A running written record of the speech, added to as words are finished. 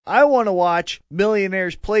I want to watch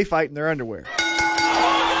millionaires play fight in their underwear.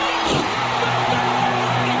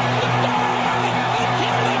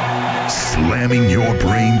 Slamming your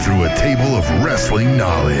brain through a table of wrestling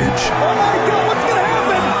knowledge. Oh my God, what's going to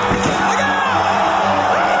happen?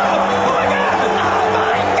 Oh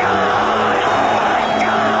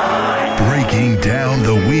my God! Breaking down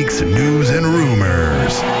the week's news and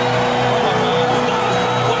rumors.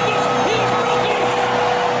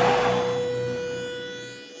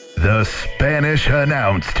 The Spanish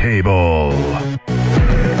Announce Table.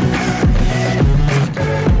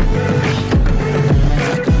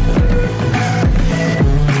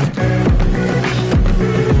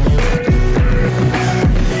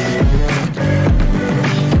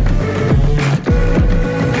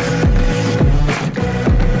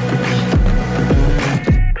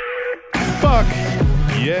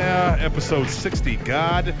 Episode 60,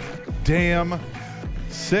 god damn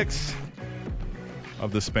 6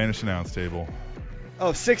 of the Spanish Announce Table.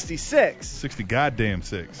 Oh, 66. 60 goddamn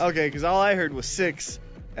 6. Okay, because all I heard was 6,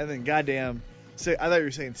 and then goddamn 6. I thought you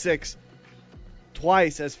were saying 6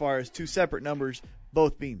 twice as far as two separate numbers,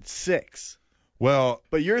 both being 6. Well,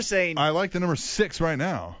 but you're saying... I like the number 6 right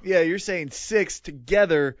now. Yeah, you're saying 6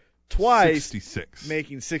 together twice. 66.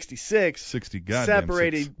 Making 66. 60 goddamn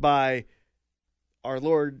separated 6. by our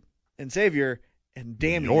Lord and Savior and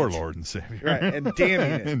damning your it. Lord and Savior. Right, and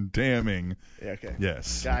damning it. And damning. Yeah, okay.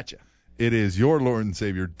 Yes. Gotcha. It is your Lord and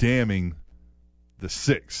Savior damning the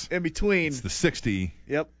 6. In between. It's the 60.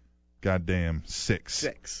 Yep. Goddamn 6.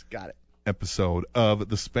 6. Got it. Episode of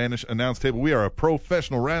the Spanish Announce Table. We are a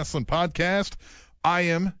professional wrestling podcast. I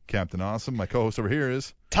am Captain Awesome. My co-host over here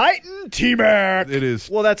is Titan T-Mac. It is.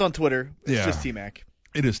 Well, that's on Twitter. It's Yeah. just T-Mac.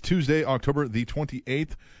 It is Tuesday, October the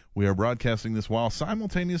 28th. We are broadcasting this while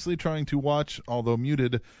simultaneously trying to watch, although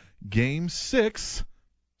muted, Game 6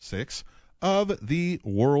 of the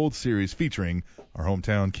World Series featuring our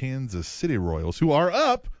hometown Kansas City Royals, who are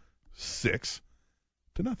up 6-0.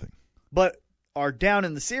 But are down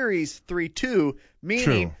in the series 3-2, meaning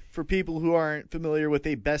True. for people who aren't familiar with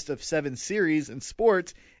a best-of-7 series in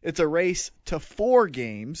sports, it's a race to 4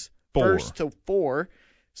 games, 4. first to 4.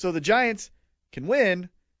 So the Giants can win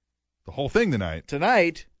The whole thing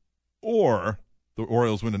tonight, or the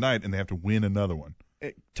Orioles win tonight and they have to win another one.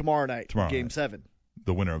 tomorrow night, Game night. 7.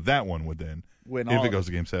 The winner of that one would then, Win if all it of goes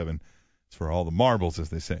to Game 7, it's for all the marbles, as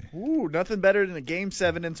they say. Ooh, nothing better than a Game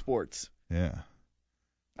 7 in sports. Yeah.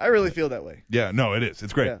 I really feel that way. Yeah, no, it is.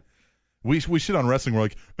 It's great. Yeah. We shit on wrestling. We're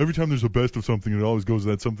like, every time there's a best of something, it always goes to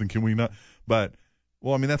that something. Can we not? But,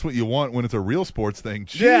 well, I mean, that's what you want when it's a real sports thing.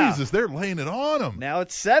 Yeah. Jesus, they're laying it on them. Now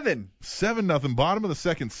it's 7. 7-0, bottom of the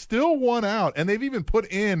second, still 1 out, and they've even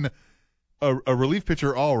put in a relief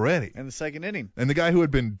pitcher already. In the second inning. And the guy who had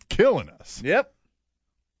been killing us. Yep.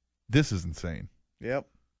 This is insane. Yep.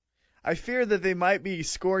 I fear that they might be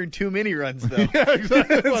scoring too many runs, though. Yeah,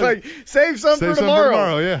 exactly. It's like, save some for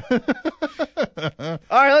tomorrow. Yeah. All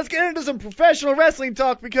right, let's get into some professional wrestling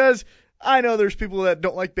talk because I know there's people that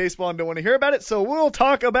don't like baseball and don't want to hear about it. So we'll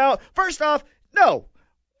talk about, first off, how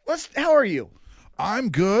are you? I'm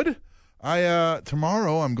good.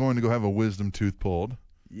 Tomorrow I'm going to go have a wisdom tooth pulled.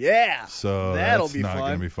 Yeah. So that'll that's be not fun.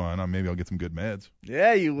 going to be fun. Maybe I'll get some good meds.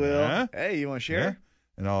 Yeah, you will. Yeah. Hey, you want to share? Yeah.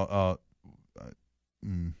 And I'll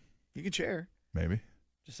You can share. maybe.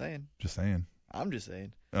 Just saying. Just saying. I'm just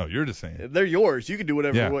saying. Oh, you're just saying. They're yours. You can do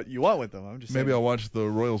whatever Yeah. what you want with them. I'm just saying. Maybe I'll watch the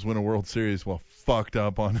Royals win a World Series while fucked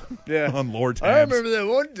up on Yeah. on Lord tabs. I remember that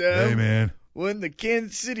one time Hey, man. when the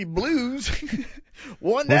Kansas City Blues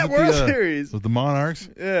won Was that it World the, Series. Was the Monarchs?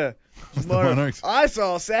 Yeah. Was the Monarchs? I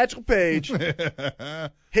saw Satchel Paige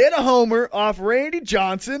hit a homer off Randy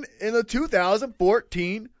Johnson in the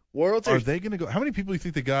 2014 World Are Series. they going to go? How many people do you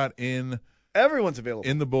think they got in Everyone's available.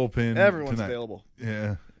 the bullpen Everyone's tonight? available.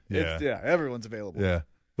 Yeah. Yeah. Everyone's available. Yeah.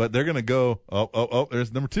 But they're going to go, oh,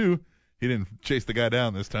 there's number 2. He didn't chase the guy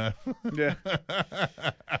down this time. Yeah.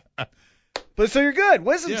 But so you're good.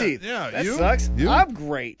 Wisdom teeth. Yeah. That you? sucks. You? I'm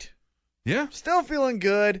great. Yeah? Still feeling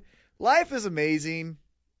good. Life is amazing.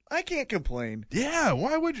 I can't complain. Yeah.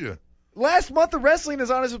 Why would you? Last month of wrestling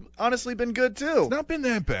has honestly been good too. It's not been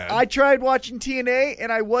that bad. I tried watching TNA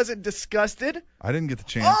and I wasn't disgusted. I didn't get the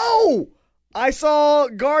chance. Oh! I saw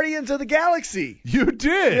Guardians of the Galaxy. You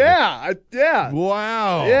did? Yeah. Yeah.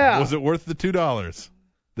 Wow. Yeah. Was it worth the $2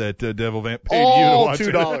 that Devil Vamp paid All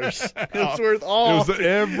you to watch $2. it? It's worth all. It was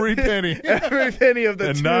every penny. Every penny of the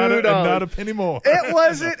and $2. not a penny more. It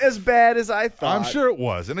wasn't as bad as I thought. I'm sure it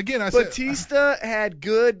was. And again, I said. Batista had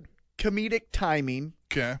good comedic timing.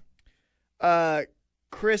 Okay.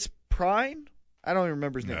 Chris Pine? I don't even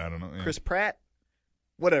remember his name. Yeah, I don't know. Yeah. Chris Pratt?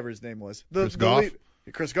 Whatever his name was. Chris Goff?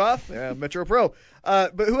 Chris Goff, Metro Pro.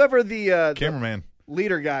 But whoever the Cameraman.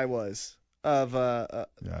 leader guy was of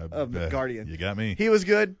Guardian, You got me. he was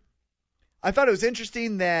good. I thought it was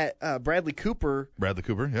interesting that Bradley Cooper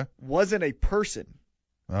Yeah. wasn't a person.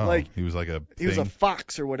 Oh, Like, he was like He was a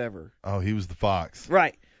fox or whatever. Oh, he was the fox.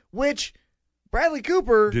 Right. Which Bradley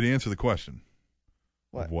Cooper. Did he answer the question?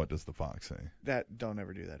 What? What does the fox say? Don't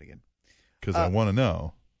ever do that again. Because I want to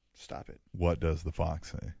know. Stop it. What does the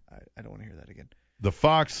fox say? I don't want to hear that again. The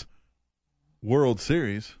Fox World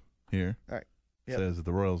Series here All right. Yep. says that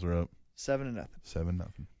the Royals are up 7-0.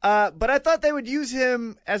 7-0. But I thought they would use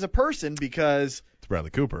him as a person because It's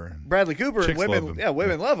Bradley Cooper. Bradley Cooper, Chicks women, love him. yeah,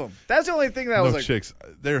 women love him. That's the only thing that I was like, chicks.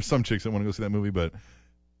 There are some chicks that want to go see that movie, but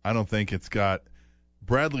I don't think it's got.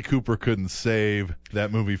 Bradley Cooper couldn't save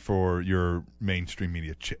that movie for your mainstream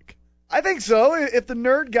media chick. I think so. If the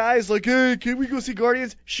nerd guy is like, hey, can we go see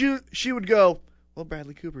Guardians? She would go, well,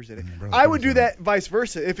 Bradley Cooper's in it. Bradley I would Cooper's do in that vice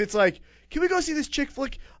versa. If it's like, can we go see this chick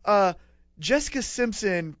flick? Jessica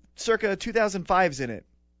Simpson, circa 2005's in it.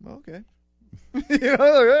 Well, okay. You know,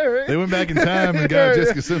 all right. They went back in time and got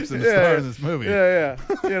Jessica Simpson to star in this movie. Yeah.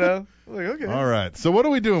 You know, like, okay. All right. So what are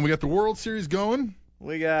we doing? We got the World Series going.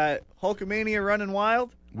 We got Hulkamania running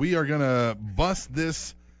wild. We are going to bust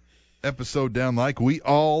this episode down like we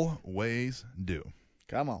always do.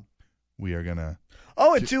 Come on. We are going to.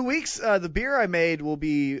 Oh, in 2 weeks, the beer I made will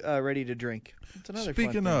be ready to drink. It's another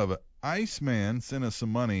Speaking fun thing. of, Iceman sent us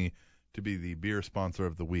some money to be the beer sponsor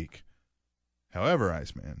of the week. However,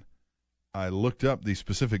 Iceman, I looked up the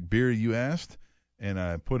specific beer you asked, and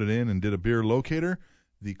I put it in and did a beer locator.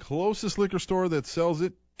 The closest liquor store that sells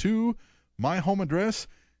it to my home address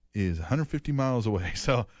is 150 miles away.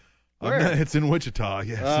 So it's in Wichita.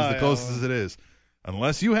 Yes, it's the closest it is.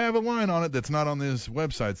 Unless you have a line on it that's not on these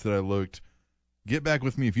websites that I looked, get back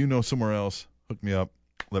with me. If you know somewhere else, hook me up,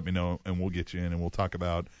 let me know, and we'll get you in, and we'll talk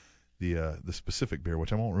about the specific beer,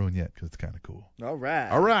 which I won't ruin yet because it's kind of cool. All right.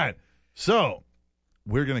 All right. So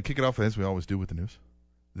we're going to kick it off as we always do with the news.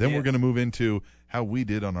 Then we're going to move into how we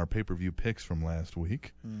did on our pay-per-view picks from last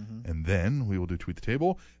week. Mm-hmm. And then we will do Tweet the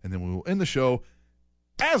Table. And then we will end the show,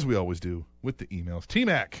 as we always do, with the emails.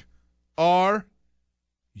 T-Mac, are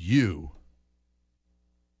you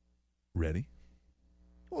ready?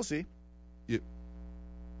 We'll see. Yep.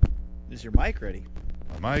 Is your mic ready?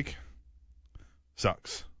 My mic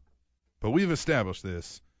sucks. But we've established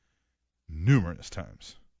this numerous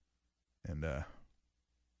times. And,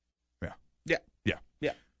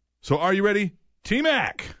 Yeah. So are you ready,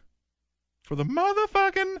 T-Mac, for the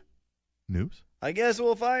motherfucking news? I guess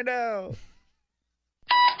we'll find out.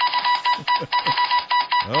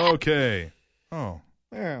 Okay. Oh,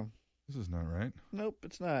 Yeah. this is not right. Nope,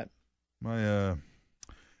 it's not. My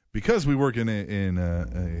because we work in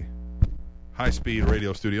a high-speed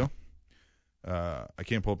radio studio, I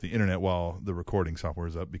can't pull up the internet while the recording software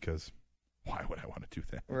is up because why would I want to do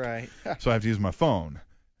that? Right. So I have to use my phone,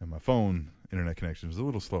 and my phone internet connection is a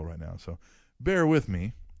little slow right now. So bear with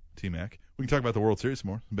me, T-Mac. We can talk about the World Series some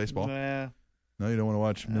more, some baseball. Nah. No, you don't want to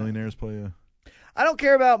watch millionaires play a... I don't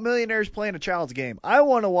care about millionaires playing a child's game. I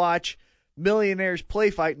want to watch millionaires play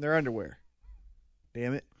fight in their underwear.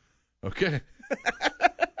 Damn it. Okay.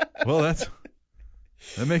 Well, that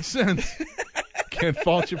makes sense. Can't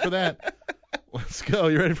fault you for that. Let's go.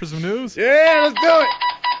 You ready for some news? Yeah, let's do it.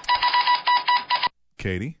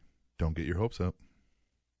 Katie, don't get your hopes up.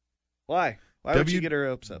 Why? Why would you get her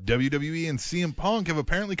hopes up? WWE and CM Punk have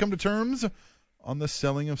apparently come to terms on the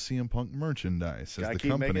selling of CM Punk merchandise. Gotta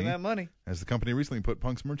keep making that money. As the company recently put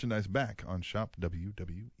Punk's merchandise back on Shop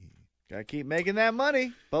WWE. Gotta keep making that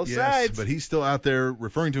money. Both Yes, sides. but he's still out there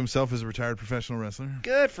referring to himself as a retired professional wrestler.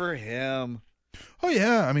 Good for him. Oh,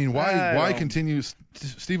 yeah. I mean, why don't- continue?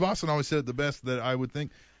 Steve Austin always said it the best, that I would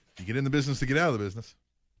think you get in the business to get out of the business.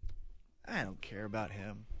 I don't care about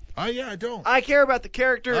him. I don't. I care about the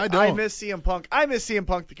character. I don't. I miss CM Punk. I miss CM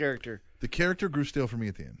Punk, the character. The character grew stale for me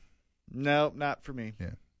at the end. No, not for me.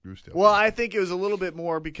 Yeah, grew stale. Well, I think it was a little bit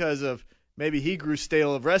more because of maybe he grew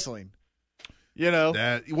stale of wrestling. You know?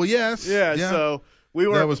 Yes. Yeah, so we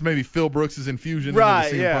were. That was maybe Phil Brooks' infusion right,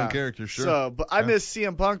 into the CM Punk character, sure. So, but I Yeah. miss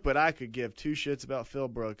CM Punk, but I could give two shits about Phil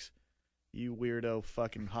Brooks. You weirdo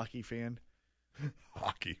fucking hockey fan.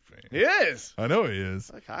 Hockey fan. He is. I know he is.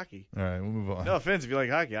 I like hockey. All right, we'll move on. No offense if you like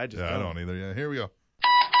hockey. I just I don't either. Yeah, here we go.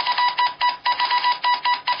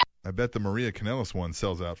 I bet the Maria Kanellis one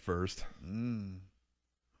sells out first.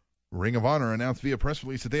 Ring of Honor announced via press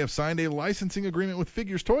release that they have signed a licensing agreement with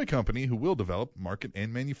Figures Toy Company, who will develop, market,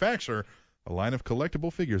 and manufacture a line of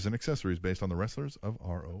collectible figures and accessories based on the wrestlers of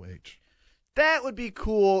ROH. That would be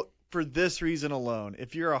cool. for this reason alone.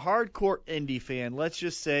 If you're a hardcore indie fan, let's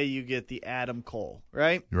just say you get the Adam Cole,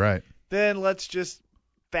 right? Right. Then let's just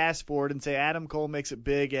fast forward and say Adam Cole makes it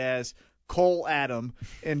big as Cole Adam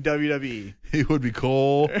in WWE. He would be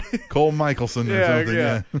Cole Michelson or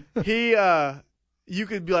something. Yeah. You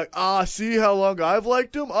could be like, see how long I've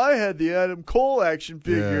liked him? I had the Adam Cole action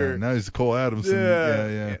figure. Yeah, now he's Cole Adamson.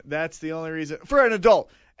 Yeah. That's the only reason. For an adult.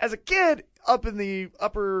 As a kid, up in the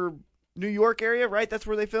upper New York area, right? That's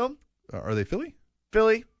where they film? Are they Philly?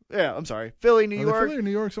 Philly? Yeah, I'm sorry. Philly, New York. Philly or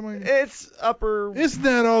New York somewhere? It's upper. Isn't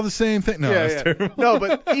that all the same thing? No, that's terrible. No,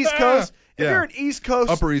 but East Coast. If you're an East Coast.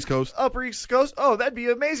 Upper East Coast. Oh, that'd be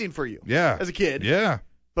amazing for you. Yeah. As a kid. Yeah.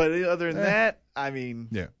 But other than that, I mean.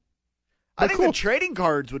 Yeah. I think the trading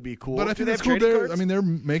cards would be cool. But I think that's cool. They're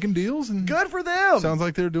making deals and good for them. Sounds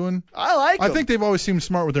like they're doing. I like them. I think they've always seemed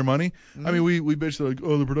smart with their money. Mm-hmm. I mean, we bitch like,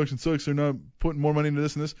 the production sucks. They're not putting more money into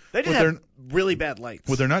this and this. They just have really bad lights.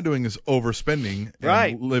 What they're not doing is overspending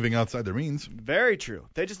and living outside their means. Very true.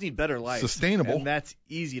 They just need better lights. Sustainable. And that's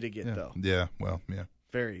easy to get though. Yeah. Well, yeah.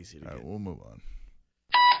 Very easy to get. All right, we'll move on.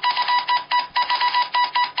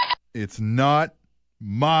 It's not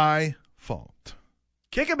my fault.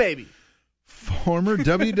 Kick a baby. Former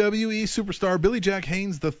WWE superstar Billy Jack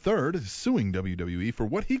Haynes III is suing WWE for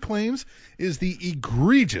what he claims is the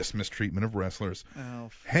egregious mistreatment of wrestlers.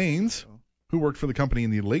 Haynes, who worked for the company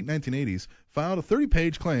in the late 1980s, filed a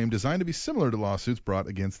 30-page claim designed to be similar to lawsuits brought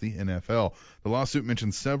against the NFL. The lawsuit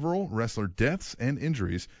mentions several wrestler deaths and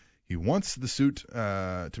injuries. He wants the suit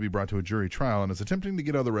to be brought to a jury trial and is attempting to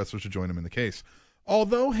get other wrestlers to join him in the case.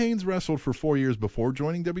 Although Haynes wrestled for 4 years before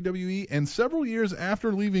joining WWE and several years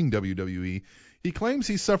after leaving WWE, he claims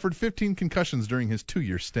he suffered 15 concussions during his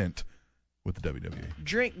 2-year stint with the WWE.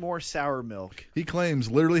 Drink more sour milk. He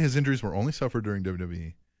claims literally his injuries were only suffered during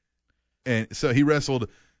WWE. And so he wrestled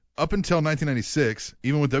up until 1996,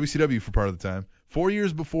 even with WCW for part of the time, 4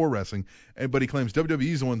 years before wrestling. But he claims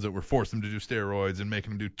WWE's the ones that were forcing him to do steroids and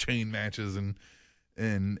making him do chain matches and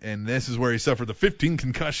this is where he suffered the 15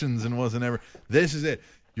 concussions and wasn't ever. This is it.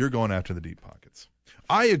 You're going after the deep pockets.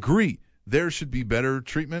 I agree. There should be better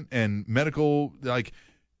treatment and medical, like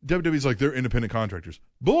WWE's like they're independent contractors.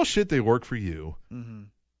 Bullshit. They work for you. Mm-hmm.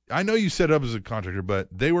 I know you set up as a contractor, but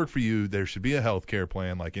they work for you. There should be a health care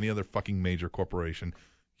plan like any other fucking major corporation.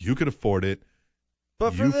 You could afford it.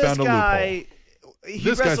 But for you this found a guy, loophole.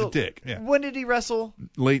 This guy's a dick. Yeah. When did he wrestle?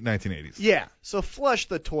 Late 1980s. Yeah. So flush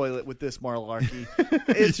the toilet with this malarkey.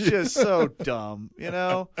 It's just so dumb, you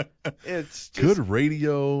know? It's just, good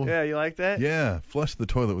radio. Yeah, you like that? Yeah. Flush the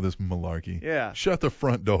toilet with this malarkey. Yeah. Shut the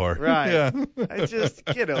front door. Right. Yeah. Just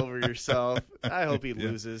get over yourself. I hope he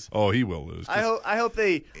loses. Oh, he will lose. I hope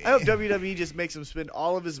WWE just makes him spend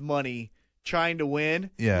all of his money trying to win.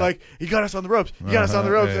 Yeah. Like, he got us on the ropes.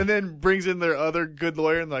 And then brings in their other good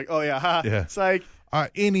lawyer and like, oh, yeah. It's like.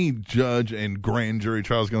 Any judge and grand jury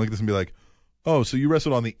trial is going to look at this and be like, oh, so you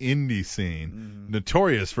wrestled on the indie scene,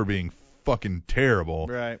 notorious for being fucking terrible.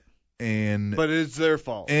 Right. But it's their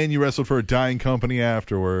fault. And you wrestled for a dying company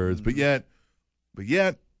afterwards. But yet,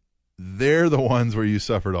 they're the ones where you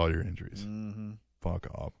suffered all your injuries. Mm-hmm. Fuck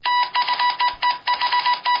off.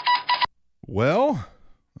 Well,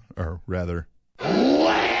 or rather,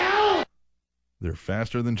 they're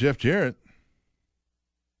faster than Jeff Jarrett.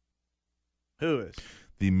 Who is?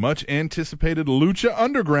 The much-anticipated Lucha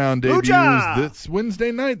Underground debuts this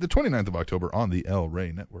Wednesday night, the 29th of October, on the El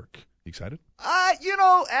Rey Network. You excited?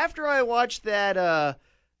 After I watched that,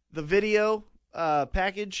 the video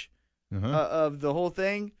package of the whole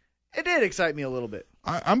thing, it did excite me a little bit.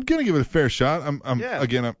 I'm going to give it a fair shot.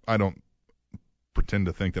 Again, I don't pretend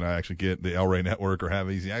to think that I actually get the El Rey Network or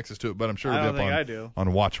have easy access to it, but I'm sure it'll be up on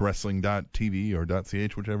watchwrestling.tv or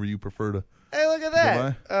 .ch, whichever you prefer to. Hey, look at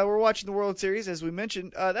that. We're watching the World Series, as we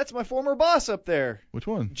mentioned. That's my former boss up there. Which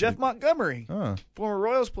one? Jeff Montgomery. Former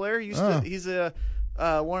Royals player. He's one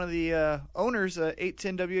of the owners at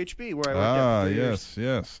 810 WHB, where I worked at for 3 years.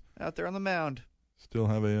 Yes. Out there on the mound. Still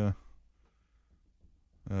have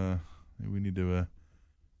we need to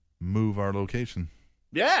move our location.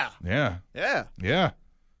 Yeah. Yeah. Yeah. Yeah.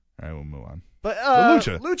 All right, we'll move on. But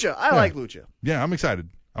Lucha. I like Lucha. Yeah, I'm excited.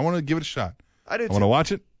 I want to give it a shot. I do too. I want to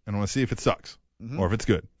watch it, and I want to see if it sucks or if it's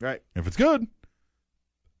good. Right. If it's good,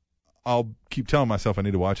 I'll keep telling myself I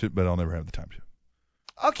need to watch it, but I'll never have the time to.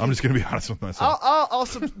 I'm just going to be honest with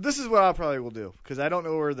myself. This is what I probably will do, because I don't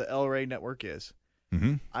know where the El Rey Network is.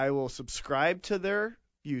 Mm-hmm. I will subscribe to their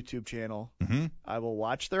YouTube channel. Mm-hmm. I will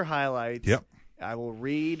watch their highlights. Yep. I will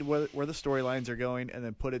read where the storylines are going and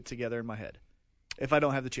then put it together in my head. If I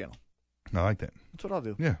don't have the channel. I like that. That's what I'll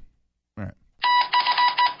do. Yeah. All right.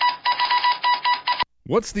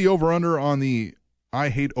 What's the over-under on the I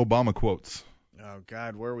hate Obama quotes. Oh,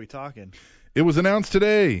 God, where are we talking? It was announced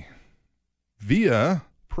today via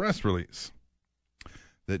press release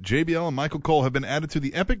that JBL and Michael Cole have been added to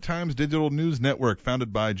the Epic Times digital news network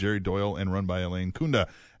founded by Jerry Doyle and run by Elaine Kunda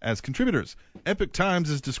as contributors. Epic Times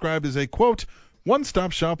is described as a, quote,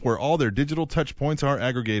 one-stop shop where all their digital touch points are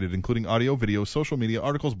aggregated, including audio, video, social media,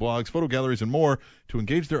 articles, blogs, photo galleries, and more to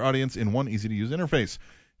engage their audience in one easy-to-use interface.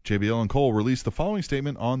 JBL and Cole released the following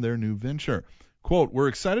statement on their new venture. Quote, we're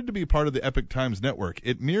excited to be part of the Epic Times network.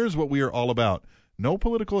 It mirrors what we are all about. No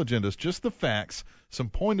political agendas, just the facts, some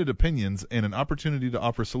pointed opinions, and an opportunity to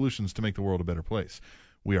offer solutions to make the world a better place.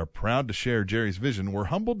 We are proud to share Jerry's vision. We're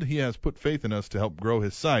humbled he has put faith in us to help grow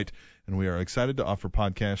his site, and we are excited to offer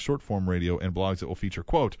podcasts, short-form radio, and blogs that will feature,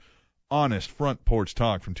 quote, honest front porch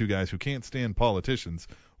talk from two guys who can't stand politicians,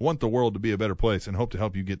 want the world to be a better place, and hope to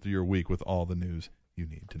help you get through your week with all the news you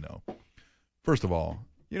need to know. First of all,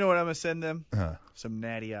 you know what I'm going to send them? Some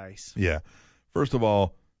natty ice. Yeah. First of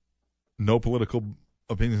all, no political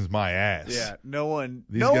opinions, my ass. Yeah, no one.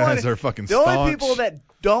 These guys are fucking The staunch. only people that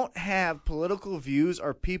don't have political views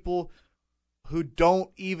are people who don't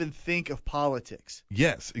even think of politics.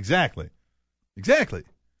 Yes, exactly. Exactly.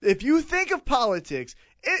 If you think of politics,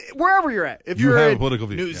 wherever you're at, if You you're have in a political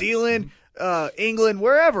view. New Yeah. Zealand, England,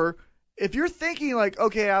 wherever, if you're thinking like,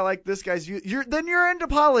 okay, I like this guy's view, then you're into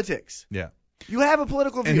politics. Yeah. You have a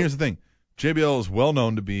political view. And here's the thing. JBL is well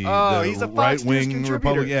known to be he's the a Fox News right-wing contributor.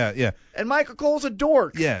 Republican. Yeah, yeah. And Michael Cole's a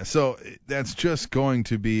dork. Yeah, so that's just going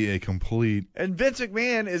to be a complete... And Vince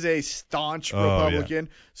McMahon is a staunch Oh, Republican.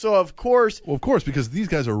 So, of course... Well, of course, because these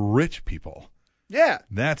guys are rich people. Yeah.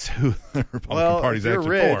 That's who the Republican Party's if you're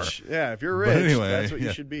actually rich, for. yeah, if you're But rich, anyway, that's what yeah.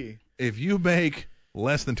 you should be. If you make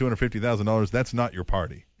less than $250,000, that's not your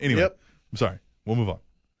party. Anyway, Yep. I'm sorry. We'll move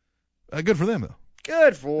on. Good for them, though.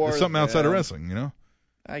 Good for It's something outside of them, wrestling, you know?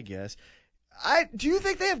 I guess. Do you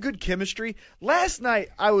think they have good chemistry? Last night,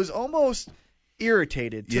 I was almost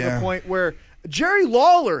irritated to Yeah. the point where Jerry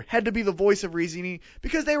Lawler had to be the voice of reasoning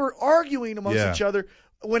because they were arguing amongst Yeah. each other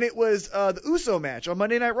when it was the Uso match on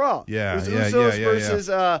Monday Night Raw. Yeah, It was yeah, Usos yeah.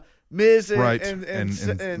 versus Miz and, Right. and And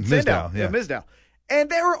Sandow. Mizdow, yeah. Mizdow. And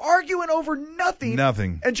they were arguing over nothing.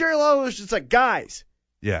 Nothing. And Jerry Lawler was just like, guys,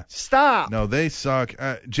 Yeah. stop. No, they suck.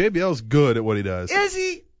 JBL's good at what he does. Is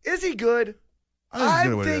he? Is he good? I think he's good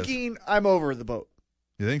at I'm what he does. thinking I'm over the boat.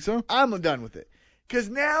 You think so? I'm done with it. Because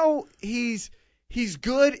now he's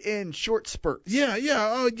good in short spurts. Yeah, yeah.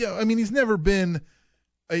 Oh, yeah. I mean, he's never been.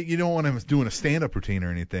 You don't want him doing a stand-up routine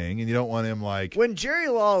or anything, and you don't want him like. When Jerry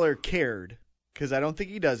Lawler cared, because I don't think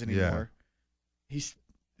he does anymore,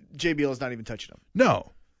 JBL is not even touching him.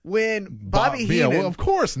 No. When Bobby Yeah, Heenan. well, of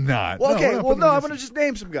course not. Well, okay, we're not well, putting no, him I'm against- going to just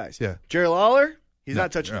name some guys. Yeah. Jerry Lawler, he's No,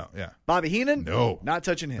 not touching him. no, yeah. Bobby Heenan, No. not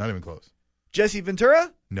touching him. Not even close. Jesse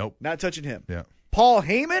Ventura, Nope. not touching him. Yeah. Paul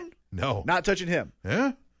Heyman, No. not touching him.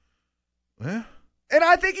 Yeah. Yeah. And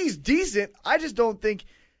I think he's decent. I just don't think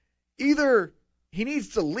either he needs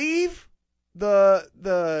to leave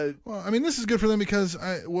the Well, I mean, this is good for them because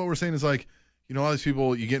what we're saying is like, you know, all these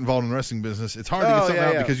people, you get involved in the wrestling business. It's hard to Oh, get something yeah,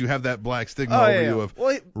 out yeah. because you have that black stigma Oh, over yeah, you yeah. of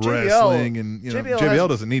Well, wrestling, and you know, JBL JBL has-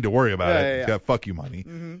 doesn't need to worry about Yeah, it. yeah, He's yeah. got fuck you money.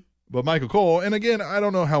 Mm-hmm. But Michael Cole, and again, I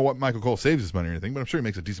don't know what Michael Cole saves his money or anything, but I'm sure he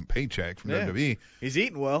makes a decent paycheck from Yeah. WWE. He's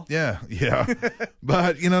eating well. Yeah, yeah.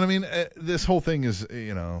 But you know what I mean? This whole thing is,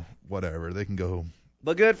 you know, whatever. They can go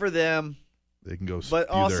But good for them. But But spew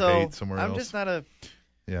their also, hate somewhere I'm else. just not a.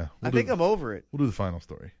 Yeah. I think I'm over it. We'll do the final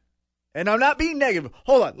story. And I'm not being negative.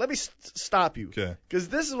 Hold on. Let me stop you. Okay. Because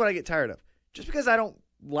this is what I get tired of. Just because I don't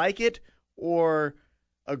like it or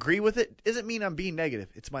agree with it doesn't mean I'm being negative.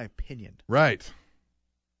 It's my opinion. Right.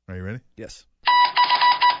 Are you ready? Yes.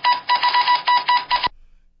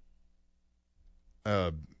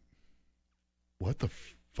 What the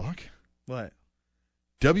fuck? What?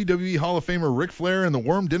 WWE Hall of Famer Ric Flair and the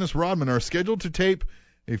Worm Dennis Rodman are scheduled to tape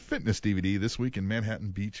a fitness DVD this week in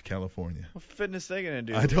Manhattan Beach, California. What fitness they gonna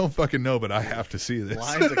do? I don't fucking know, but I have to see this.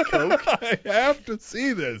 Lines of coke? I have to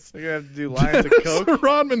see this. They're gonna have to do lines of Dennis coke.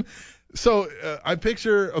 Rodman. So I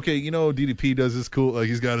picture, okay, you know, DDP does this cool, like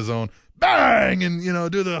he's got his own bang and, you know,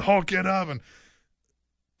 do the Hulk it up and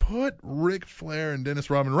put Ric Flair and Dennis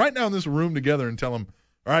Rodman right now in this room together and tell them,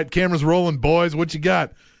 all right, cameras rolling, boys, what you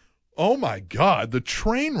got? Oh my God, the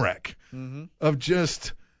train wreck of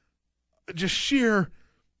just sheer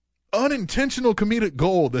unintentional comedic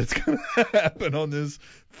gold that's going to happen on this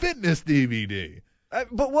fitness DVD.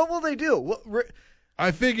 But what will they do?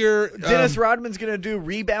 I figure Dennis Rodman's going to do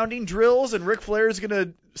rebounding drills, and Ric Flair's going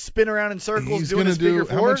to spin around in circles he's doing gonna his figure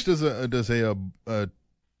How four. much does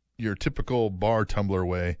your typical bar tumbler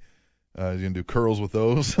weigh? He's gonna do curls with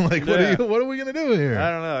those. Like, Yeah. what are we gonna do here? I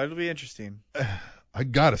don't know. It'll be interesting. I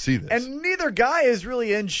got to see this. And neither guy is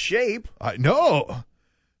really in shape. I know.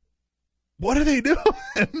 What are they doing?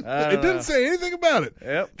 It didn't know. say anything about it.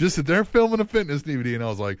 Yep. Just that they're filming a fitness DVD, and I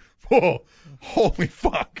was like, whoa, holy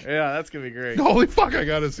fuck. Yeah, that's going to be great. Holy fuck, I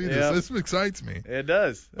got to see this. Yep. This excites me. It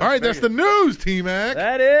does. All right, that's the news, T-Mac.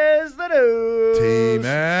 That is the news.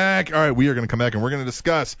 T-Mac. All right, we are going to come back, and we're going to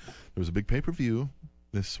discuss. There was a big pay-per-view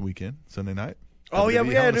this weekend, Sunday night. Oh, yeah,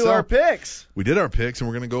 we Hell got in to a do Cell. our picks. We did our picks, and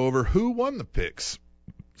we're going to go over who won the picks.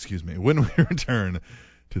 Excuse me. When we return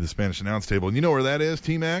to the Spanish announce table. And you know where that is,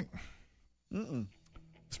 T-Mac? Mm-mm.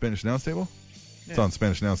 Spanish announce table? Yeah. It's on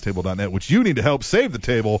SpanishAnnounceTable.net, which you need to help save the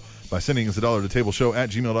table by sending us $1 to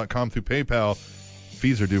tableshow@gmail.com through PayPal.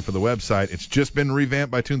 Fees are due for the website. It's just been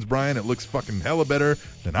revamped by Tunes Brian. It looks fucking hella better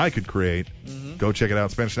than I could create. Mm-hmm. Go check it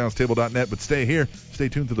out, SpanishAnnounceTable.net. But stay here. Stay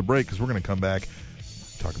tuned through the break because we're going to come back,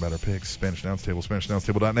 talk about our picks. Spanish Announce Table,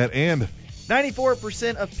 SpanishAnnounceTable.net, and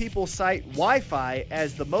 94% of people cite Wi-Fi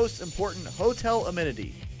as the most important hotel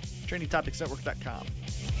amenity. TrainingTopicsNetwork.com.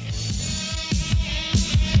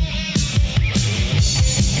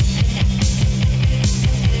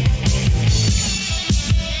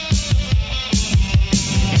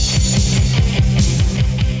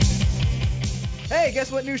 Hey,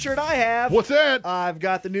 guess what new shirt I have? what's that? I've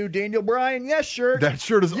got the new Daniel Bryan Yes shirt. That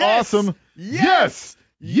shirt is Yes! awesome. Yes!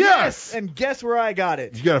 Yes! And guess where I got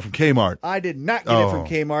it? You got it from Kmart. I did not get it from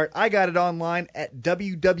Kmart. I got it online at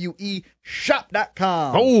WWEshop.com.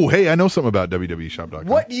 Oh, hey, I know something about WWEshop.com.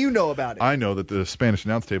 What do you know about it? I know that the Spanish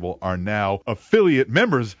Announce Table are now affiliate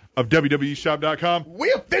members of WWEshop.com.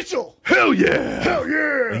 We official. Hell yeah! Hell yeah!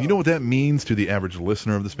 And you know what that means to the average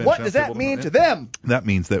listener of the Spanish What Announce does Table? that mean to them? That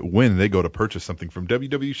means that when they go to purchase something from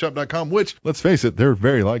WWEshop.com, which, let's face it, they're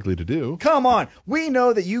very likely to do. Come on. We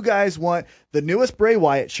know that you guys want the newest Bray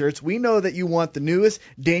Wyatt shirts. We know that you want the newest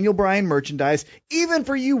Daniel Bryan merchandise. Even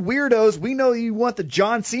for you weirdos, we know you want the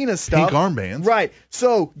John Cena stuff. Pink armbands. Right.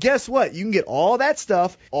 So guess what? You can get all that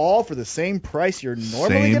stuff all for the same price you're normally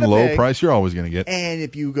going Same to low pay. price you're always going to get. And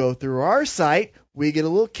if you go through our site, we get a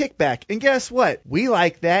little kickback. And guess what? We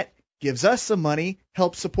like that. Gives us some money,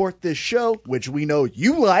 helps support this show, which we know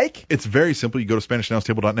you like. It's very simple. You go to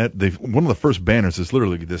SpanishAnnounceTable.net. One of the first banners is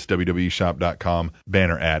literally this WWEshop.com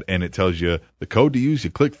banner ad, and it tells you the code to use. You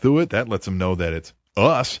click through it. That lets them know that it's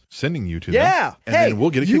us sending you to them. Yeah. And hey, then we'll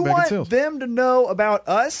get a you kickback in want sales. them to know about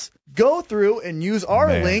us? Go through and use our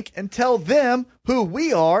Man. link and tell them who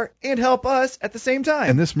we are and help us at the same time.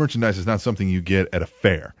 And this merchandise is not something you get at a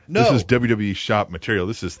fair. No. This is WWE shop material.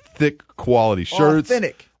 This is thick quality shirts.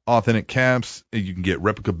 Authentic caps. You can get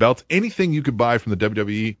replica belts. Anything you could buy from the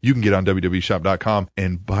WWE, you can get on WWEshop.com.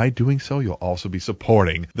 And by doing so, you'll also be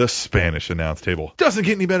supporting the Spanish Announce Table. Doesn't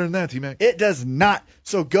get any better than that, T-Mac. It does not.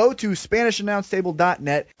 So go to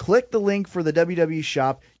SpanishAnnounceTable.net, click the link for the WWE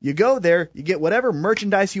shop. You go there, you get whatever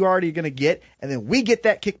merchandise you already going to get, and then we get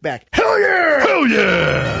that kickback. Hell yeah! Hell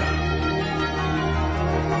yeah!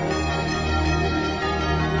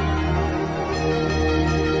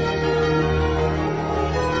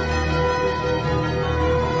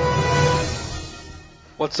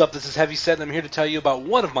 What's up? This is Heavy Set, and I'm here to tell you about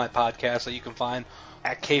one of my podcasts that you can find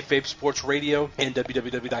at Kayfabe Sports Radio and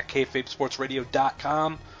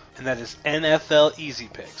www.kayfabesportsradio.com, and that is NFL Easy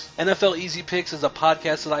Picks. NFL Easy Picks is a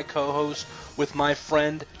podcast that I co-host with my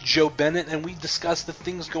friend Joe Bennett, and we discuss the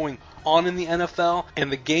things going on in the NFL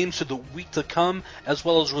and the games for the week to come, as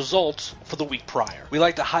well as results for the week prior. We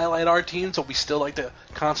like to highlight our teams, but we still like to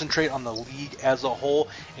concentrate on the league as a whole,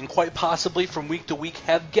 and quite possibly from week to week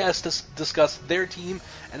have guests discuss their team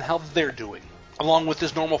and how they're doing. Along with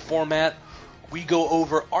this normal format, we go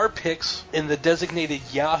over our picks in the designated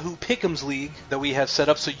Yahoo Pick'ems League that we have set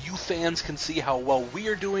up so you fans can see how well we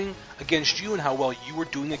are doing against you and how well you are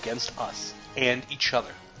doing against us and each other.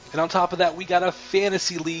 And on top of that, we got a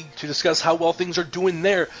fantasy league to discuss how well things are doing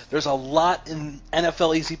there. There's a lot in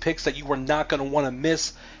NFL Easy Picks that you are not going to want to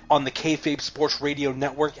miss on the Kayfabe Sports Radio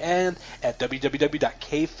Network and at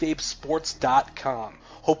www.kayfabesports.com.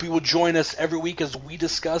 Hope you will join us every week as we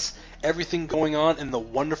discuss everything going on in the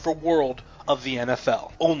wonderful world of the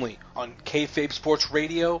NFL. Only on Kayfabe Sports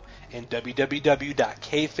Radio and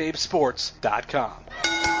www.kayfabesports.com.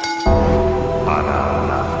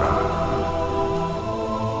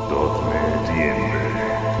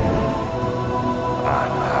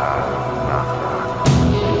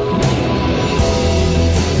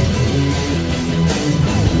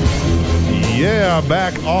 Yeah,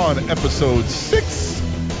 back on episode 6.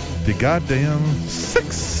 The goddamn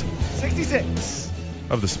 6 66.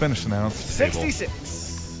 of the Spanish Announce Table. 66.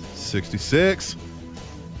 66.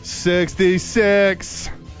 66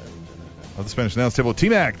 of the Spanish Announce Table.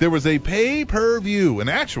 T-Mac, there was a pay-per-view, an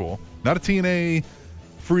actual, not a TNA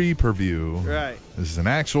free per view. Right. This is an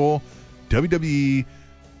actual WWE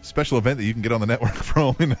special event that you can get on the network for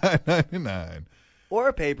only $9.99. Or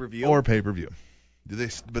a pay-per-view. Or pay-per-view.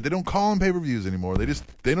 But they don't call them pay-per-views anymore. They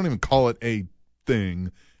don't even call it a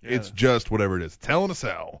thing. Yeah. It's just whatever it is. It's Hell in a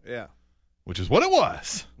Cell. Yeah. Which is what it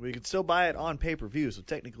was. We could still buy it on pay-per-view, so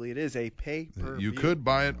technically it is a pay-per-view. You could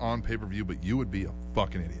buy it on pay-per-view, but you would be a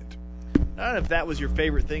fucking idiot. Not if that was your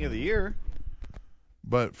favorite thing of the year.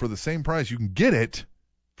 But for the same price, you can get it.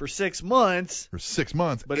 For 6 months. For 6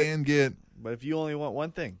 months But if you only want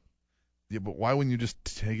one thing. Yeah, but why wouldn't you just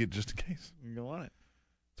take it just in case? You don't want it.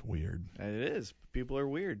 It's weird. And it is. People are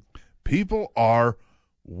weird. People are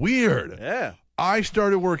weird. Yeah. I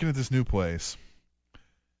started working at this new place,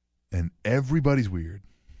 and everybody's weird.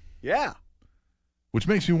 Yeah. Which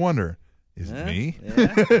makes me wonder, is it me?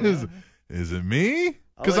 Yeah. Is it me?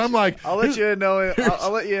 Because I'm like, I'll let you know.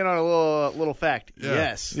 I'll let you in on a little fact. Yeah.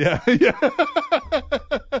 Yes. Yeah.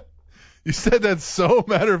 You said that so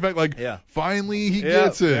matter of fact, like, finally he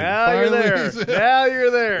gets it. Now you're there. Now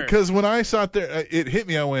you're there. Because when I sat there, it hit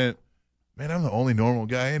me. I went, man, I'm the only normal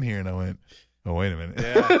guy in here. And I went, oh, wait a minute.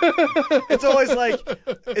 Yeah.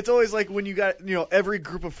 It's always like when you got, every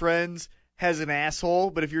group of friends has an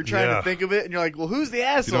asshole, but if you're trying to think of it and you're like, well, who's the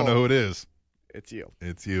asshole? You don't know who it is. It's you.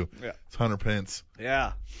 It's you. Yeah. It's Hunter Pence.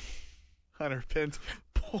 Yeah. Hunter Pence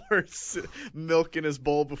pours milk in his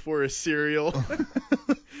bowl before his cereal.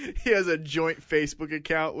 He has a joint Facebook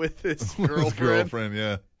account with his girlfriend. His girlfriend,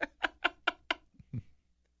 yeah.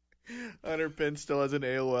 Hunter Pence still has an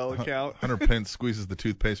AOL account. Hunter Pence squeezes the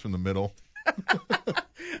toothpaste from the middle.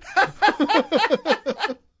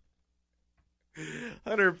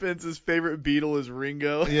 Hunter Pence's favorite Beatle is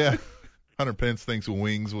Ringo. Yeah. Hunter Pence thinks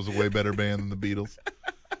Wings was a way better band than the Beatles.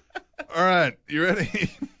 All right, you ready?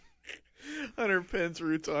 Hunter Pence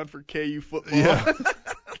roots on for KU football. Yeah.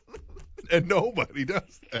 And nobody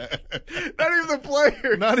does that. Not even the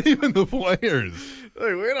players. Not even the players.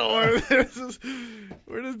 Like, we don't want this.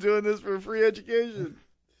 We're just doing this for free education.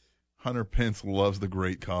 Hunter Pence loves the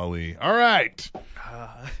great Khali. All right.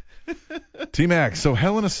 T-Max, so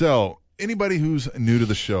Hell in a Cell. Anybody who's new to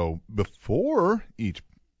the show, before each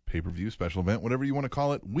pay-per-view, special event, whatever you want to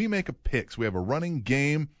call it, we make a picks. We have a running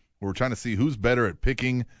game where we're trying to see who's better at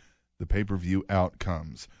picking the pay-per-view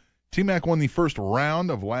outcomes. T-Mac won the first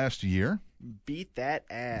round of last year. Beat that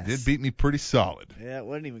ass. Did beat me pretty solid. Yeah, it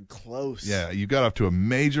wasn't even close. Yeah, you got off to a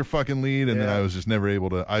major fucking lead, and then I was just never able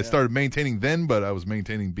to. I started maintaining then, but I was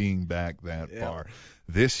maintaining being back that far.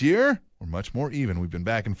 This year, we're much more even. We've been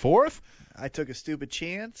back and forth. I took a stupid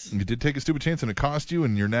chance. You did take a stupid chance, and it cost you,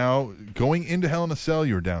 and you're now going into Hell in a Cell.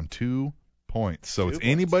 You're down 2 points. So it's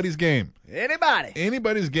anybody's game.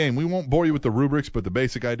 Anybody's game. We won't bore you with the rubrics, but the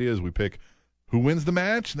basic idea is we pick who wins the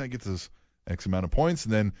match, and that gets us X amount of points,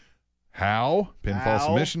 and then pinfall,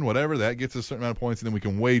 submission, whatever, that gets us a certain amount of points, and then we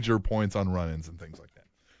can wager points on run-ins and things like that.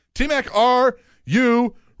 T-Mac, are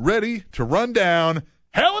you ready to run down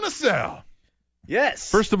Hell in a Cell? Yes.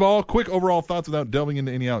 First of all, quick overall thoughts without delving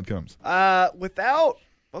into any outcomes. Without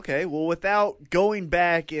going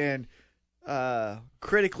back and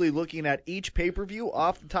critically looking at each pay-per-view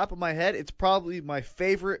off the top of my head, it's probably my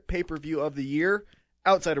favorite pay-per-view of the year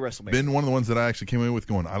outside of WrestleMania. Been one of the ones that I actually came away with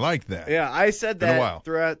going, I like that. Yeah, I said that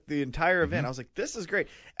throughout the entire event. I was like, this is great.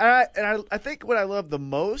 And I think what I love the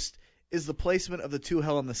most is the placement of the 2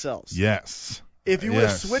 Hell in the Cells. Yes. If you would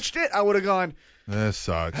have switched it, I would have gone, this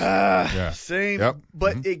sucks. Same. Yep.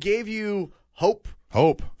 But it gave you hope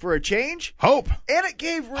for a change. Hope. And it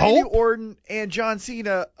gave Randy Orton and John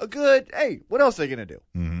Cena a good, hey, what else are they going to do?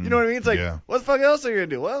 Mm-hmm. You know what I mean? It's like, what the fuck else are you going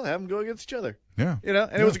to do? Well, have them go against each other. Yeah. And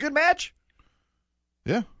it was a good match.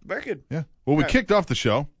 Yeah. Very good. Yeah. Well, we kicked off the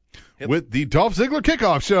show with the Dolph Ziggler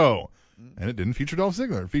kickoff show. And it didn't feature Dolph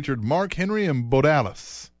Ziggler. It featured Mark Henry and Bo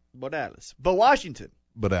Dallas. Bo Washington.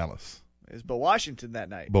 Bo Dallas. It was Bo Washington that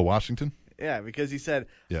night. Bo Washington? Yeah, because he said,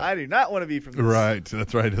 I do not want to be from this. Right.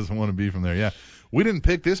 That's right. He doesn't want to be from there. Yeah. We didn't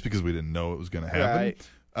pick this because we didn't know it was going to happen.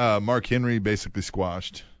 Right. Mark Henry basically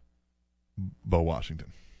squashed Bo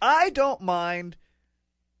Washington. I don't mind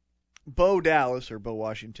Bo Dallas or Bo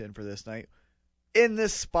Washington for this night in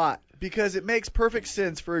this spot because it makes perfect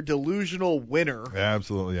sense for a delusional winner.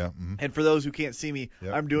 Absolutely, yeah. Mm-hmm. And for those who can't see me,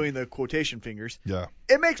 I'm doing the quotation fingers. Yeah.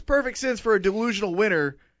 It makes perfect sense for a delusional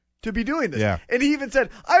winner to be doing this. Yeah. And he even said,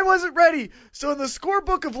 I wasn't ready. So in the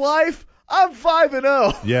scorebook of life, I'm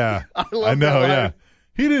 5-0. Yeah. I know, yeah.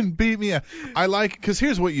 He didn't beat me. I like, because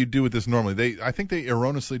here's what you do with this normally. I think they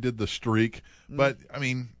erroneously did the streak, but, I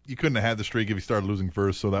mean, you couldn't have had the streak if he started losing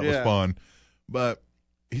first, so that was fun. But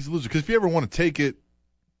he's a loser. Because if you ever want to take it,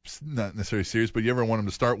 not necessarily serious, but you ever want him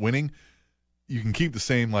to start winning, you can keep the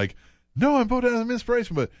same, like, No, I'm voting as an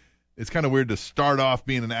inspiration, but it's kind of weird to start off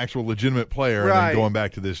being an actual legitimate player and then going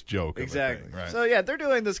back to this joke. Exactly. Of a thing, right? So yeah, they're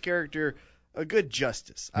doing this character a good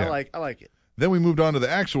justice. Yeah. I like it. Then we moved on to the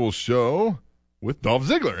actual show with Dolph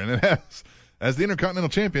Ziggler, and it has as the Intercontinental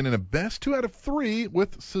Champion in a best 2 out of 3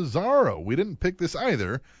 with Cesaro. We didn't pick this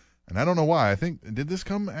either, and I don't know why. I think did this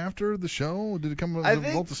come after the show? Did it come as a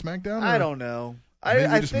result of SmackDown? I don't know.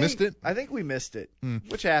 Maybe we just missed it. I think we missed it,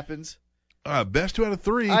 which happens. Best 2 out of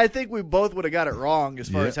 3. I think we both would have got it wrong as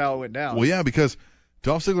far as how it went down. Well, yeah, because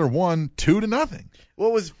Dolph Ziggler won 2-0.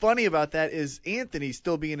 What was funny about that is Anthony,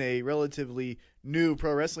 still being a relatively new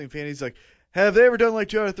pro wrestling fan, he's like, have they ever done like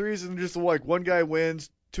 2 out of 3s and just like one guy wins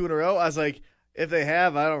 2 in a row? I was like, if they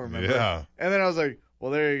have, I don't remember. Yeah. And then I was like,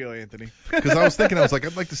 well, there you go, Anthony. Because I was thinking, I'd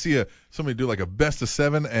like to see somebody do like a best of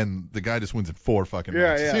 7 and the guy just wins in 4 fucking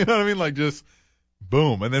matches. Yeah. You know what I mean? Like just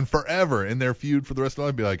boom, and then forever in their feud for the rest of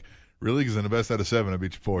life, be like, really? Because in the best out of 7, I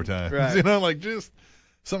beat you 4 times. Right. You know, like just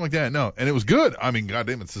something like that. No, and it was good. I mean,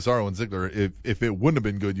 goddamn it, Cesaro and Ziggler. If it wouldn't have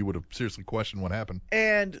been good, you would have seriously questioned what happened.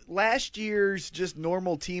 And last year's just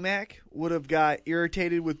normal T-Mac would have got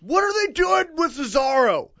irritated with, what are they doing with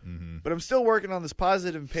Cesaro? Mm-hmm. But I'm still working on this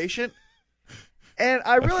positive and patient. And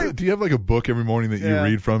I really... Do you have like a book every morning that you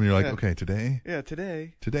read from? And you're like, Yeah. okay,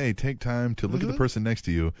 today, take time to look at the person next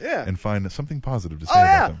to you and find something positive to say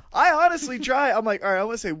about them. I honestly try. I'm like, all right, I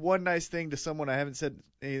want to say one nice thing to someone I haven't said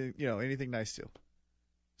anything nice to.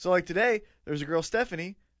 So like today, there's a girl,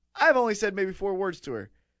 Stephanie. I've only said maybe 4 words to her.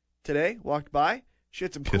 Today, walked by. She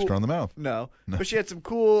had some Kissed her on the mouth. No, but she had some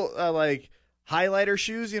cool like highlighter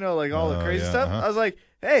shoes, like all the crazy stuff. I was like,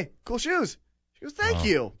 hey, cool shoes. She goes, thank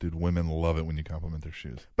you. Dude, women love it when you compliment their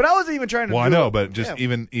shoes. But I wasn't even trying to. Well, I know, but just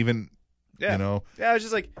even Yeah. Yeah, I was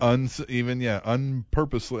just like.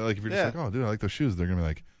 Unpurposely, like if you're just like, oh, dude, I like those shoes, they're gonna be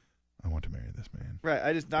like, I want to marry this man. Right.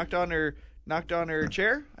 I just knocked on her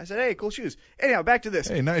chair. I said, hey, cool shoes. Anyhow, back to this.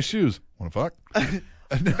 Hey, nice shoes. Want to fuck?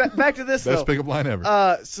 Back to this, Best pickup line ever.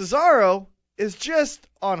 Cesaro is just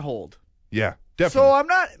on hold. Yeah, definitely. So I'm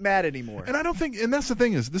not mad anymore. And I don't think, and that's the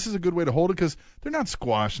thing is, this is a good way to hold it because they're not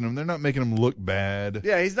squashing him. They're not making him look bad.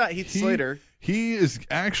 Yeah, he's not Heath Slater. He is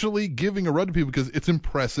actually giving a run to people because it's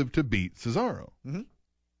impressive to beat Cesaro. Mm-hmm.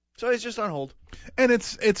 So he's just on hold. And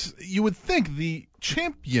it's you would think the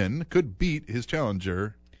champion could beat his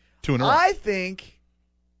challenger 2 in a row. I think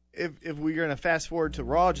if we're going to fast forward to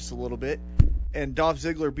Raw just a little bit and Dolph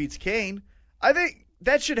Ziggler beats Kane, I think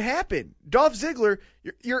that should happen. Dolph Ziggler,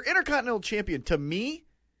 your Intercontinental Champion, to me,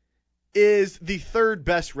 is the 3rd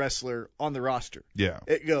best wrestler on the roster. Yeah.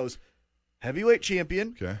 It goes heavyweight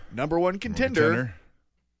champion, number 1 contender,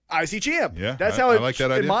 IC champ. Yeah, that's I how it like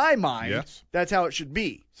that idea. in my mind. Yes. That's how it should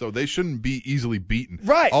be. So they shouldn't be easily beaten.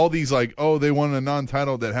 Right. All these like, oh, they won a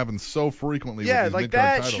non-title that happens so frequently. Yeah, with these like mid-card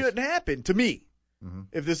that titles. shouldn't happen to me. Mm-hmm.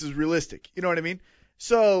 If this is realistic. You know what I mean?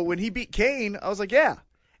 So when he beat Kane, I was like, yeah.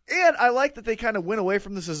 And I like that they kind of went away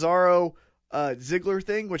from the Cesaro Ziggler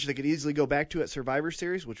thing, which they could easily go back to at Survivor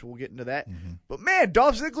Series, which we'll get into that. Mm-hmm. But man,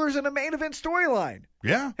 Dolph Ziggler's in a main event storyline.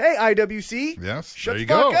 Yeah. Hey, IWC. Yes. Shut there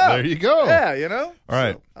the you fuck go. up. There you go. Yeah, All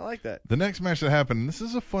right. So, I like that. The next match that happened, this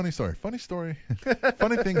is a funny story. Funny story.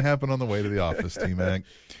 Funny thing happened on the way to the office, T-Mac.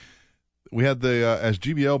 We had the, as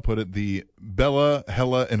GBL put it, the Bella,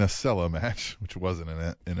 Hella, and a Cella match, which wasn't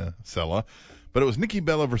in a Cella. But it was Nikki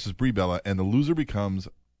Bella versus Brie Bella, and the loser becomes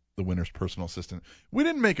the winner's personal assistant. We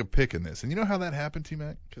didn't make a pick in this. And you know how that happened,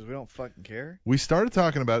 T-Mac? Because we don't fucking care. We started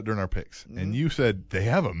talking about it during our picks, and you said, they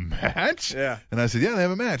have a match? Yeah. And I said, yeah, they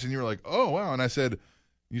have a match. And you were like, oh, wow. And I said,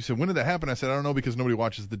 you said, when did that happen? I said, I don't know because nobody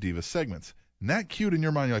watches the Divas segments. And that cued in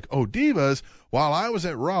your mind, you're like, oh, Divas, while I was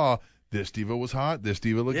at Raw, this diva was hot, this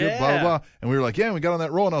diva looked good, blah, blah, blah. And we were like, yeah, and we got on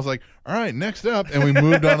that roll, and I was like, all right, next up, and we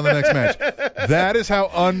moved on to the next match. That is how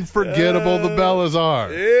unforgettable the Bellas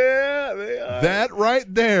are. Yeah, they are. That right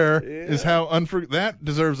there is how that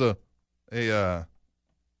deserves a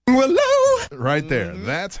hello right there.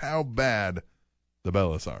 That's how bad the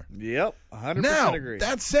Bellas are. Yep, 100% now, agree.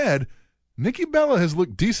 That said, Nikki Bella has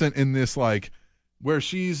looked decent in this, like, where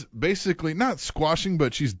she's basically not squashing,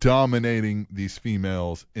 but she's dominating these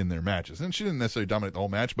females in their matches. And she didn't necessarily dominate the whole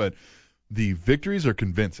match, but the victories are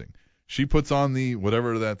convincing. She puts on the,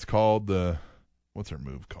 whatever that's called, what's her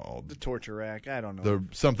move called? The torture rack. I don't know.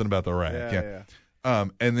 Something about the rack. Yeah.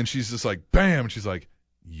 And then she's just like, bam. She's like,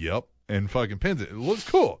 yep. And fucking pins it. It looks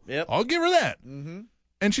cool. Yep. I'll give her that. Mm-hmm.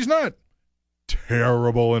 And she's not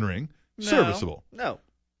terrible in ring. No, serviceable. No.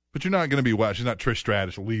 But you're not going to be, wow, she's not Trish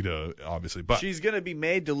Stratus, Lita, obviously. But she's going to be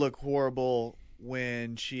made to look horrible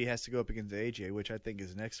when she has to go up against AJ, which I think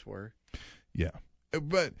is next for her. Yeah.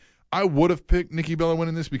 But I would have picked Nikki Bella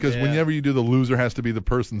winning this because whenever you do the loser has to be the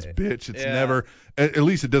person's bitch. It's never, at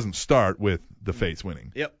least it doesn't start with the face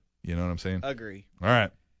winning. Yep. You know what I'm saying? Agree. All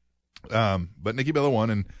right. But Nikki Bella won,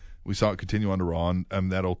 and we saw it continue on to Raw,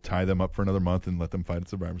 and that'll tie them up for another month and let them fight at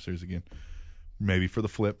Survivor Series again. Maybe for the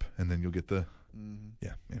flip, and then you'll get the,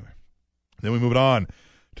 yeah, anyway. Then we move it on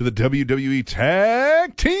to the WWE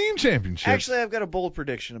Tag Team Championship. Actually, I've got a bold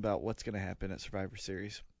prediction about what's going to happen at Survivor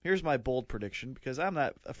Series. Here's my bold prediction, because I'm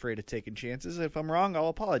not afraid of taking chances. If I'm wrong, I'll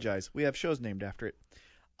apologize. We have shows named after it.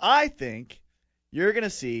 I think you're going to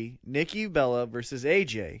see Nikki Bella versus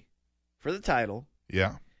AJ for the title.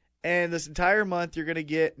 Yeah. And this entire month, you're going to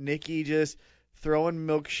get Nikki just throwing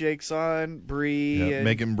milkshakes on Brie. Yeah,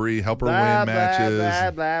 making Brie help her blah, win blah, matches.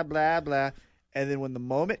 Blah, blah, blah, blah. And then when the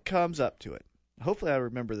moment comes up to it, hopefully I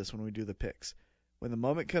remember this when we do the picks. When the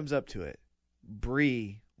moment comes up to it,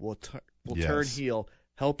 Brie will turn heel,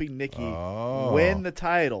 helping Nikki win the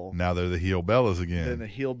title. Now they're the heel Bellas again. Then the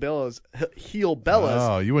heel Bellas.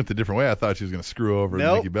 Oh, you went the different way. I thought she was going to screw over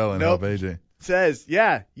Nikki Bella and help AJ. Says,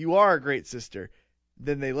 yeah, you are a great sister.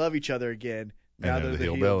 Then they love each other again. Now and they're the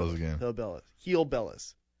heel Bellas again. Heel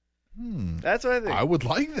Bellas. That's what I think. I would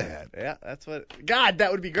like that. Yeah, that's what. God,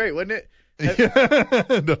 that would be great, wouldn't it?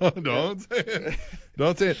 Don't say it.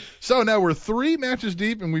 Don't say it. So now we're 3 matches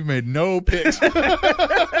deep and we've made no picks.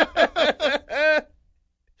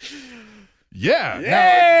 Yeah.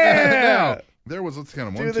 Now, there was, let's count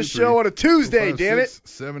them. 1, do 2, the 3, show on a Tuesday, 4, 5, damn 6,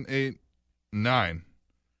 7, 8, 9.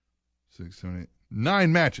 6, 7, 8.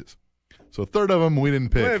 9 matches. So a third of them we didn't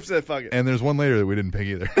pick. Fuck it. And there's one later that we didn't pick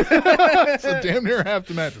either. So damn near half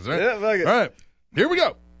the matches, right? Yeah, fuck it. All right. Here we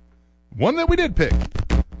go. One that we did pick.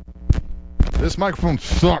 This microphone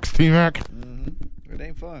sucks, T-Mac. It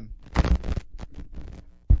ain't fun.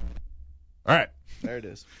 All right. There it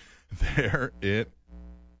is. There it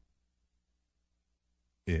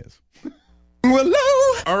is.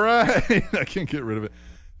 Hello. All right. I can't get rid of it.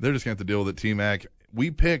 They're just going to have to deal with it, T-Mac.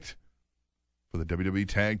 We picked for the WWE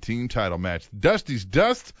Tag Team title match, Dusty's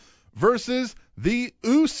Dust versus the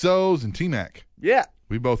Usos and T-Mac. Yeah.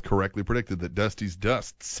 We both correctly predicted that Dusty's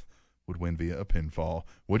Dusts would win via a pinfall.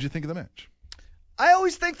 What'd you think of the match? I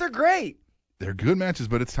always think they're great. They're good matches,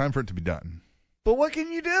 but it's time for it to be done. But what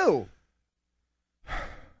can you do?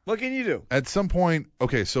 What can you do? At some point,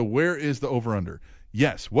 okay, so where is the over-under?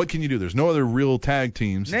 Yes, what can you do? There's no other real tag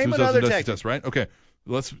teams. Name Usos another and tag Dusty's Dust, right? Okay,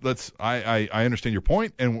 I understand your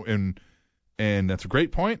point, and that's a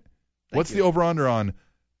great point. What's the over-under on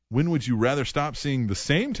when would you rather stop seeing the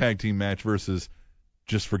same tag team match versus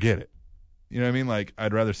just forget it? You know what I mean? Like,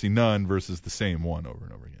 I'd rather see none versus the same one over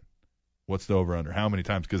and over again. What's the over-under? How many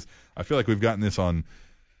times? Because I feel like we've gotten this on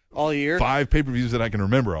all year. 5 pay-per-views that I can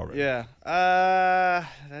remember already. Yeah.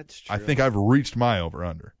 That's true. I think I've reached my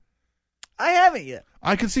over-under. I haven't yet.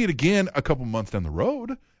 I could see it again a couple months down the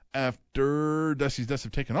road after Dusty's Dust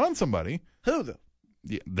have taken on somebody. Who, though?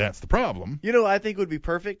 Yeah, that's the problem. You know what I think would be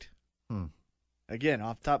perfect? Again,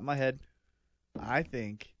 off the top of my head, I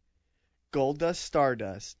think Goldust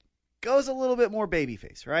Stardust goes a little bit more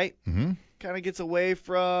babyface, right? Mm-hmm. Kind of gets away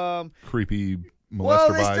from creepy molester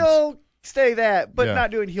well, they vibes. still stay that, but Yeah. not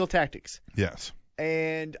doing heel tactics. Yes.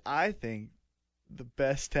 And I think the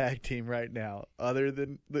best tag team right now, other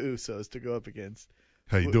than the Usos to go up against.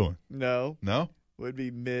 How you doing? No. No? Would be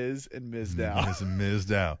Miz and Mizdow. Miz and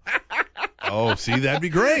Mizdow. Oh, see, that'd be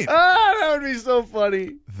great. That would be so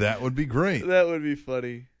funny. That would be great. That would be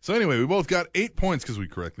funny. So anyway, we both got 8 points because we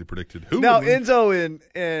correctly predicted who Now would win. Enzo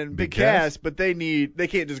and Big Cass? Cass, but they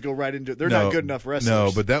can't just go right into it. They're not good enough wrestlers.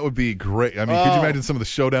 No, but that would be great. I mean, could you imagine some of the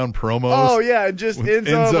showdown promos? Oh yeah, and just with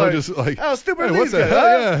Enzo like, just like, oh stupid, hey, these what's guys.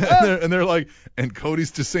 that? Yeah. And they're like, and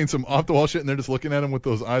Cody's just saying some off the wall shit, and they're just looking at him with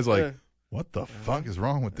those eyes like, what the fuck is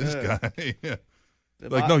wrong with this guy? Yeah.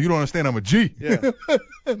 Like, no, you don't understand. I'm a G. Yeah.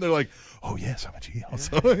 And they're like, oh yes, I'm a G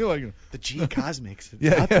also. You're like, The G Cosmics.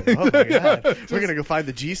 Yeah. Oh my god, we're gonna go find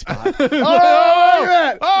the G spot. Oh, look at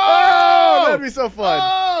that. Oh, that'd be so fun.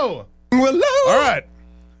 Oh, hello. All right.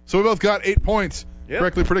 So we both got 8 points, Yep.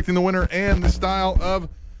 correctly predicting the winner and the style of.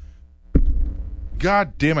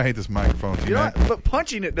 God damn, I hate this microphone. You know what? But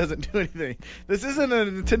punching it doesn't do anything. This isn't a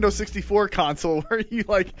Nintendo 64 console where you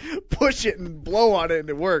like push it and blow on it and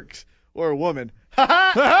it works. Or a woman.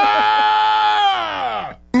 Ha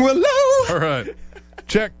ha! Hello. All right.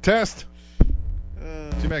 Check. Test.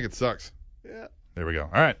 T-Mac, it sucks. Yeah. There we go.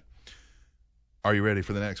 All right. Are you ready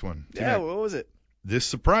for the next one? Yeah, T-Mac, what was it? this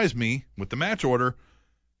surprised me with the match order.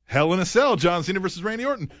 Hell in a Cell, John Cena versus Randy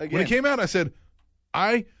Orton. Again. When it came out, I said,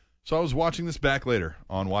 so I was watching this back later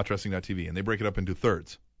on WatchWrestling.tv, and they break it up into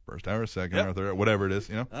thirds. First hour, second hour, third hour, whatever it is,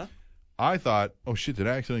 you know. Huh? I thought, oh shit, did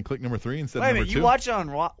I accidentally click number 3 instead Wait a of number minute, 2? you watch it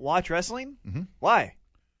on Watch Wrestling? Mhm. Why?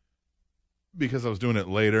 Because I was doing it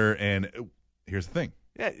later, and here's the thing.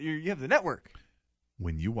 Yeah, you have the network.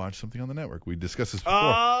 When you watch something on the network, we discussed this before.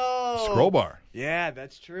 Oh. Scroll bar. Yeah,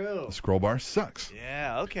 that's true. The scroll bar sucks.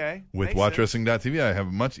 Yeah, okay. With Makes sense. WatchWrestling.tv, I have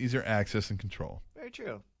much easier access and control. Very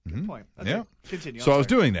true. Good Mhm. point. That's Yeah. it. Continue. So I'm I was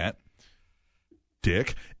sorry. doing that.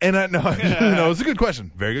 Dick. And no, it's a good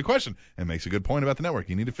question. Very good question. And makes a good point about the network.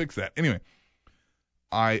 You need to fix that. Anyway,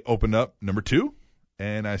 I opened up number 2,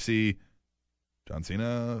 and I see John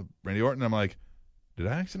Cena, Randy Orton. I'm like, did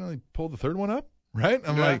I accidentally pull the third one up? Right?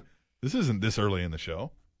 I'm Yeah. like, this isn't this early in the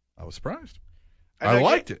show. I was surprised. And I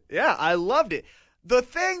liked it. Yeah, I loved it. The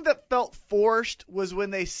thing that felt forced was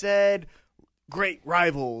when they said great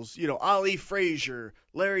rivals, Ali Frazier,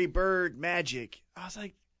 Larry Bird, Magic. I was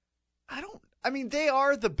like, I mean, they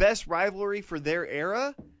are the best rivalry for their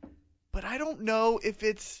era, but I don't know if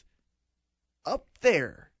it's up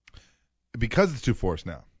there. Because it's too forced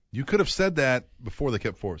now. You could have said that before they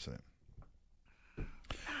kept forcing it.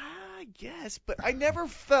 I guess, but I never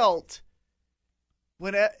felt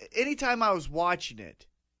anytime I was watching it,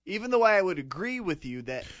 even though I would agree with you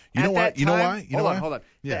that You know at why? that You know time, why? You know why? Hold on.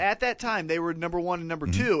 Yeah. That at that time they were number 1 and number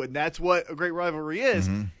Mhm. 2, and that's what a great rivalry is.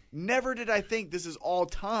 Mhm. Never did I think this is all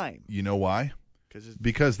time. You know why? Because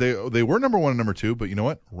Because they were number 1 and number 2, but you know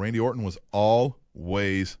what? Randy Orton was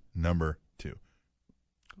always number 2.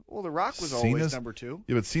 well, The Rock was Cena's- always number 2.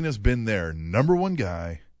 Yeah, but Cena's been their number 1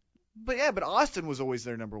 guy. But Austin was always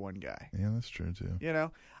their number 1 guy. Yeah, that's true too.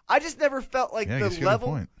 I just never felt like Yeah, I the guess you got a level.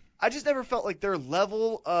 point. I just never felt like their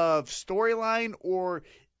level of storyline or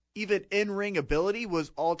even in-ring ability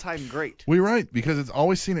was all-time great. Well, you're right, because it's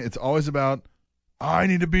always Cena. It's always about, I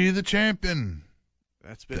need to be the champion.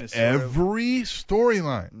 That's been Every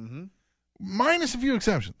storyline, Mm-hmm. minus a few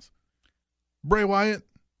exceptions. Bray Wyatt,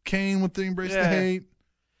 Kane with the Embrace the Hate.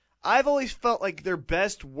 I've always felt like their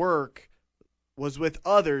best work was with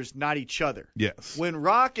others, not each other. Yes. When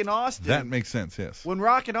Rock and Austin, That makes sense, yes. when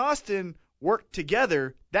Rock and Austin worked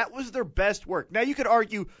together, that was their best work. Now you could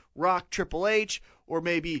argue Rock, Triple H, or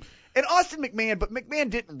maybe and Austin McMahon, but McMahon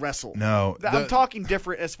didn't wrestle. No. I'm talking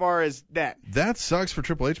different as far as that. That sucks for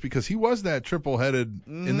Triple H because he was that triple-headed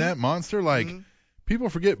in that monster. Like, people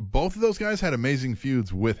forget both of those guys had amazing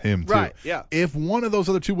feuds with him, too. Right, yeah. If one of those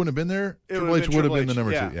other two wouldn't have been there, Triple H would have been the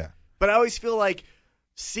number 2. Yeah. But I always feel like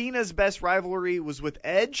Cena's best rivalry was with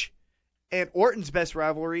Edge, and Orton's best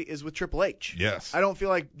rivalry is with Triple H. Yes. I don't feel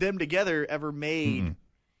like them together ever made.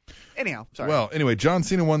 Anyhow, sorry. Well, anyway, John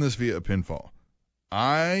Cena won this via a pinfall.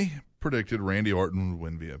 I predicted Randy Orton would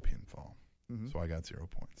win via pinfall, so I got 0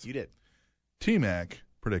 points. You did. T-Mac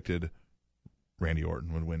predicted Randy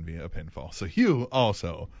Orton would win via a pinfall, so Hugh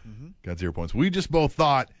also got 0 points. We just both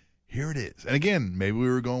thought, here it is. And again, maybe we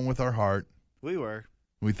were going with our heart. We were.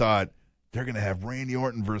 We thought they're going to have Randy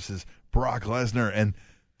Orton versus Brock Lesnar, and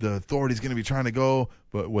the Authority's going to be trying to go.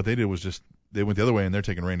 But what they did was just they went the other way, and they're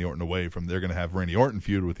taking Randy Orton away from. They're going to have Randy Orton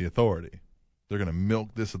feud with the Authority. They're going to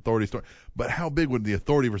milk this Authority story. But how big would the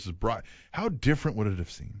Authority versus Brock? How different would it have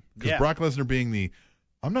seemed? Because Brock Lesnar being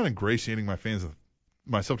I'm not ingratiating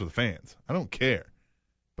myself to the fans. I don't care.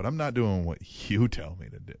 But I'm not doing what you tell me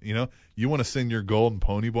to do. You want to send your golden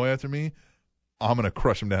pony boy after me? I'm going to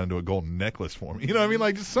crush him down into a golden necklace for me. You know what I mean?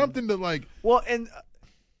 Like, just something to, like... Well, and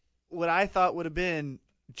what I thought would have been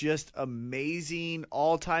just amazing,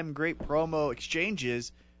 all-time great promo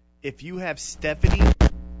exchanges if you have Stephanie...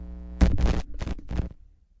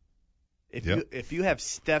 If you have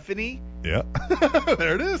Stephanie... Yeah.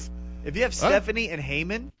 There it is. If you have Stephanie and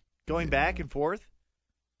Heyman going back and forth,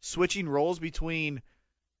 switching roles between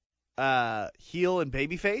heel and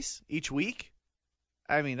babyface each week,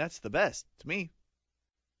 I mean, that's the best to me.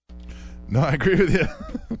 No, I agree with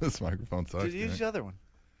you. This microphone sucks. Just use the other one.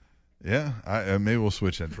 Yeah, maybe we'll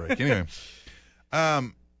switch that break. Anyway,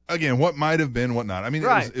 again, what might have been, what not. I mean,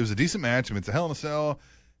 it was a decent match. I mean, it's a Hell in a Cell.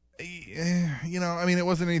 I mean, it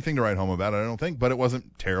wasn't anything to write home about, I don't think, but it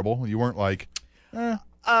wasn't terrible. You weren't like,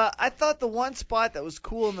 I thought the one spot that was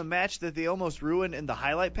cool in the match that they almost ruined in the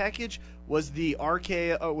highlight package was the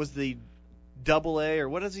was the double A, or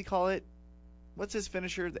what does he call it? What's his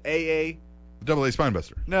finisher? The AA? Double A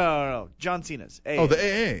Spinebuster. No. John Cena's. AA. Oh, the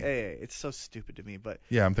AA. AA. It's so stupid to me, but...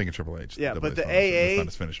 Yeah, I'm thinking Triple H. Yeah, but the AA... AA... Not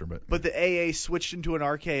his finisher, but... But the AA switched into an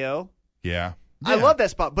RKO. Yeah. I love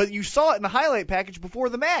that spot, but you saw it in the highlight package before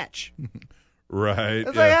the match. Right.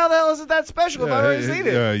 It's like, how the hell is it that special if I've already seen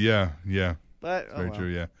it? Yeah. But, Very true,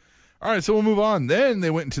 yeah. All right, so we'll move on. Then they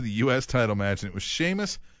went into the U.S. title match, and it was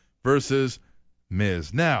Sheamus versus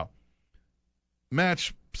Miz. Now,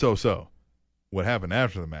 match so-so. What happened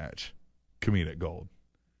after the match? Comedic gold.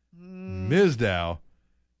 Mizdow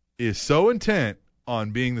is so intent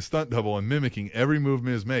on being the stunt double and mimicking every move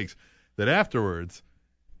Miz makes that afterwards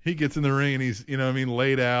he gets in the ring and he's,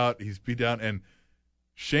 laid out, he's beat down, and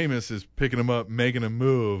Sheamus is picking him up, making him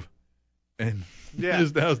move, and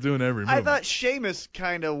Mizdow's doing every move. I thought Sheamus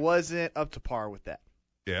kind of wasn't up to par with that.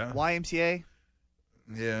 Yeah. YMCA?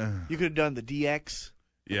 Yeah. You could have done the DX.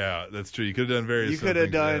 Yeah, that's true. You could have done various You could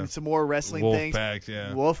have done some more wrestling things. Wolfpacks,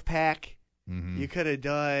 yeah. Wolfpack. Mm-hmm. You could have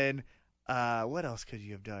done, what else could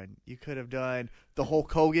you have done? You could have done the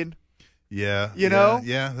Hulk Hogan. Yeah.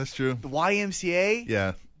 Yeah, that's true. The YMCA.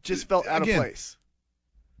 Yeah. Just felt out of place.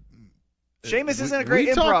 Sheamus isn't a We great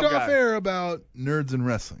improv talked guy. off air about nerds in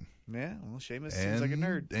wrestling. Yeah, well, Sheamus seems like a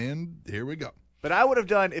nerd. And here we go. But I would have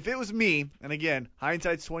done, if it was me, and again,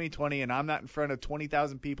 hindsight's 20/20, and I'm not in front of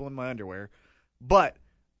 20,000 people in my underwear, but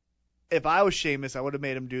if I was Sheamus, I would have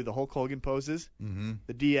made him do the Hulk Hogan poses,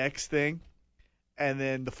 the DX thing, and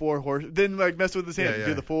then the 4 horse, then mess with his hands,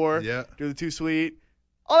 do the 4, do the 2 sweet,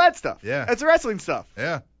 all that stuff. Yeah. That's wrestling stuff.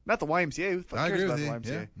 Yeah. Not the YMCA. Who the fuck I cares agree about with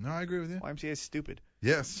the you. YMCA? Yeah. No, I agree with you. YMCA is stupid.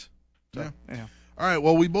 Yes. So, Yeah. anyhow. All right,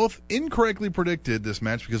 well, we both incorrectly predicted this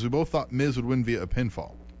match because we both thought Miz would win via a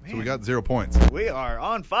pinfall. So we got 0 points. We are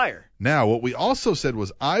on fire. Now, what we also said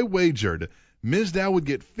was I wagered Mizdow would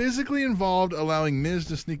get physically involved, allowing Miz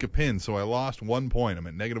to sneak a pin, so I lost 1 point. I'm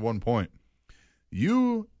at negative 1 point.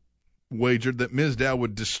 You wagered that Mizdow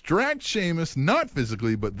would distract Sheamus, not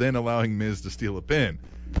physically, but then allowing Miz to steal a pin.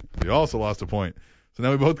 You also lost a point. So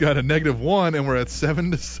now we both got a -1, and we're at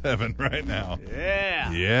 7-7 right now.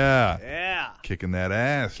 Yeah. Yeah. Yeah. Kicking that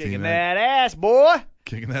ass, Kicking T-Mac. that ass, boy.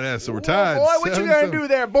 Kicking that ass. So we're tied. Boy, what you 7-7. gonna do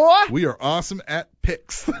there, boy? We are awesome at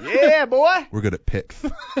picks. Yeah, boy. We're good at picks.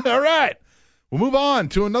 All right. We'll move on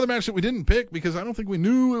to another match that we didn't pick because I don't think we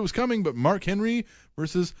knew it was coming, but Mark Henry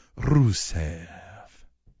versus Rusev.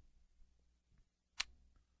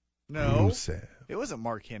 No. Rusev. It wasn't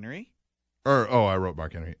Mark Henry. I wrote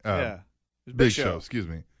Mark Henry. Yeah. It was Big Show, excuse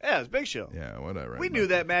me. Yeah, it was Big Show. Yeah, what I write. We knew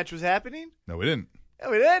that match was happening. No, we didn't. Yeah,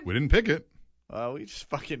 we did. We didn't pick it. We just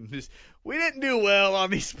we didn't do well on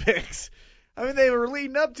these picks. I mean, they were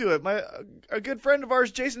leading up to it. A good friend of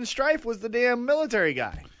ours, Jason Strife, was the damn military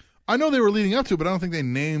guy. I know they were leading up to it, but I don't think they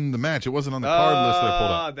named the match. It wasn't on the card list that I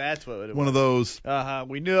pulled up. That's what it was. One of those.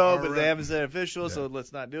 We know, but they haven't said official, so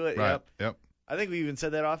let's not do it. Right. Yep. I think we even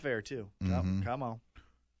said that off air, too. Mm-hmm. Come on.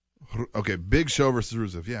 Okay, Big Show versus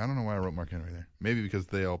Rusev. Yeah, I don't know why I wrote Mark Henry there. Maybe because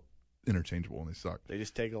they all interchangeable and they suck. They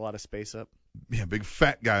just take a lot of space up. Yeah, big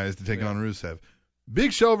fat guys to take on Rusev.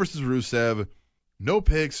 Big Show versus Rusev. No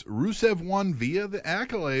picks. Rusev won via the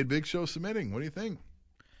Accolade. Big Show submitting. What do you think?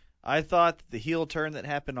 I thought the heel turn that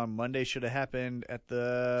happened on Monday should have happened at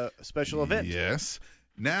the special event. Yes.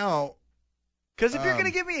 Now, because if you're going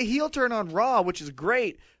to give me a heel turn on Raw, which is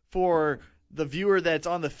great for the viewer that's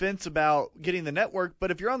on the fence about getting the network,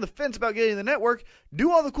 but if you're on the fence about getting the network,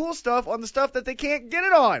 do all the cool stuff on the stuff that they can't get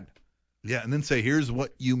it on. Yeah, and then say, here's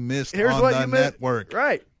what you missed here's on what the you missed. network.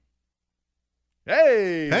 Right.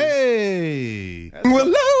 Hey. Hey.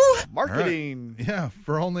 Hello. Marketing. Right. Yeah,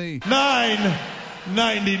 for only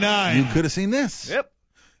 $9.99. You could have seen this. Yep.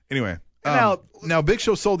 Anyway, now Big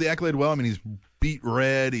Show sold the Accolade well. I mean, he's beat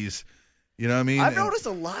red. He's, you know what I mean? I've noticed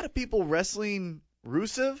a lot of people wrestling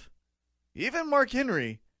Rusev, even Mark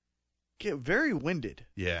Henry, get very winded.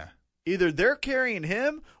 Yeah. Either they're carrying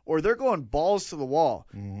him or they're going balls to the wall.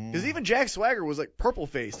 Mm-hmm. Because even Jack Swagger was like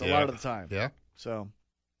purple-faced a lot of the time. Yeah. So.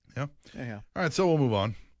 Yeah. Anyhow. All right, so we'll move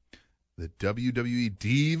on. The WWE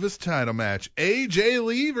Divas title match. AJ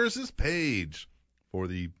Lee versus Paige. For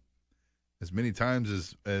the as many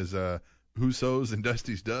times as Usos and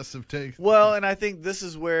Dusty's Dust have taken. Well, and I think this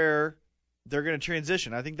is where they're going to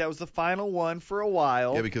transition. I think that was the final one for a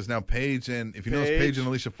while. Yeah, because now Paige and, if you notice, Paige and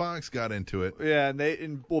Alicia Fox got into it. Yeah, and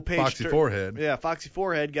Paige Foxy Forehead. Yeah, Foxy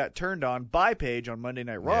Forehead got turned on by Paige on Monday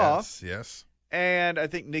Night Raw. Yes. And I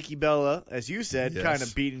think Nikki Bella, as you said, kind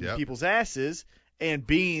of beating people's asses and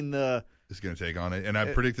being the... is going to take on it. And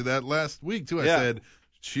I predicted that last week, too. I said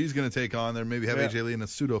she's going to take on there, maybe have AJ Lee in a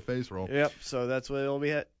pseudo-face role. Yep, so that's what it'll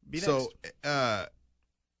be next. So,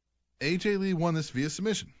 AJ Lee won this via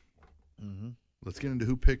submission. Mm-hmm. Let's get into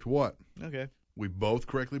who picked what. Okay. We both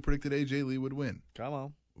correctly predicted AJ Lee would win. Come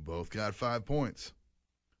on. We both got 5 points.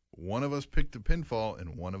 One of us picked the pinfall,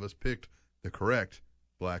 and one of us picked the correct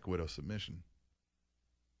Black Widow submission.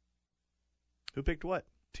 Who picked what?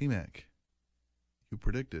 T-Mac, you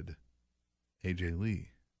predicted AJ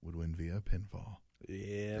Lee would win via pinfall.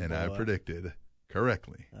 Yeah, and boy. I predicted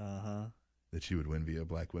correctly Uh-huh. that she would win via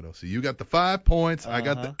Black Widow. So you got the 5 points. I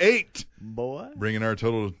got the 8. Boy. Bringing our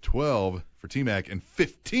total to 12 for T-Mac and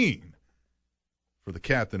 15 for the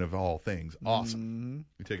captain of all things. Awesome. Mm-hmm.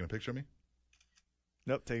 You taking a picture of me?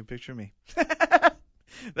 Nope, take a picture of me.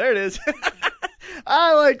 There it is.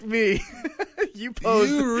 I like me. You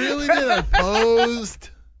posed. You really did. I posed.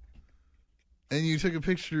 And you took a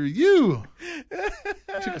picture of you. You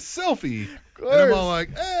took a selfie. And I'm all like,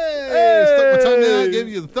 hey, stuck my tongue out, gave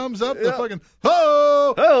you the thumbs up, the fucking,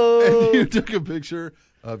 ho! Oh. And you took a picture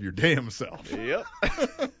of your damn self. Yep.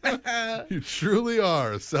 You truly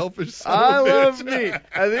are a selfish son I of a love bitch. me. At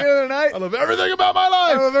the end of the night, I love everything about my I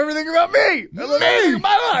life. love everything about me. I love everything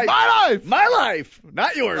about my life. My life. My life.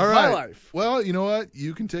 Not yours. All My right. life. Well, you know what?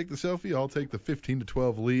 You can take the selfie. I'll take the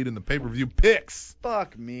 15-12 lead in the pay-per-view picks.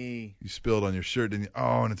 Fuck me. You spilled on your shirt, didn't you?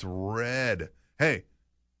 Oh, and it's red. Hey,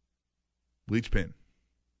 bleach pen.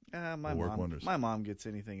 My Will work mom. wonders. My mom gets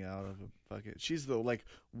anything out of it. Fuck it. She's the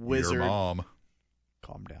wizard. Your mom.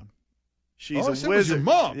 Calm down. She's Oh, I a said it was wizard. your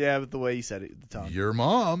mom. Yeah, but the way you said it, the tone. Your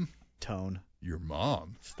mom. Tone. Your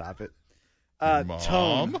mom. Stop it. Your mom.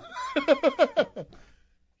 Tone.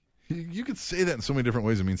 You could say that in so many different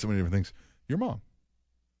ways. It means so many different things. Your mom.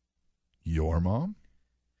 Your mom.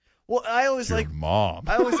 Well, I always Your like mom.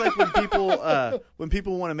 when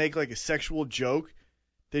people want to make like a sexual joke,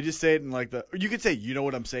 they just say it in like or you could say, you know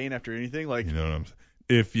what I'm saying after anything, like You know what I'm saying?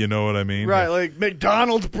 If you know what I mean. right, like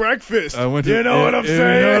McDonald's breakfast. I went to, you know what I'm if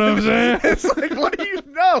saying? You know what I'm saying? It's like, what do you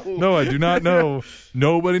know? No, I do not know.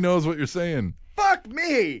 Nobody knows what you're saying. Fuck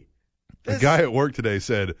me. A guy at work today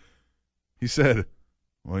said,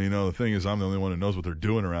 well, you know, the thing is I'm the only one who knows what they're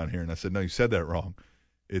doing around here. And I said, no, you said that wrong.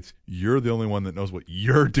 It's you're the only one that knows what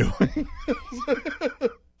you're doing.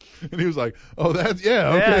 And he was like, oh, that's, yeah,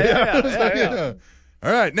 okay. Yeah. I was like, yeah.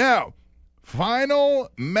 All right, now, final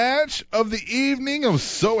match of the evening. I'm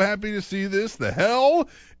so happy to see this. The Hell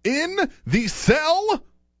in the Cell.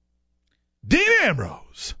 Dean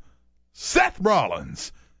Ambrose. Seth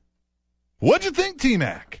Rollins. What'd you think,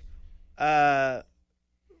 T-Mac?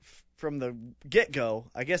 From the get-go,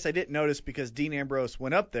 I guess I didn't notice because Dean Ambrose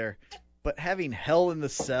went up there, but having Hell in the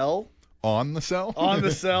Cell On the cell? on the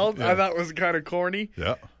cell, Yeah. I thought was kind of corny.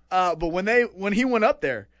 Yeah. But when he went up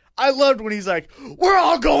there, I loved when he's like, "We're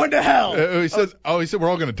all going to hell." He said we're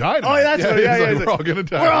all going to die tonight. Oh, that's what. Yeah, he's yeah. like, we're all going to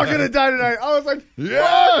die. We're all gonna die tonight. I was like,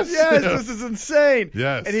 Yes! yes, this is insane.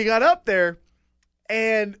 Yes. And he got up there,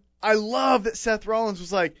 and I love that Seth Rollins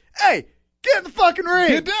was like, "Hey, get in the fucking ring."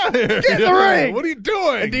 Get down here. Get in the ring. What are you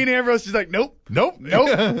doing? And Dean Ambrose is like, "Nope." Nope. Nope.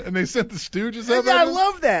 And they sent the Stooges up. And I at him?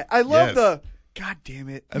 love that. I love Yes. the. God damn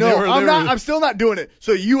it. And No, they were- I'm they not. were- I'm still not doing it.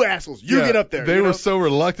 So you assholes, you Yeah, get up there. They you were know? so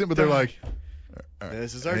reluctant, but they're like,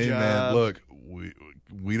 This is our hey, job. man, look,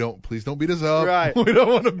 we don't, please don't beat us up. Right. We don't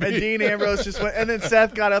want to be. And Dean Ambrose just went, and then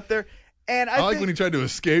Seth got up there, and I like when he tried to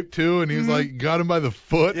escape too, and he was like, got him by the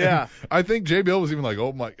foot. Yeah. And I think JBL was even like,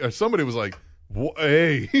 oh my, or somebody was like,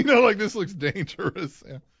 hey, like this looks dangerous.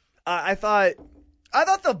 Yeah. I thought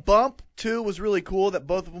the bump too was really cool that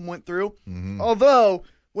both of them went through. Mm-hmm. Although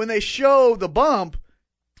when they show the bump,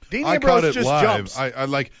 Dean I caught Ambrose it just live. jumps. I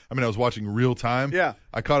was watching real time. Yeah.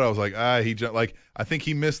 I caught it. I was like, he jumped. Like, I think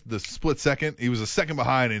he missed the split second. He was a second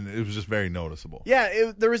behind, and it was just very noticeable.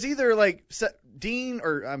 Yeah, there was either like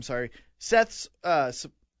Seth's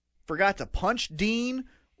forgot to punch Dean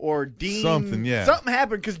or Dean. Something, yeah. Something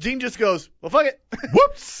happened because Dean just goes, well, fuck it.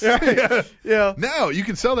 Whoops. Yeah. Yeah. Now you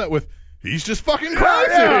can sell that with, he's just fucking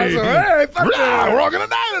crazy. Yeah, so, hey, fuck Rah, that. we're all gonna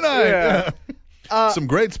die tonight. Yeah. Some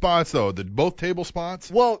great spots though. Both table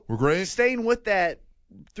spots Well, were great. staying with that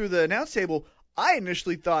through the announce table, I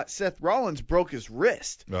initially thought Seth Rollins broke his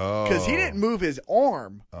wrist because he didn't move his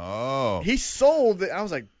arm. Oh. He sold it. I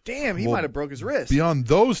was like, damn, he Well, might have broke his wrist. Beyond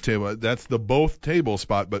those table, that's the both table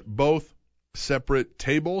spot, but both separate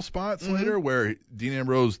table spots later where Dean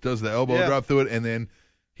Ambrose does the elbow drop through it, and then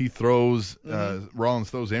he throws Rollins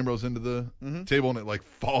throws Ambrose into the table, and it like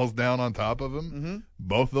falls down on top of him.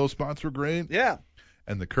 Both of those spots were great. Yeah.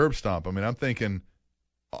 And the curb stomp, I mean, I'm thinking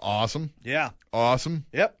awesome, Yeah. awesome,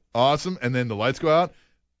 Yep. awesome, and then the lights go out.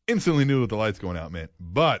 Instantly knew what the lights going out meant,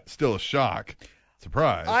 but still a shock.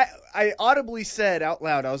 Surprise. I audibly said out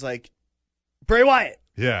loud, I was like, Bray Wyatt.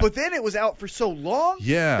 Yeah. But then it was out for so long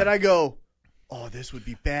Yeah. that I go, oh, this would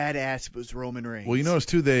be badass if it was Roman Reigns. Well, you notice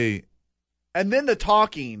too, And then the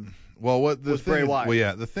talking. Well, what the Was thing Bray is, Wyatt. well,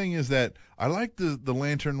 yeah, the thing is that I like the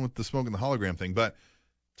lantern with the smoke and the hologram thing, but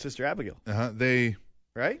Sister Abigail, they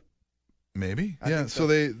right? maybe I yeah. think So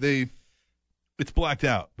so. they it's blacked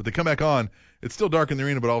out, but they come back on. It's still dark in the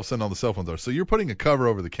arena, but all of a sudden all the cell phones are. So you're putting a cover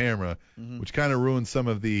over the camera, which kind of ruins some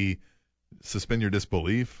of the suspend your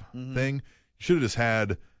disbelief thing. You should have just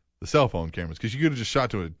had the cell phone cameras, because you could have just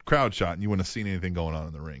shot to a crowd shot and you wouldn't have seen anything going on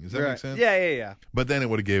in the ring. Does that make sense? Yeah. But then it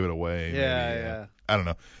would have gave it away. Yeah. I don't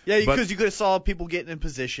know. Yeah, But- because you could have saw people getting in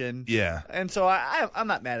position. Yeah. And so I'm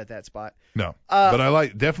not mad at that spot. No. But I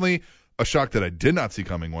like definitely a shock that I did not see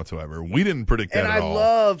coming whatsoever. We didn't predict that And at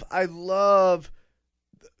all. I love.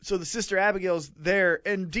 So the Sister Abigail's there,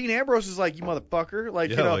 and Dean Ambrose is like, "You motherfucker!" Like,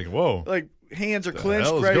 Yeah, you know, like, whoa. like hands are The clenched,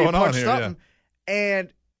 hell is ready to going on punch here? something.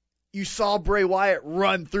 And you saw Bray Wyatt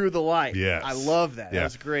run through the light. Yes. I love that. Yeah. That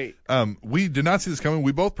was great. We did not see this coming.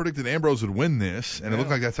 We both predicted Ambrose would win this, and it looked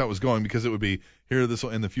like that's how it was going, because it would be here, this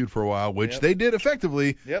will end the feud for a while, which Yep. they did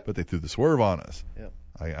effectively, Yep. but they threw the swerve on us. Yep.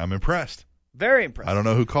 I'm impressed. Very impressive. I don't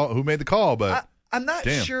know who made the call, but I'm not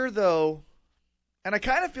damn. sure though, and I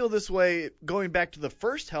kind of feel this way going back to the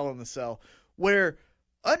first Hell in the Cell, where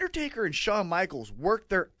Undertaker and Shawn Michaels worked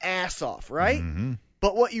their ass off, right? Mhm.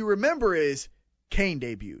 But what you remember is Kane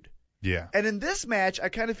debuted. Yeah. And in this match, I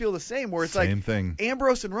kind of feel the same, where it's Same like thing.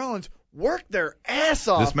 Ambrose and Rollins worked their ass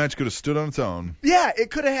off. This match could have stood on its own. Yeah,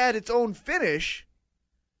 it could have had its own finish,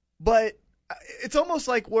 but it's almost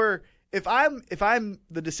like where if I'm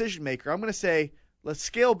the decision maker, I'm going to say, let's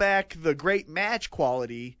scale back the great match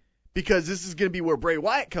quality because this is going to be where Bray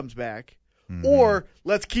Wyatt comes back, or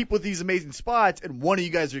let's keep with these amazing spots and one of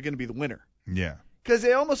you guys are going to be the winner. Yeah. Because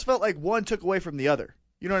it almost felt like one took away from the other.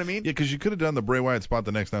 You know what I mean? Yeah, because you could have done the Bray Wyatt spot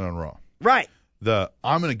the next night on Raw. Right.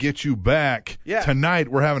 I'm going to get you back. Yeah. Tonight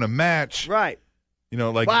we're having a match. Right. You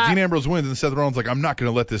know, like Wow. Dean Ambrose wins and Seth Rollins like, I'm not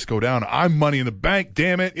going to let this go down. I'm Money in the Bank,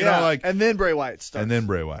 damn it. You Yeah. know, like, and then Bray Wyatt starts. and then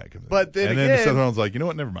Bray Wyatt comes in. But then and again- then Seth Rollins like, you know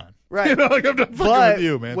what? Never mind. Right. You know, like, I'm done fucking But with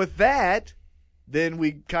you, man. with that, then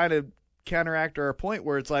we kind of counteract our point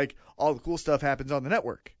where it's like all the cool stuff happens on the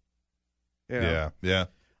network. You know? Yeah.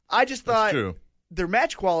 I just That's thought true. their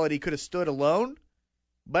match quality could have stood alone,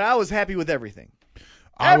 but I was happy with everything.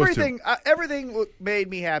 I was too. Everything made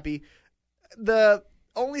me happy. The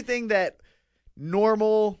only thing that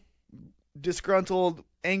normal, disgruntled,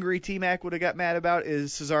 angry T-Mac would have got mad about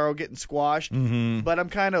is Cesaro getting squashed. Mm-hmm. But I'm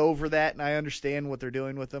kind of over that, and I understand what they're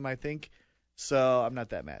doing with him, I think. So I'm not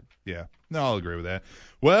that mad. Yeah. No, I'll agree with that.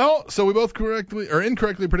 Well, so we both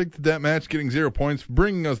incorrectly predicted that match, getting 0 points,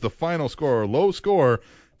 bringing us the final score, low score,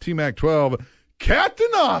 T-Mac 12, Captain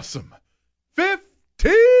Awesome,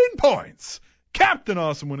 15 points. Captain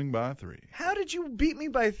Awesome winning by 3. How did you beat me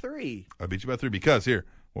by 3? I beat you by 3 because, here,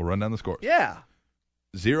 we'll run down the scores. Yeah.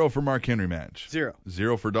 0 for Mark Henry match. 0.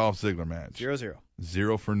 0 for Dolph Ziggler match. 0-0.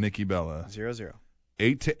 0 for Nikki Bella. 0-0.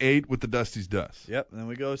 8-8 with the Dusty's Dust. Yep. And then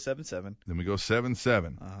we go 7-7. Then we go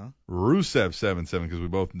 7-7. Uh-huh. Rusev 7-7 because we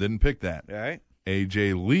both didn't pick that. All right.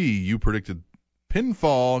 AJ Lee, you predicted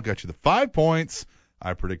pinfall, got you the 5 points.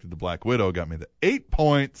 I predicted the Black Widow, got me the 8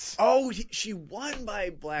 points. Oh, she won by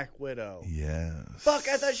Black Widow. Yes. Fuck,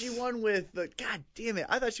 I thought she won with the... God damn it.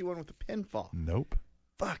 I thought she won with the pinfall. Nope.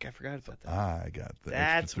 Fuck, I forgot about that. I got the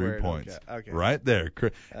That's extra 3 where it points. okay. Right there.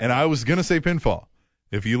 And I was going to say pinfall.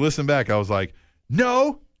 If you listen back, I was like,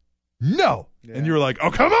 no. Yeah. And you were like, oh,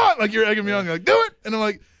 come on. Like, you're egging me on. You're like, do it. And I'm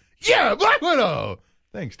like, yeah, Black Widow.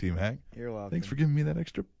 Thanks, T-Mac. You're welcome. Thanks for giving me that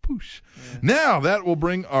extra push. Yeah. Now, that will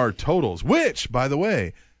bring our totals, which, by the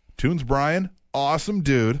way, Tunes Brian, awesome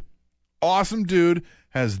dude,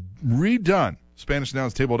 has redone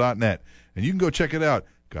SpanishAnnounceTable.net. And you can go check it out.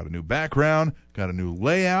 Got a new background, got a new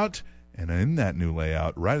layout, and in that new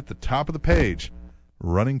layout, right at the top of the page,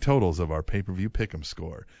 running totals of our pay-per-view pick'em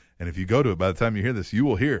score. And if you go to it, by the time you hear this, you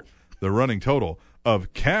will hear the running total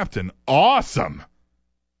of Captain Awesome,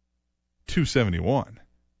 271.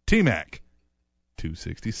 T-Mac,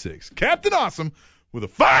 266. Captain Awesome with a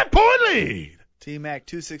 5-point lead. T-Mac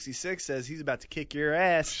 266 says he's about to kick your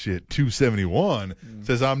ass. Shit, 271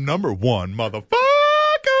 says I'm number 1, motherfucker.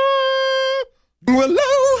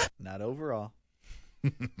 Hello. Not overall.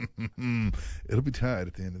 It'll be tied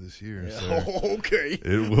at the end of this year. Yeah. Sir. Okay.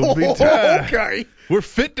 It will be tied. Okay. We're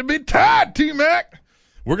fit to be tied, T-Mac.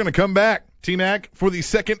 We're going to come back, T-Mac, for the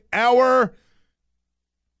second hour.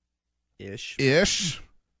 Ish.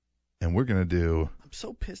 And we're going to do... I'm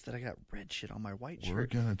so pissed that I got red shit on my white shirt. We're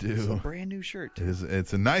going to do... It's a brand new shirt. Too.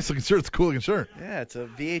 It's a nice looking shirt. It's a cool looking shirt. Yeah, it's a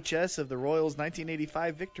VHS of the Royals'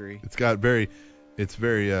 1985 victory. It's got very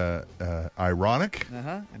ironic.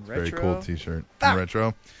 And It's retro. very cool T-shirt. And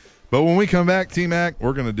retro. But when we come back, T-Mac,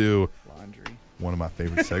 we're going to do Laundry. one of my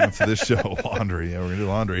favorite segments of this show, laundry. Yeah, we're going to do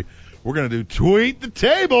laundry. We're going to do Tweet the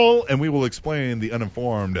Table, and we will explain the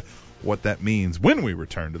uninformed what that means when we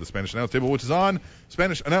return to the Spanish Announce Table, which is on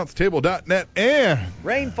SpanishAnnounceTable.net. And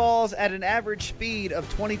Rain falls at an average speed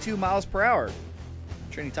of 22 miles per hour.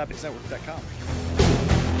 TrainingTopicsNetwork.com.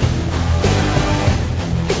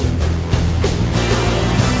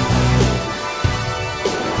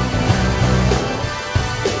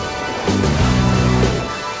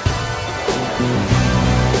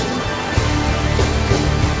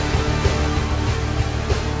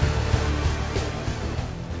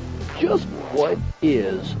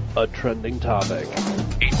 is a trending topic.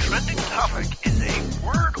 A trending topic is a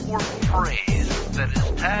word or phrase that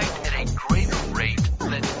is tagged at a greater rate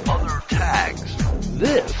than other tags.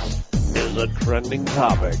 This is a trending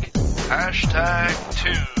topic. Hashtag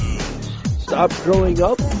twos. Stop growing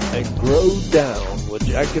up and grow down with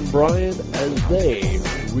Jack and Brian as they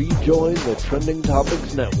rejoin the Trending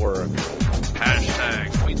Topics Network.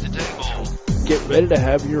 Hashtag tweet the table. Get ready to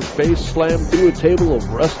have your face slammed through a table of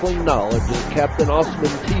wrestling knowledge as Captain Awesome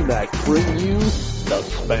and T-Mac bring you the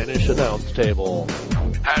Spanish Announce Table.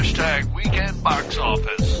 Hashtag weekend box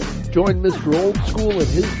office. Join Mr. Old School and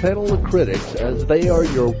his panel of critics as they are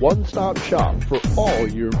your one-stop shop for all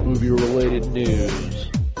your movie-related news.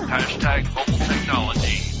 Hashtag mobile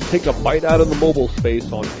technology. Take a bite out of the mobile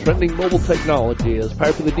space on trending mobile technology as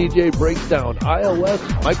Piper the DJ breaks down iOS,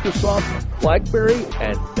 Microsoft, BlackBerry,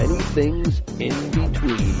 and many things in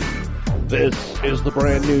between. This is the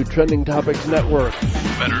brand new Trending Topics Network.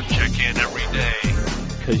 Better check in every day.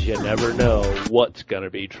 Because you never know what's going to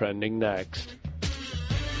be trending next.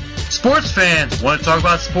 Sports fans, want to talk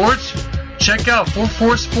about sports? Check out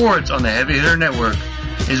 44 Sports on the Heavy Hitter Network.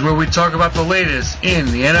 Is where we talk about the latest in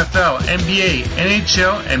the NFL, NBA,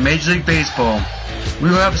 NHL, and Major League Baseball. We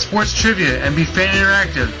will have sports trivia and be fan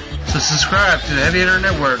interactive, so subscribe to the Heavy Hitter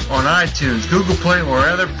Network on iTunes, Google Play, or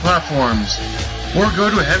other platforms. Or go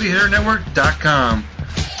to HeavyHitterNetwork.com.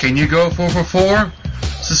 Can you go 444?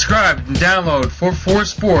 Subscribe and download 44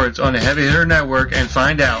 Sports on the Heavy Hitter Network and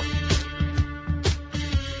find out.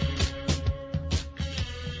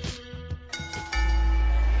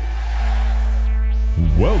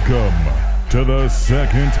 Welcome to the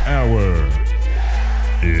second hour-ish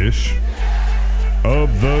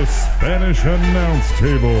of the Spanish Announce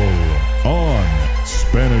Table on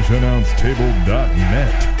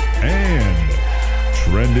SpanishAnnounceTable.net and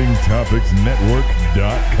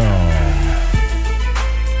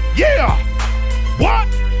TrendingTopicsNetwork.com. Yeah! What?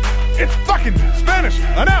 It's fucking Spanish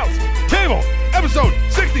Announce Table, episode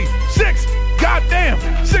 66. Goddamn,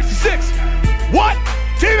 66. What?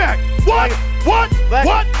 T-Mac, what? What?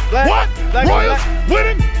 What? Royals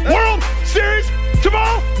winning World Series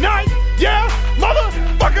tomorrow night? Yeah,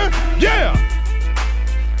 motherfucker, yeah!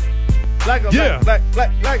 Black on Yeah. black,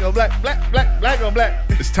 black on black on black.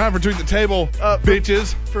 It's time for Tweet the Table,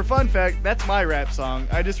 bitches. For fun fact, that's my rap song.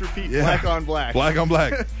 I just repeat black on black. Black on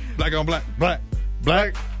black. Black on black. Black.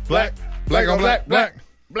 Black. Black. Black on black. Black.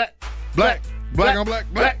 Black. Black. Black on black.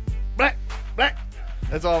 Black. Black. Black.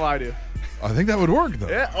 That's all I do. I think that would work, though.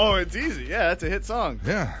 Yeah. Oh, it's easy. Yeah, that's a hit song.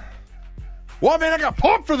 Yeah. Well, man, I got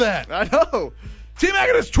pumped for that. I know. T-Mac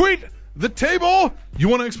at his Tweet the Table. You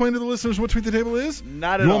want to explain to the listeners what Tweet the Table is?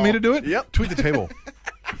 Not at all. You want me to do it? Yep. Tweet the Table.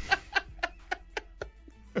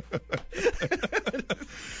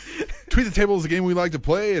 Tweet the Table is a game we like to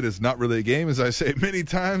play. It is not really a game, as I say many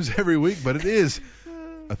times every week, but it is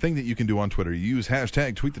a thing that you can do on Twitter. You use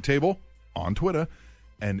hashtag Tweet the Table on Twitter,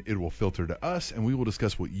 and it will filter to us, and we will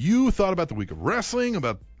discuss what you thought about the week of wrestling,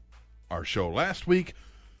 about our show last week,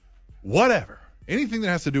 whatever. Anything that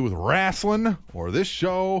has to do with wrestling or this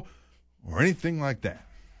show or anything like that.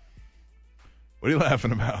 What are you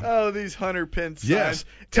laughing about? Oh, these Hunter Pence. Yes. signs.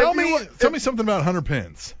 Tell If me you- something about Hunter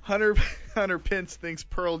Pence. Hunter Pence thinks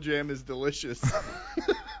Pearl Jam is delicious.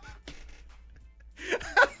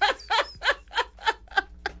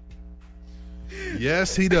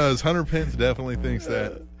 Yes, he does. Hunter Pence definitely thinks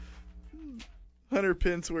that. Hunter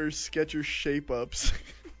Pence wears Skechers shape-ups.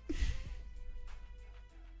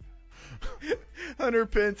 Hunter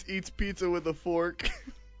Pence eats pizza with a fork.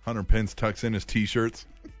 Hunter Pence tucks in his T-shirts.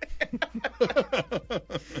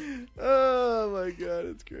 Oh, my God.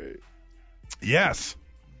 It's great. Yes.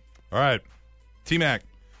 All right. T-Mac,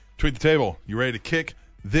 Tweet the Table. You ready to kick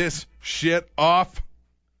this shit off?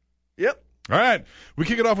 Yep. All right. We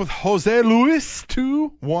kick it off with Jose Luis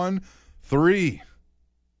 213.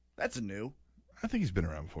 That's new. I think he's been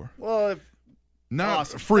around before. Well, if Not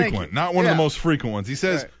Awesome. frequent. Thank you. Not one of Yeah. the most frequent ones. He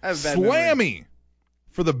says, Right. I have a bad memory. Slammy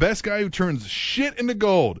for the best guy who turns shit into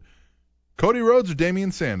gold. Cody Rhodes or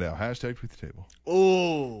Damian Sandow? Hashtag Tweet the Table.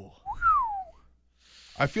 oh,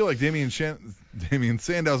 I feel like Damian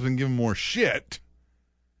Sandow's been given more shit,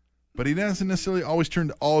 but he doesn't necessarily always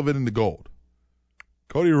turn all of it into gold.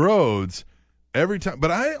 Cody Rhodes, every time,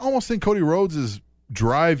 but I almost think Cody Rhodes is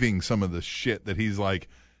driving some of the shit that he's like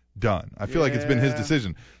done. I feel like it's been his Yeah.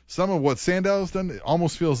 decision. Some of what Sandow's done, it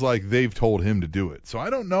almost feels like they've told him to do it. So I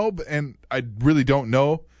don't know, and I really don't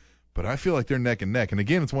know, but I feel like they're neck and neck. And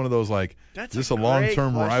again, it's one of those like, That's is this a a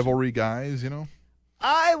long-term great question. rivalry, guys? You know?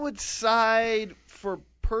 I would side for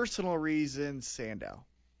personal reasons Sandow.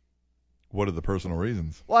 What are the personal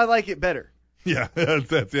reasons? Well, I like it better. Yeah,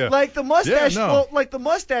 that's yeah. Like the mustache, Yeah, no. well, like the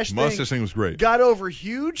mustache thing was great. got over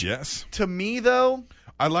huge. Yes. To me, though,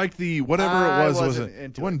 I like the whatever I it was. wasn't It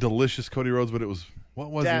into wasn't delicious Cody Rhodes, but it was what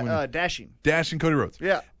was it? When dashing. Dashing Cody Rhodes.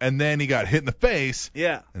 Yeah. And then he got hit in the face.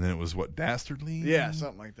 Yeah. And then it was what, Dastardly? Yeah,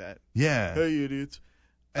 something like that. Yeah. Hey, idiots.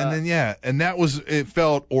 And then and that was, it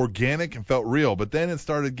felt organic and felt real, but then it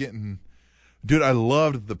started getting, dude, I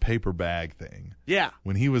loved the paper bag thing. Yeah.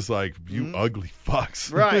 When he was like, you ugly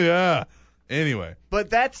fucks. Right. Yeah. Anyway.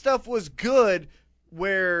 But that stuff was good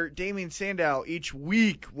where Damien Sandow each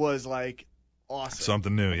week was like awesome.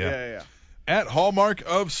 Something new, yeah. Yeah. At Hallmark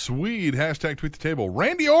of Swede, hashtag tweet the table.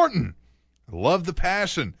 Randy Orton. Love the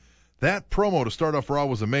passion. That promo to start off Raw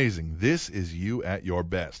was amazing. This is you at your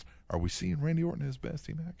best. Are we seeing Randy Orton at his best,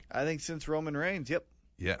 T-Mac? I think since Roman Reigns, yep.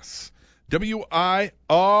 Yes.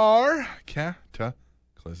 W-I-R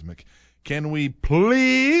cataclysmic. Can we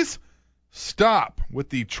please stop with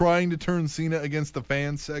the trying to turn Cena against the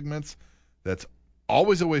fans segments? That's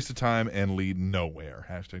always a waste of time and lead nowhere.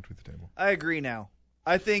 Hashtag tweet the table. I agree now.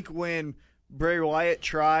 I think when Bray Wyatt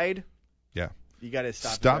tried, yeah, you got to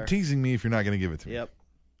stop. Stop teasing me if you're not going to give it to me. Yep.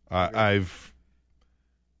 I've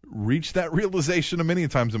reached that realization many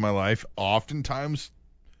times in my life, oftentimes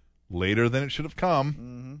later than it should have come.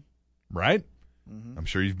 Mm-hmm. Right? Mm-hmm. I'm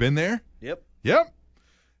sure you've been there. Yep.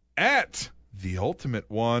 At the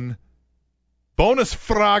ultimate one, bonus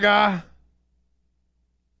Fraga.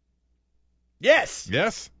 Yes.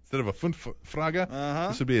 Yes? Instead of a fünf Fraga, Uh-huh.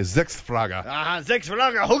 this would be a sechs Fraga. Sechs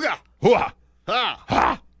Fraga, Huga. Hua! Ha.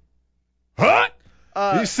 Ha!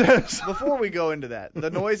 Huh? He says. Before we go into that, the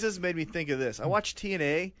noises made me think of this. I watched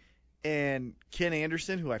TNA, and Ken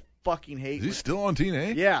Anderson, who I fucking hate. Is he still on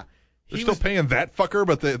TNA? Yeah. They're still paying that fucker,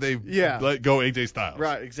 but they Yeah. let go AJ Styles.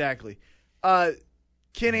 Right, exactly.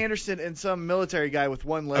 Ken Anderson and some military guy with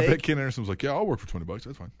one leg. I bet Ken Anderson was like, yeah, I'll work for $20.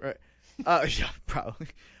 That's fine. Right. Yeah, probably.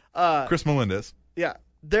 Chris Melendez. Yeah.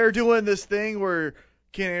 They're doing this thing where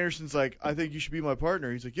Ken Anderson's like, I think you should be my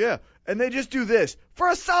partner. He's like, yeah. And they just do this for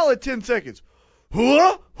a solid 10 seconds.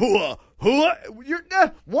 Hua, hua,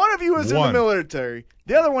 hua. One of you is in the military.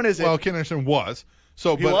 The other one isn't. Well, Ken Anderson was.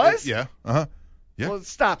 So, He but was? Yeah. Uh-huh. Yeah. Well,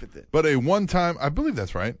 stop it then. But a one-time, I believe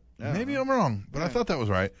that's right. Maybe I'm wrong, but I thought that was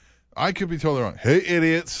right. I could be totally wrong. Hey,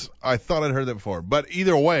 idiots. I thought I'd heard that before. But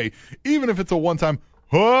either way, even if it's a one-time,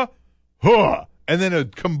 huh, and then a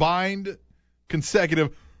combined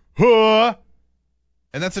consecutive, and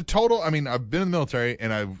that's a total, I mean, I've been in the military,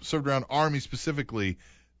 and I've served around Army specifically.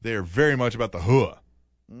 They're very much about the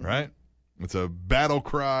right? It's a battle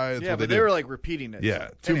cry. That's yeah, what but they were do. like repeating it. Yeah,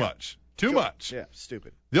 so. too much. Too much. Yeah,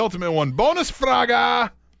 stupid. The ultimate one, bonus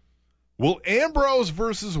Fraga. Will Ambrose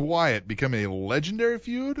versus Wyatt become a legendary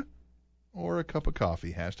feud or a cup of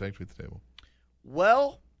coffee? Hashtag tweet the table.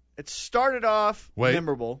 Well, it started off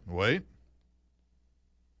memorable. Wait.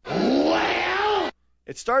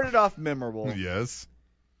 It started off memorable. Yes.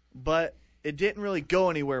 But it didn't really go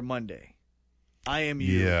anywhere Monday. I am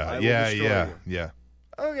you. Yeah, I will destroy you. yeah.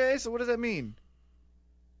 Okay, so what does that mean?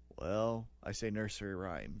 Well, I say nursery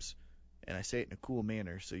rhymes, and I say it in a cool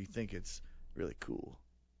manner, so you think it's really cool.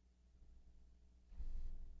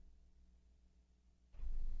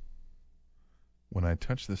 When I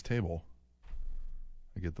touch this table,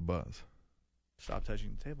 I get the buzz. Stop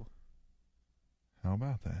touching the table. How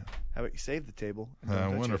about that? How about you save the table? I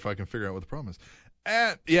wonder if I can figure out what the problem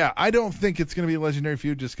is. Yeah, I don't think it's going to be a legendary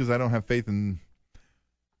feud just because I don't have faith in.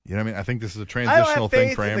 You know what I mean? I think this is a transitional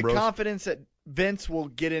thing for Ambrose. I don't have faith in the confidence that Vince will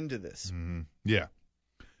get into this. Mm-hmm. Yeah,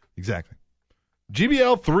 exactly.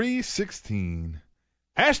 GBL 316.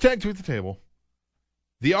 Hashtag tweet the table.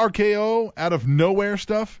 The RKO out of nowhere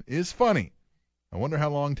stuff is funny. I wonder how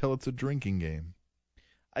long till it's a drinking game.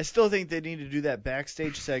 I still think they need to do that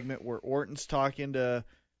backstage segment where Orton's talking to,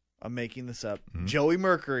 I'm making this up, Joey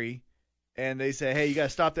Mercury, and they say, hey, you got to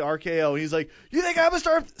stop the RKO. And he's like, you think I'm going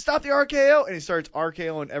to stop the RKO? And he starts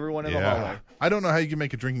RKOing everyone in the hallway. I don't know how you can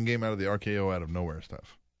make a drinking game out of the RKO out of nowhere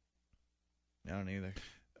stuff. I don't either.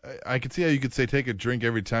 I could see how you could say take a drink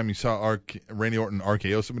every time you saw Randy Orton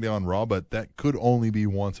RKO somebody on Raw, but that could only be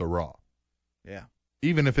once a Raw. Yeah.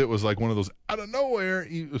 Even if it was like one of those out of nowhere,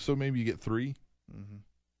 so maybe you get 3. Mm-hmm.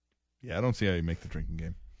 Yeah, I don't see how you make the drinking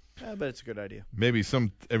game. I bet it's a good idea. Maybe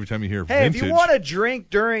every time you hear hey, vintage. if you want to drink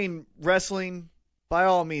during wrestling, by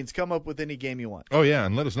all means, come up with any game you want. Oh, yeah,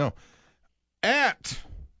 and let us know. At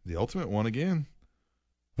the ultimate one again.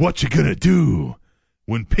 What you gonna do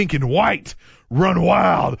when pink and white run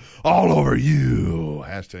wild all over you?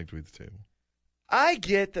 Hashtag tweet the table. I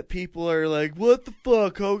get that people are like, what the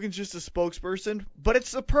fuck, Hogan's just a spokesperson, but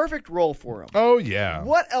it's the perfect role for him. Oh, yeah.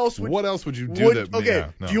 What else would you do that? Okay, Yeah,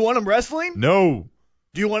 no. do you want him wrestling? No.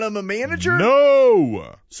 Do you want him a manager?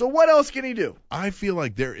 No. So what else can he do? I feel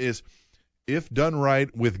like there is, if done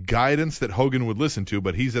right with guidance that Hogan would listen to,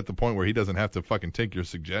 but he's at the point where he doesn't have to fucking take your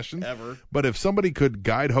suggestions. Ever. But if somebody could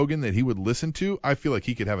guide Hogan that he would listen to, I feel like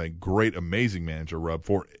he could have a great, amazing manager rub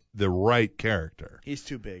for the right character. He's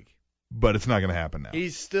too big. But it's not going to happen now.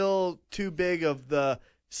 He's still too big of the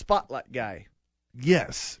spotlight guy.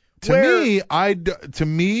 Yes. Where- To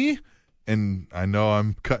me, and I know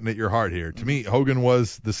I'm cutting at your heart here. To me, Hogan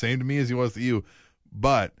was the same to me as he was to you,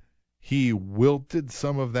 but he wilted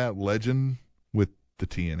some of that legend with the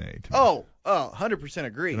TNA. To me. Oh, 100%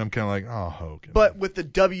 agree. And I'm kind of like, oh, Hogan. But with the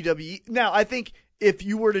WWE, now I think if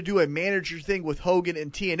you were to do a manager thing with Hogan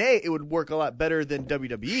and TNA, it would work a lot better than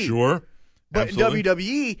WWE. Sure. But Absolutely. in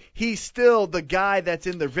WWE, he's still the guy that's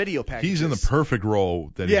in the video packages. He's in the perfect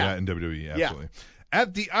role that he Yeah. got in WWE. Yeah. Absolutely.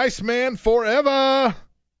 At the Iceman forever.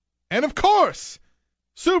 And of course,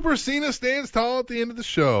 Super Cena stands tall at the end of the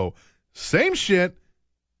show. Same shit,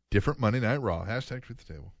 different Monday Night Raw. Hashtag Tweet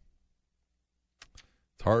the Table.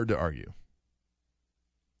 It's hard to argue.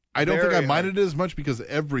 I don't think I Very minded it as much because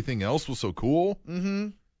everything else was so cool. Mm-hmm.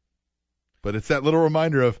 But it's that little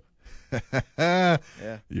reminder of, Yeah.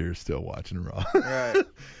 you're still watching Raw. Right.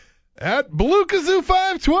 At Blu Ka Zoo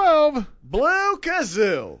 512. Blu Ka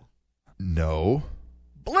Zoo. No.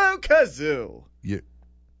 Blu Ka Zoo.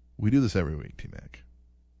 We do this every week, T-Mac.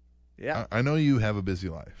 Yeah, I know you have a busy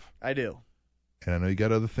life. I do. And I know you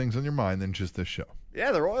got other things on your mind than just this show.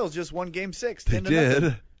 Yeah, the Royals just won Game 6. They 10 to nothing.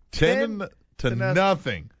 did. 10 to nothing.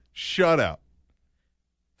 nothing. Shut out.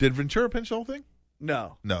 Did Ventura pinch the whole thing?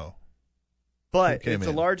 No. No. But Who came it's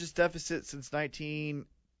the in? largest deficit since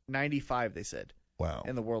 1995, they said, Wow.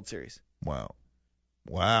 in the World Series. Wow.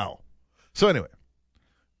 So anyway,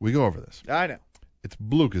 we go over this. I know. It's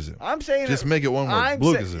Blu Ka Zoo. I'm saying Just it. make it one word. I'm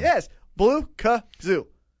Blu Ka saying Zoo. yes. Blu Ka Zoo.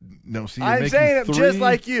 No, see, you're I'm making saying it three just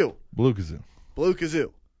like you. Blu Ka Zoo. Blu Ka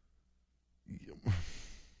Zoo.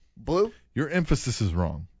 Blue? Your emphasis is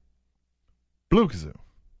wrong. Blu Ka Zoo.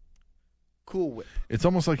 Cool Whip. It's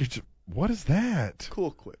almost like you're just, what is that?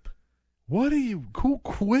 Cool Quip. What are you, Cool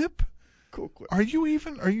Quip? Cool Quip. Are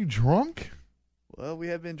you drunk? Well, we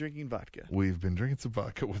have been drinking vodka. We've been drinking some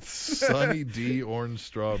vodka with Sunny D orange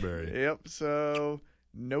strawberry. Yep, so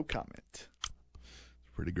no comment.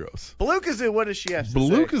 Pretty gross. Blu Ka Zoo, what does she have to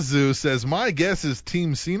Blu say? Ka Zoo says, my guess is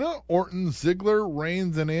Team Cena, Orton, Ziggler,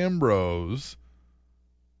 Reigns, and Ambrose.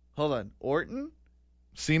 Hold on. Orton?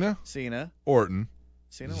 Cena, Cena. Orton,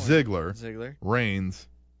 Cena. Orton. Ziggler, Reigns,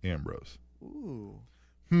 Ambrose. Ooh.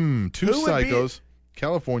 Two Who would be- psychos,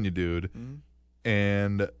 California dude, Mhm.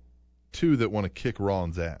 and two that want to kick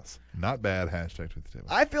Rollins' ass. Not bad. Hashtag Tweet the Table.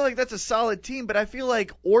 I feel like that's a solid team, but I feel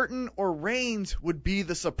like Orton or Reigns would be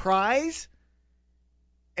the surprise.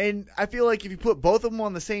 And I feel like if you put both of them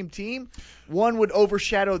on the same team, one would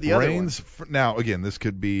overshadow the other one. Reigns, now, again, this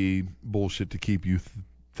could be bullshit to keep you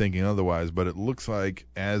thinking otherwise, but it looks like,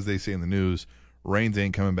 as they say in the news, Reigns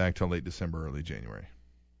ain't coming back till late December, early January.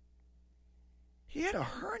 He had a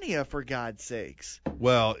hernia, for God's sakes.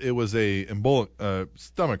 Well, it was a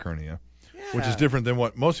stomach hernia, Yeah. which is different than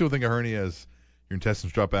what most people think a hernia is. Your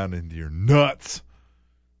intestines drop out into your nuts.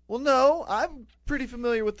 Well, no, I'm pretty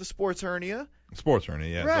familiar with the sports hernia. Sports hernia,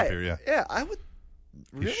 yeah, right. it's up here, yeah. Yeah, I would.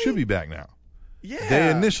 Really? He should be back now. Yeah. They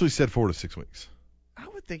initially said 4 to 6 weeks. I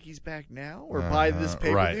would think he's back now or by this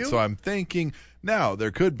pay-per-view. Right. So I'm thinking now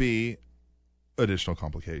there could be additional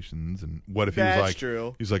complications, and what if he was That's like,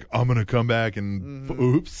 true. he's like, I'm gonna come back and Mhm.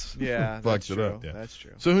 oops, Yeah, fucked that's it true. up. Yeah. That's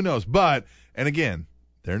true. So who knows? But and again,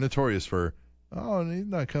 they're notorious for he's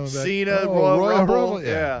not coming back. Cena, Oh, Royal Rumble. Rumble.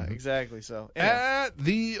 Yeah, exactly. So yeah. At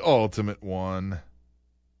the ultimate one,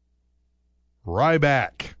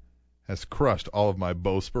 Ryback has crushed all of my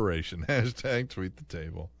bowspiration. Hashtag Tweet the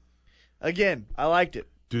Table. Again, I liked it.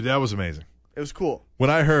 Dude, that was amazing. It was cool. When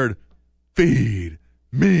I heard feed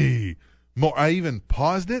me more, I even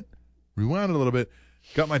paused it, rewound it a little bit,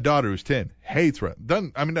 got my daughter who's 10, hates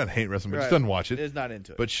wrestling. Not hate wrestling, but just Right. doesn't watch it. Is not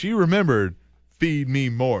into it. But she remembered feed me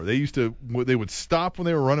more. They would stop when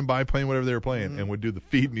they were running by playing whatever they were playing and would do the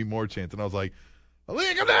feed me more chant. And I was like,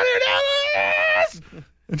 Aaliyah, come down here now, this!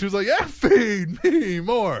 And she was like, yeah, feed me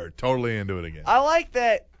more. Totally into it again. I like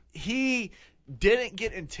that he didn't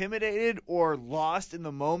get intimidated or lost in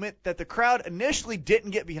the moment, that the crowd initially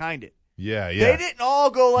didn't get behind it. Yeah. They didn't all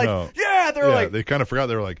go like, No. yeah, they're like, they kind of forgot.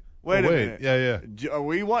 They were like, wait oh, a minute. Yeah. Are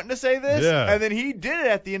we wanting to say this? Yeah. And then he did it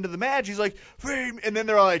at the end of the match. He's like, "Feed me," and then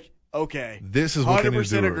they're like, okay. This is what they need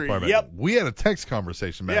to 100% do. agree. with Ryback. Yep. We had a text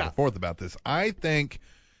conversation back Yeah. and forth about this. I think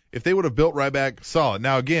if they would have built Ryback solid.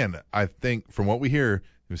 Now, again, I think from what we hear,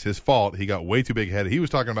 it was his fault. He got way too big headed. He was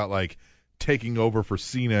talking about like taking over for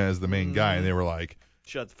Cena as the main guy, and they were like,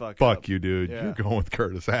 Shut the fuck up. Fuck you, dude. Yeah. You're going with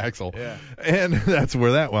Curtis Axel. Yeah. And that's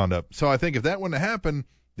where that wound up. So I think if that wouldn't have happened,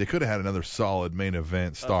 they could have had another solid main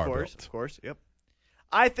event star built. Of course, yep.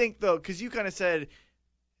 I think, though, because you kind of said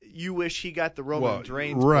you wish he got the Roman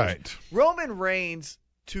Reigns. Right. push. Roman Reigns,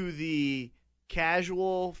 to the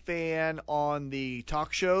casual fan on the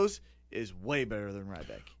talk shows, is way better than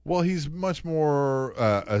Ryback. Well, he's much more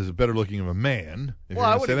as better looking of a man. Well,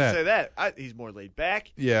 I wouldn't even say that. He's more laid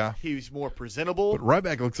back. Yeah. He's more presentable. But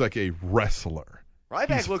Ryback looks like a wrestler.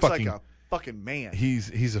 Ryback looks like a fucking man.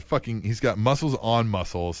 He's got muscles on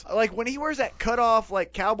muscles. Like when he wears that cut off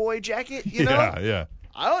like cowboy jacket, you know? Yeah.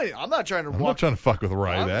 I'm not trying to I'm not trying to fuck with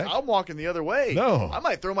Ryback. I'm walking the other way. No. I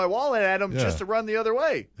might throw my wallet at him just to run the other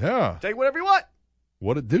way. Yeah. Take whatever you want.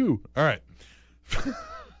 What it do? All right.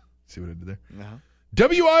 See what I did there? Uh-huh.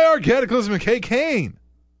 WIR Cataclysmic. Hey, Kane.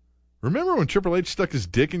 Remember when Triple H stuck his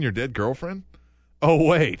dick in your dead girlfriend? Oh,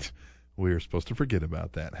 wait. We are supposed to forget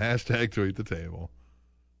about that. Hashtag tweet the table.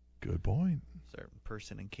 Good point. A certain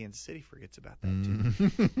person in Kansas City forgets about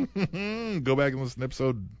that, too. Go back and listen to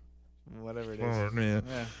episode... Whatever it is. Oh, yeah.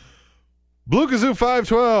 Yeah. Blu Ka Zoo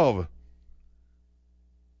 512.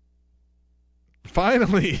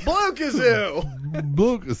 Finally. Blu Ka Zoo.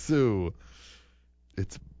 Blu Ka Zoo.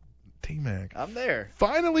 It's T-Mac. I'm there.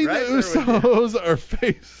 Finally, Right the Usos are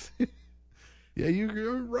facing... Yeah,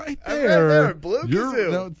 you're right there. I'm right there. Blu Ka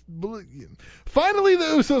Zoo. No, it's Finally, the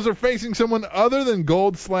Usos are facing someone other than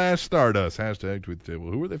Gold/Stardust. Hashtag tweet the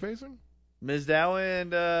table. Who are they facing? Ms. Dow and...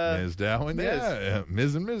 Ms. Dow and... Miz. Yeah,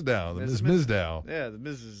 Ms. and Ms. Dow. The Ms. Dow. Yeah, the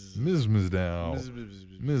Mrs. Ms. Dow.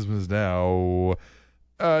 Ms. Ms. Dow.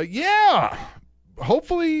 Yeah.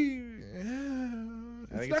 Hopefully,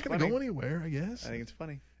 it's not going to go anywhere, I guess. I think it's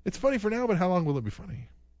funny. It's funny for now, but how long will it be funny?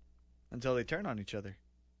 Until they turn on each other.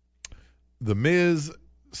 The Miz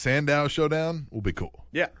Sandow showdown will be cool.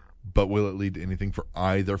 Yeah. But will it lead to anything for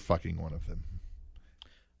either fucking one of them?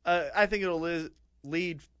 I think it'll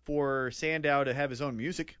lead for Sandow to have his own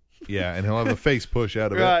music. Yeah, and he'll have a face push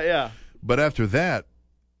out of it. Right, yeah. But after that,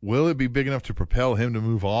 will it be big enough to propel him to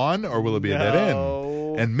move on, or will it be a dead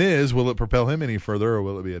end? And Miz, will it propel him any further, or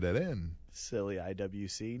will it be a dead end? Silly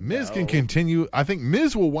IWC. Miz can continue. I think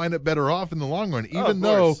Miz will wind up better off in the long run, even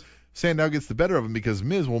though Sandow gets the better of him, because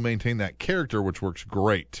Miz will maintain that character, which works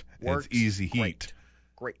great. It's easy heat.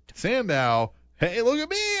 Great. Sandow, hey, look at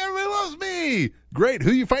me. Everybody loves me. Great.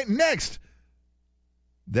 Who you fighting next?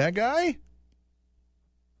 That guy?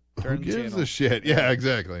 Turn Who the gives channel. a shit? Yeah,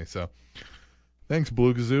 exactly. So, thanks,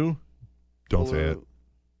 Blu Ka Zoo. Don't say it.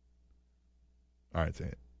 All right, say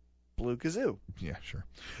it. Blu Ka Zoo. Yeah, sure.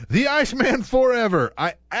 The Iceman Forever.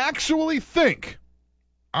 I actually think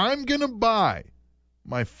I'm going to buy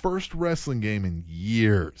my first wrestling game in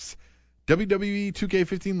years. WWE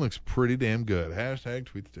 2K15 looks pretty damn good. Hashtag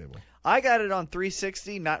tweet the table. I got it on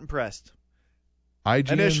 360, not impressed.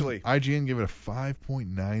 IGN gave it a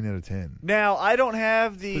 5.9 out of 10. Now, I don't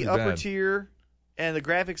have the Pretty upper bad. tier, and the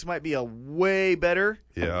graphics might be a way better.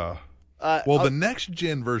 Yeah. Well, the next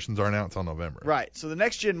gen versions aren't out until November. Right. So the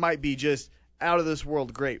next gen might be just out of this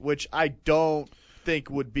world great, which I don't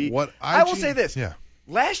think would be. I will say this. Yeah.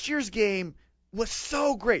 Last year's game was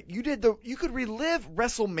so great. You could relive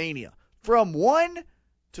WrestleMania from 1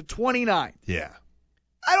 to 29. Yeah.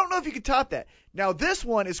 I don't know if you could top that. Now, this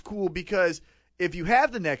one is cool because if you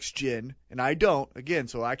have the next gen, and I don't, again,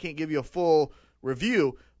 so I can't give you a full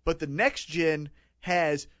review, but the next gen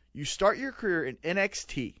has you start your career in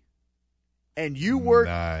NXT, and you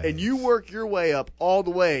work your way up all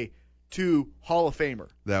the way to Hall of Famer.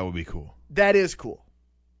 That would be cool. That is cool.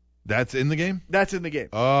 That's in the game? That's in the game.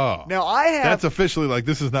 Oh. Now I have. That's officially like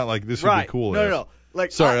this is not like this would be cool. No.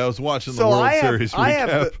 Like sorry, I was watching the World Series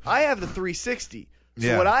recap. I have the 360. So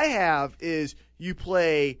Yeah. what I have is you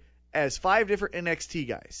play as 5 different NXT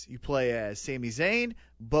guys. You play as Sami Zayn,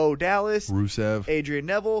 Bo Dallas, Rusev, Adrian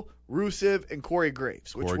Neville, Rusev, and Corey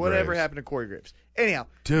Graves. Whatever happened to Corey Graves. Anyhow.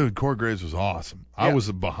 Dude, Corey Graves was awesome. Yeah. I was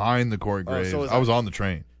behind the Corey Graves. So I was on the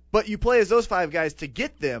train. But you play as those 5 guys to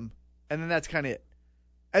get them, and then that's kind of it.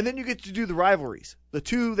 And then you get to do the rivalries. The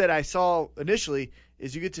 2 that I saw initially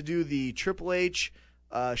is you get to do the Triple H,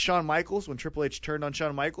 Shawn Michaels, when Triple H turned on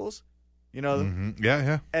Shawn Michaels. You know? Mm-hmm.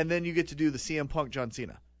 Yeah. And then you get to do the CM Punk, John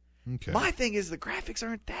Cena. Okay. My thing is the graphics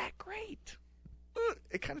aren't that great.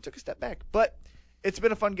 It kind of took a step back. But it's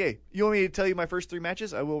been a fun game. You want me to tell you my first 3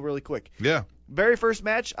 matches? I will really quick. Yeah. Very first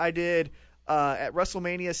match I did at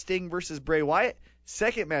WrestleMania, Sting versus Bray Wyatt.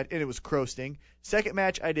 Second match, and it was Crow Sting. Second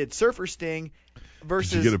match I did Surfer Sting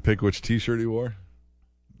versus... Did you get to pick which T-shirt he wore?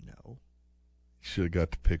 No. You should have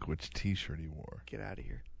got to pick which T-shirt he wore. Get out of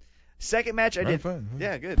here. Second match I did. Fine.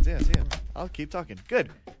 Yeah, good. Yeah. I'll keep talking. Good.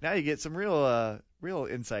 Now you get some real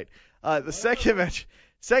insight. The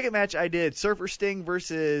second match I did Surfer Sting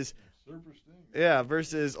versus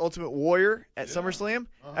Ultimate Warrior at SummerSlam,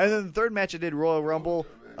 and then the third match I did Royal Rumble,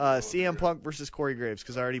 CM Punk versus Corey Graves,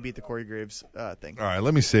 because I already beat the Corey Graves thing. All right,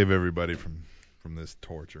 let me save everybody from this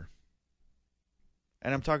torture.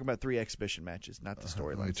 And I'm talking about 3 exhibition matches, not the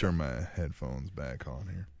storyline. Let me turn my headphones back on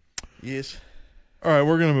here. Yes. All right,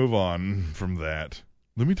 we're going to move on from that.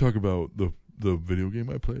 Let me talk about the video game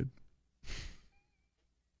I played.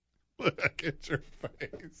 Look at your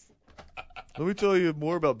face. Let me tell you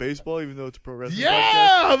more about baseball, even though it's a pro wrestling podcast.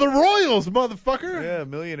 Yeah, the Royals, motherfucker. Yeah,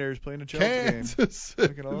 millionaires playing a child's game.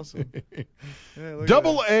 Fucking awesome. Yeah,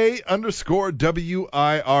 Double A_WIR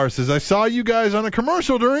says, I saw you guys on a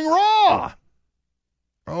commercial during Raw.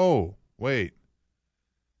 Oh, wait.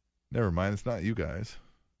 Never mind, it's not you guys.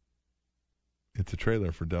 It's a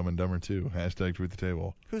trailer for Dumb and Dumber 2. # Tweet the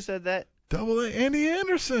Table. Who said that? Double A Andy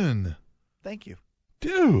Anderson. Thank you.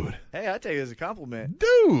 Dude. Hey, I take it as a compliment.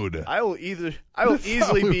 Dude. I will easily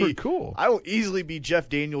be cool. I will easily be Jeff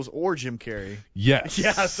Daniels or Jim Carrey. Yes.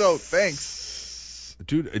 Yeah, so thanks.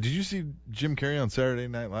 Dude, did you see Jim Carrey on Saturday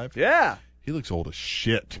Night Live? Yeah. He looks old as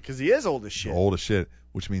shit. Because he is old as shit. Old as shit,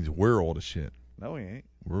 which means we're old as shit. No, he ain't.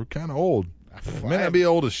 We're kind of old. May not be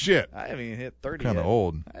old as shit. I haven't even hit 30 Kind yet. of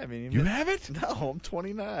old. I haven't even You haven't? No, I'm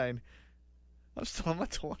 29. I'm still in my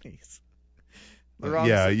 20s.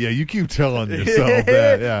 Yeah, you keep telling yourself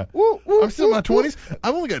that, yeah. I'm still in my 20s.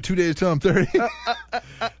 I've only got 2 days till I'm 30.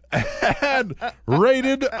 And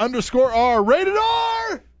rated_R. Rated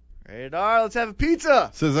R! Rated R, let's have a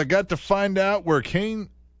pizza. Says, I've got to find out where Kane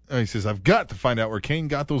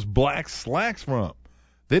got those black slacks from.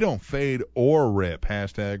 They don't fade or rip. # Raw, #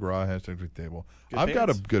 Tweet the Table. I've got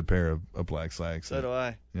a good pair of black slacks. So do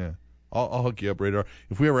I. Yeah. I'll hook you up, Radar.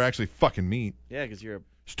 If we ever actually fucking meet. Yeah, because you're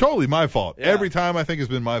It's totally my fault. Yeah. Every time I think it's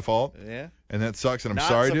been my fault. Yeah. And that sucks, and I'm not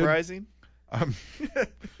sorry, surprising. dude. I'm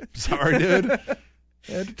sorry, dude.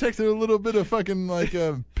 I detected a little bit of fucking,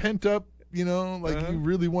 pent up, you Uh-huh. you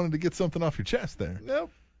really wanted to get something off your chest there.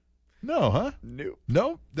 Nope. No, huh? Nope.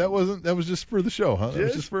 No? That was just for the show, huh? That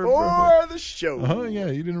was Just for the show. yeah,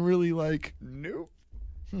 you didn't really Nope.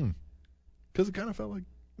 because it kind of felt like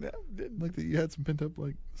No, didn't. that you had some pent up,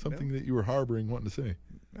 something that you were harboring, wanting to say.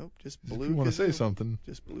 Nope. Just If Blu you want Ka to say Zoo. something,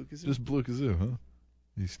 Just Blu Ka Zoo. just Blu Ka Zoo, huh?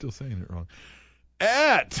 You're still saying it wrong.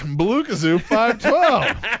 At Blu Ka Zoo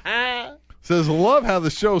 512 says, love how the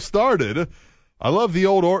show started. I love the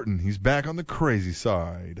old Orton. He's back on the crazy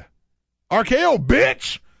side. RKO,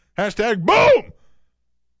 bitch! # boom!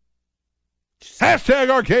 #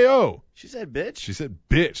 RKO. She said bitch. She said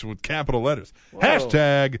bitch with capital letters. Whoa. # Tweet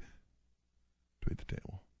the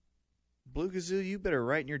Table. Blu Ka Zoo, you better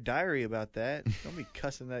write in your diary about that. Don't be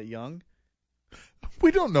cussing that young.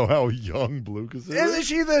 We don't know how young Blu Ka Zoo Isn't is.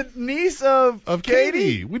 she the niece of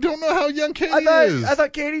Katie? We don't know how young Katie is. I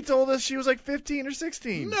thought Katie told us she was like 15 or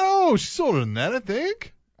 16. No, she's older than that, I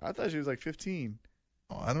think. I thought she was like 15.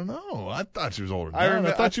 Oh, I don't know. I thought she was older than I that. remember-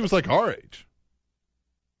 I thought she was like our age.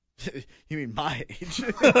 You mean my age?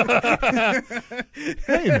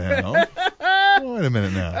 Hey, now. Wait a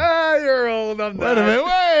minute now. Ah, you're old. I'm not.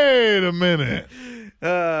 Wait a minute.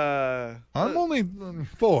 I'm Uh, only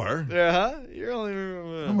 4. huh? You're only.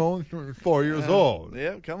 I'm only 4 years old.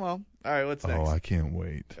 Yeah, come on. All right, what's next? Oh, I can't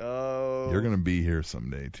wait. Oh. You're going to be here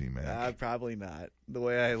someday, T-Mac. Probably not. The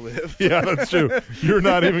way I live. Yeah, that's true. You're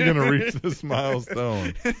not even going to reach this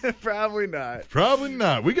milestone. Probably not. Probably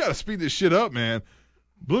not. We got to speed this shit up, man.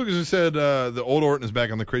 Blu Ka Zoo said the old Orton is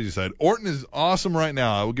back on the crazy side. Orton is awesome right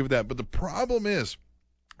now. I will give it that. But the problem is,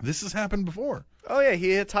 this has happened before. Oh, yeah, he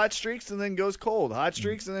hits hot streaks and then goes cold. Hot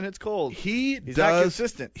streaks and then hits cold. He's not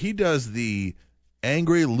consistent. He does the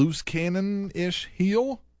angry loose cannon-ish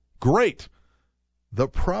heel. Great. The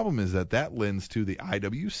problem is that lends to the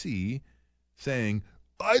IWC saying,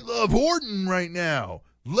 I love Orton right now.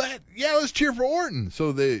 Let's cheer for Orton.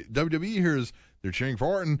 So the WWE hears they're cheering for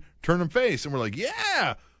Orton, turn him face, and we're like,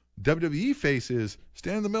 yeah. WWE face is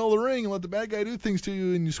stand in the middle of the ring and let the bad guy do things to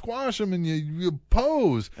you, and you squash him and you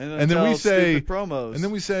pose, and then we say stupid promos. and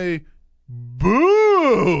then we say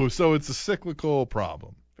boo. So it's a cyclical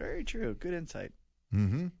problem. Very true. Good insight.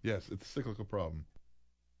 Mm-hmm. Yes, it's a cyclical problem.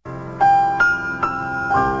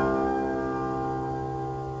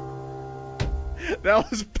 That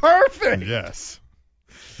was perfect. Yes.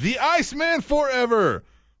 The Iceman forever.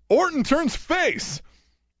 Orton turns face.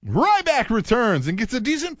 Ryback returns and gets a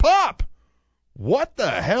decent pop. What the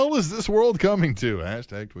hell is this world coming to? #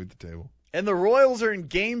 Tweet the Table. And the Royals are in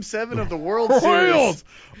Game 7 of the World Series. Royals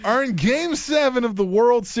are in Game 7 of the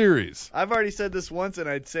World Series. I've already said this once, and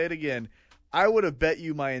I'd say it again. I would have bet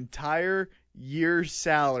you my entire year's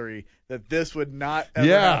salary that this would not ever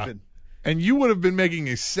happen. And you would have been making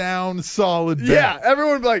a sound, solid bet. Yeah,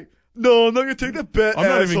 everyone would be like, no, I'm not going to take that bet, I'm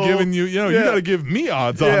not asshole. even giving you, you got to give me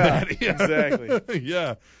odds on that.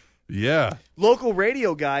 Exactly. Yeah. Local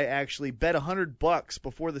radio guy actually bet $100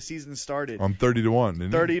 before the season started. On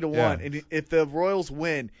 30-1. 30-1. Yeah. And if the Royals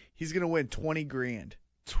win, he's going to win $20,000.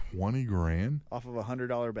 20 grand off of a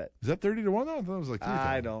 $100 bet. Is that 30-1 though? I thought it was like 3,000.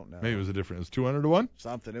 I don't know. Maybe it was a different. It was 200-1.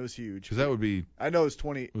 Something. It was huge. Because that would be. I know it was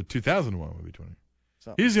 20. 2,000-1 would be 20.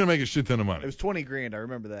 Something. He's gonna make a shit ton of money. It was $20,000. I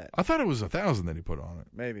remember that. I thought it was 1,000 that he put on it.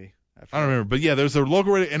 Maybe. I don't remember, but yeah, there's a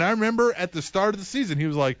local radio, and I remember at the start of the season he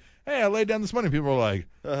was like, "Hey, I laid down this money." People were like,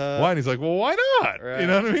 "Why?" And he's like, "Well, why not?" Right. You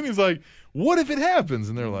know what I mean? He's like, "What if it happens?"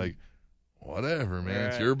 And they're like, "Whatever, man.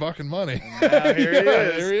 It's Right. your bucking money." Now here he is.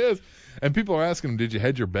 There he is. And people are asking him, "Did you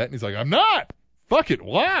hedge your bet?" And he's like, "I'm not. Fuck it.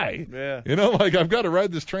 Why?" Yeah. You know, like I've got to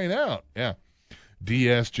ride this train out. Yeah.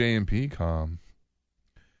 DSJMP.com.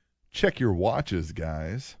 Check your watches,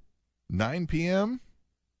 guys. 9 p.m.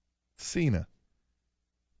 Cena.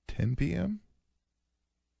 10 p.m.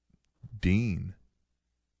 Dean.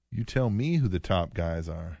 You tell me who the top guys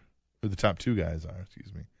are. Who the top two guys are,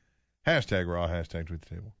 excuse me. Hashtag Raw, hashtag Tweet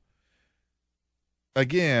the Table.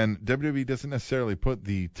 Again, WWE doesn't necessarily put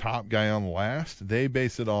the top guy on last. They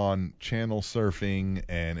base it on channel surfing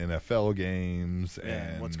and NFL games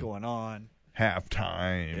and what's going on. half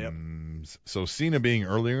times. So Cena being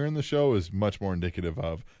earlier in the show is much more indicative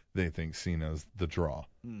of they think Cena's the draw,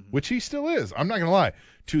 which he still is. I'm not going to lie.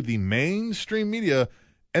 To the mainstream media,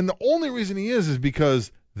 and the only reason he is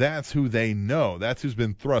because that's who they know. That's who's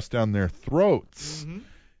been thrust down their throats. Mm-hmm.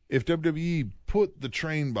 If WWE put the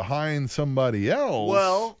train behind somebody else.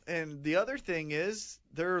 Well, and the other thing is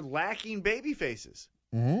they're lacking baby faces.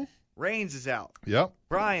 Mm-hmm. Reigns is out. Yep.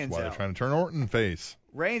 Bryan's That's why out. they're trying to turn Orton face.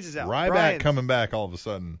 Reigns is out. Ryback Bryan's, coming back all of a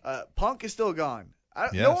sudden. Punk is still gone.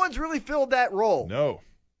 Yes. No one's really filled that role No.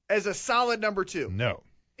 as a solid number 2. No.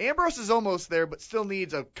 Ambrose is almost there, but still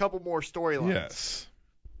needs a couple more storylines. Yes.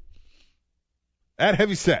 At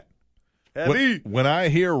Heavy Set. Heavy. When I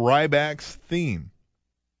hear Ryback's theme,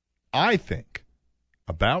 I think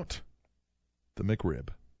about the McRib.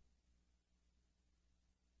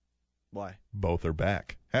 Why? Both are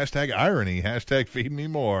back. Hashtag irony. Hashtag feed me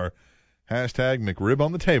more. Hashtag McRib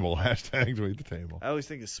on the table. Hashtag tweet the table. I always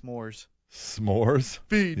think of s'mores. S'mores.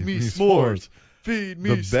 Feed me Give s'mores. Feed me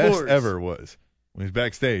The s'mores. best ever was when he's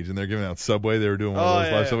backstage and they're giving out Subway. They were doing one of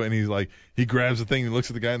those live Subway, and he's like, he grabs the thing and looks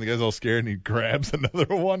at the guy, and the guy's all scared, and he grabs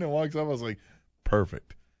another one and walks up. I was like,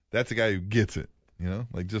 perfect. That's the guy who gets it. You know,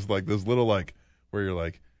 like just like those little like where you're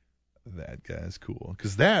like, that guy's cool,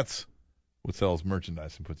 because that's what sells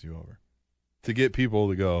merchandise and puts you over. To get people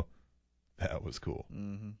to go, that was cool.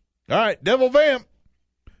 Mm-hmm. All right, Devil Vamp.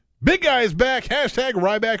 Big guy is back. Hashtag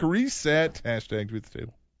Ryback reset. Hashtag tweet the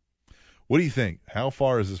table. What do you think? How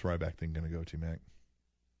far is this Ryback thing going to go, T-Mac?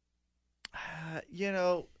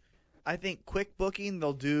 I think quick booking,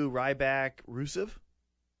 they'll do Ryback, Rusev.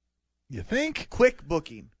 You think? Quick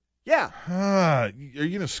booking. Yeah. Are you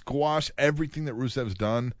going to squash everything that Rusev's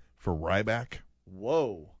done for Ryback?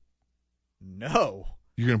 Whoa. No.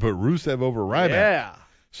 You're going to put Rusev over Ryback? Yeah.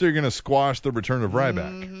 So you're going to squash the return of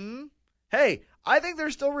Ryback? Mm-hmm. Hey, I think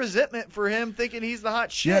there's still resentment for him thinking he's the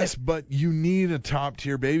hot shit. Yes, but you need a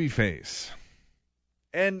top-tier babyface.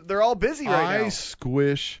 And they're all busy right now.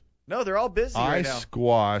 Squish. No, they're all busy right now.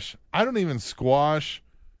 Squash. I don't even squash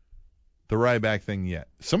the Ryback thing yet.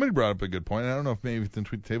 Somebody brought up a good point. I don't know if maybe we can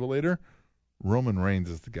tweet the table later. Roman Reigns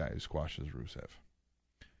is the guy who squashes Rusev.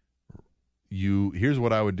 Here's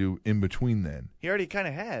what I would do in between then. He already kind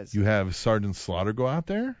of has. You have Sergeant Slaughter go out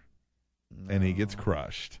there, No. and he gets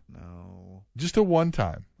crushed. No. Just a one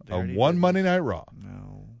time. They A already one did. Monday Night Raw.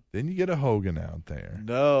 No. Then you get a Hogan out there.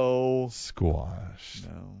 No. Squashed.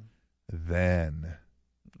 No. Then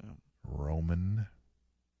No. Roman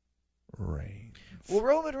Reigns. Well,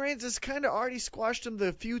 Roman Reigns has kind of already squashed him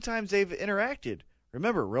the few times they've interacted.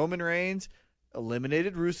 Remember, Roman Reigns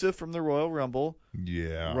eliminated Rusev from the Royal Rumble.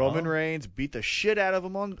 Yeah. Roman Reigns beat the shit out of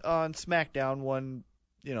him on SmackDown, one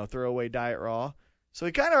throwaway Diet Raw. So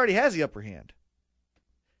he kind of already has the upper hand.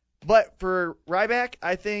 But for Ryback,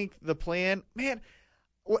 I think the plan, man,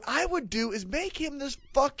 what I would do is make him this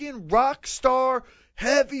fucking rock star,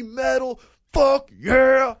 heavy metal, fuck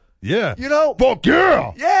yeah. Yeah. Fuck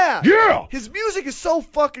yeah. Yeah. Yeah. His music is so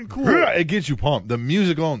fucking cool. Yeah, it gets you pumped. The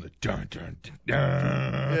music on the dun dun dun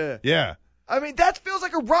dun. Yeah. Yeah. I mean, that feels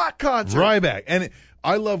like a rock concert. Ryback. And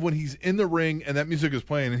I love when he's in the ring and that music is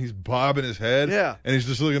playing and he's bobbing his head. Yeah. And he's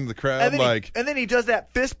just looking at the crowd And then he does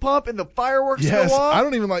that fist pump and the fireworks yes, go off. I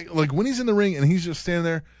don't even like when he's in the ring and he's just standing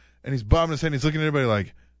there and he's bobbing his head and he's looking at everybody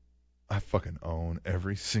like, I fucking own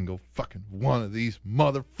every single fucking one of these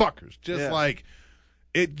motherfuckers. Just like,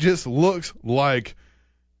 it just looks like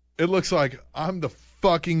I'm the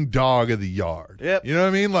fucking dog of the yard. Yep. You know what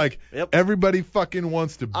I mean? Like, everybody fucking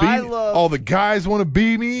wants to be all the guys want to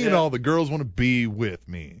be me and all the girls want to be with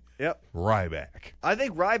me. Yep. Ryback. I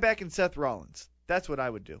think Ryback and Seth Rollins. That's what I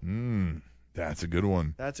would do. That's a good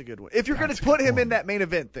one. That's a good one. If you're going to put him in that main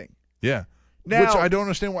event thing. Yeah. Now, which I don't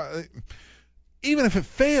understand why. Even if it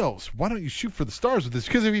fails, why don't you shoot for the stars with this?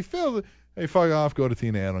 Because if he fails, hey, fuck off, go to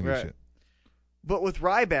TNA. I don't give a shit. But with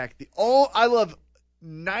Ryback, I love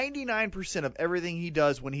 99% of everything he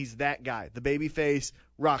does when he's that guy, the babyface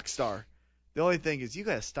rock star. The only thing is you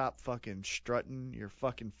got to stop fucking strutting your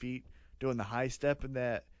fucking feet, doing the high step and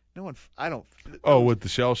that. With the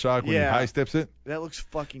shell shock when he high steps it? That looks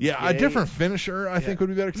fucking gay. A different finisher I think would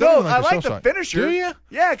be better. I like the finisher. Do you?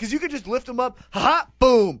 Yeah, because you could just lift him up,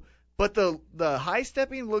 boom. But the high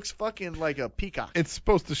stepping looks fucking like a peacock. It's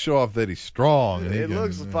supposed to show off that he's strong. And it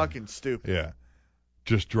looks fucking stupid. Yeah.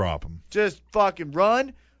 Just drop him. Just fucking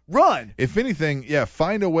run. If anything,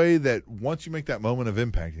 find a way that once you make that moment of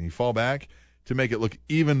impact and you fall back to make it look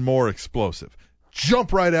even more explosive.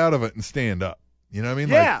 Jump right out of it and stand up. You know what I mean?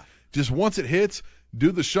 Yeah. Like, just once it hits,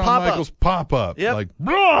 do the Shawn Michaels pop up. Yep. Like,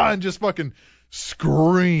 and just fucking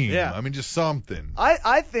scream. Yeah. I mean, just something.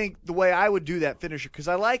 I think the way I would do that finisher, because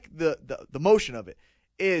I like the motion of it,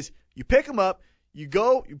 is you pick him up, you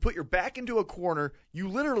go, you put your back into a corner, you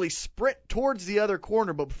literally sprint towards the other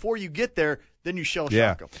corner, but before you get there, then you shell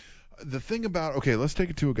shock him. The thing about, let's take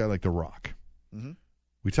it to a guy like The Rock. Mm-hmm.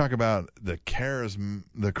 We talk about the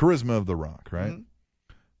charisma of The Rock, right? Mm-hmm.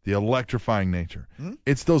 The electrifying nature. Mm-hmm.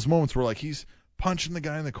 It's those moments where, like, he's punching the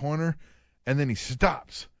guy in the corner, and then he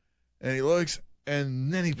stops, and he looks,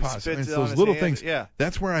 and then he pauses. And it's those little things. Yeah.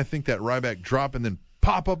 That's where I think that Ryback drop and then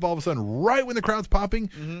pop up all of a sudden right when the crowd's popping.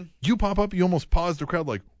 Mm-hmm. You pop up, you almost pause the crowd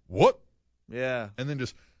like, what? Yeah. And then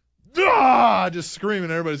just scream,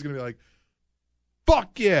 and everybody's going to be like,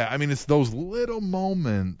 fuck yeah. I mean, it's those little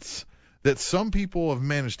moments that some people have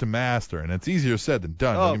managed to master, and it's easier said than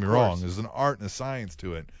done. Don't get me wrong. There's an art and a science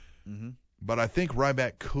to it. Mm-hmm. But I think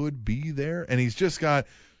Ryback could be there, and he's just got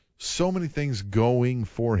so many things going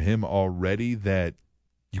for him already that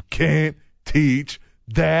you can't teach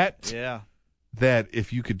that. Yeah. That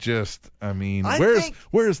if you could just, I mean,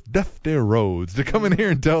 where's Dusty Rhodes to come in here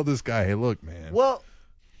and tell this guy, hey, look, man. Well,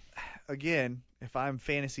 again, if I'm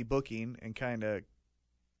fantasy booking and kind of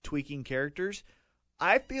tweaking characters,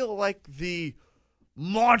 I feel like the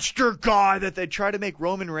monster guy that they try to make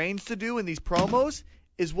Roman Reigns to do in these promos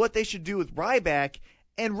is what they should do with Ryback.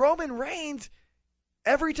 And Roman Reigns,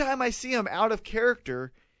 every time I see him out of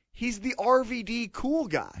character, he's the RVD cool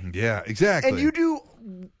guy. Yeah, exactly.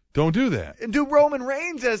 And don't do that. And do Roman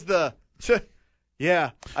Reigns as the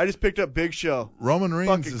yeah, I just picked up Big Show. Roman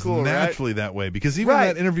Reigns is cool, naturally that way because even in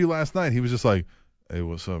that interview last night, he was just like, hey,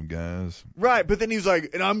 what's up, guys? Right, but then he was like,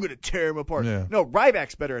 and I'm going to tear him apart. Yeah. No,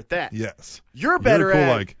 Ryback's better at that. Yes. You're better cool,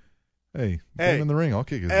 at like, hey, get him in the ring. I'll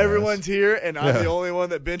kick his everyone's ass. here, and I'm the only one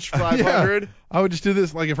that benched 500. I would just do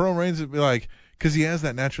this. Like, if Roman Reigns would be like, because he has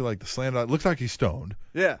that natural, like, the slam, it looks like he's stoned.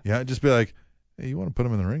 Yeah. Yeah, just be like, hey, you want to put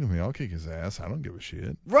him in the ring with me? I'll kick his ass. I don't give a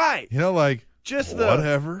shit. Right. You know, like, just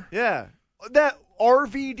whatever. Yeah. That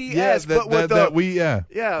RVDS, but with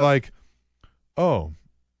like, oh,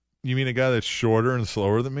 you mean a guy that's shorter and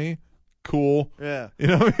slower than me? Cool. Yeah. You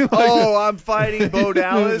know what I mean? Like, I'm fighting Bo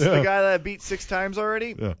Dallas, the guy that I beat 6 times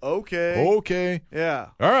already? Yeah. Okay. Yeah.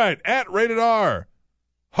 All right, at Rated R,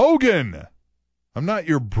 Hogan, I'm not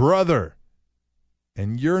your brother,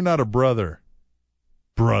 and you're not a brother.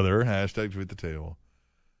 Brother, hashtag tweet the table.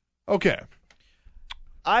 Okay.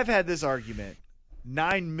 I've had this argument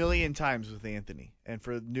 9 million times with Anthony. And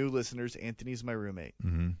for new listeners, Anthony's my roommate.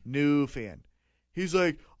 Mm-hmm. New fan. He's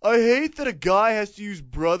like, I hate that a guy has to use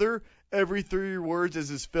brother every 3 words as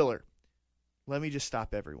his filler. Let me just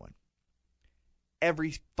stop everyone.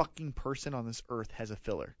 Every fucking person on this earth has a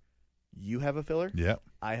filler. You have a filler. Yep.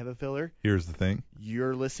 I have a filler. Here's the thing.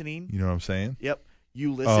 You're listening. You know what I'm saying? Yep.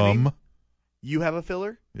 You listening. You have a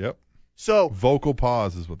filler. Yep. So vocal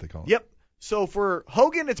pause is what they call it. Yep. So for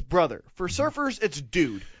Hogan, it's brother. For surfers, it's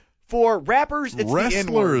dude. For rappers, it's wrestlers,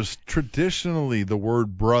 the N-word. traditionally the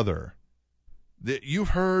word brother. You've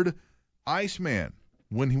heard Iceman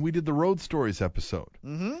when we did the Road Stories episode.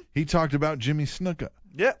 Mm-hmm. He talked about Jimmy Snuka.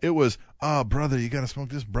 Yep. It was, brother, you got to smoke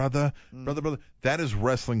this, brother. Mm-hmm. Brother. That is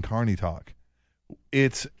wrestling carny talk.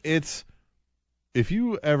 It's if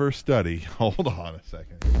you ever study, hold on a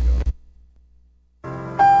second. Here we go.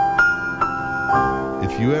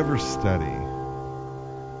 If you ever study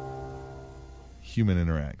human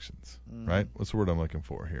interactions, right? What's the word I'm looking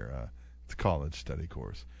for here? It's a college study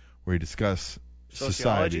course where you discuss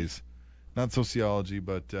societies, not sociology,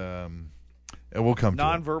 but we'll come to it.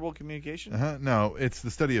 Nonverbal communication? No, it's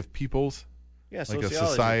the study of peoples. Yeah, like sociology. a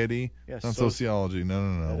society. Yes, not sociology.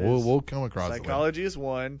 No. We'll come across it. Psychology is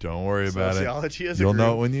one. Don't worry about it. Sociology is You'll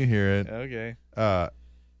know it when you hear it. Okay.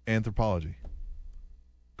 Anthropology.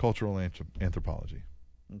 Cultural anthropology.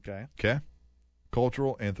 Okay. Okay?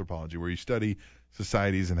 Cultural anthropology, where you study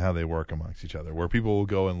societies and how they work amongst each other, where people will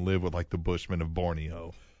go and live with like the Bushmen of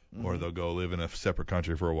Borneo, or they'll go live in a separate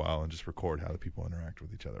country for a while and just record how the people interact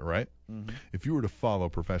with each other, right? If you were to follow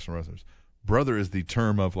professional wrestlers, brother is the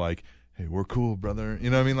term of like, hey, we're cool, brother. You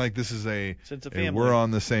know what I mean? Like this is a sense of family. We're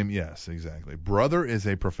on the same. Yes, exactly. Brother is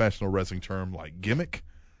a professional wrestling term, like gimmick,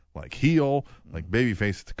 like heel, like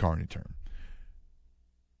babyface. It's a Carney term.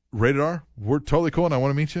 Rated R, we're totally cool, and I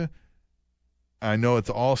want to meet you. I know it's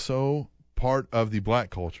also part of the black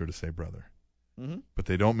culture to say brother, but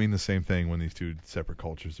they don't mean the same thing when these two separate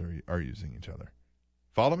cultures are using each other.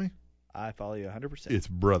 Follow me? I follow you 100%. It's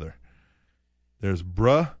brother. There's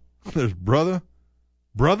there's brother,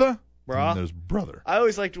 and there's brother. I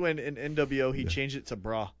always liked when in NWO he changed it to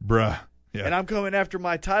brah. Bruh. Yeah. And I'm coming after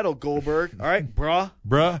my title, Goldberg. All right, brah.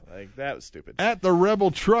 Like, that was stupid. At the Rebel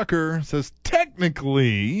Trucker says,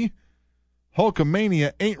 technically,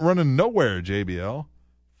 Hulkamania ain't running nowhere, JBL.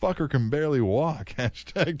 Fucker can barely walk.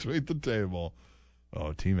 Hashtag tweet the table.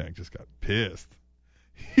 Oh, T-Mac just got pissed.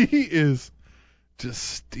 He is just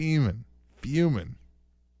steaming, fuming.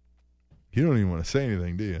 You don't even want to say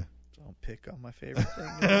anything, do you? Don't pick on my favorite thing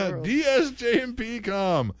in the world. DSJ and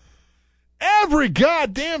PCOM. Every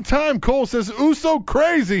goddamn time Cole says, Uso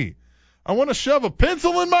crazy. I want to shove a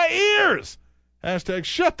pencil in my ears. Hashtag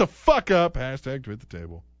shut the fuck up. Hashtag tweet the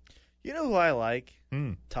table. You know who I like?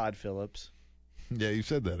 Todd Phillips. Yeah, you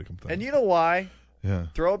said that a couple times. And you know why? Yeah.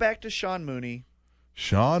 Throw it back to Sean Mooney.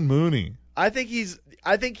 Sean Mooney. I think he is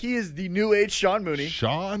the new age Sean Mooney.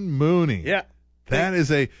 Sean Mooney. Yeah. That is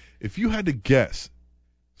if you had to guess,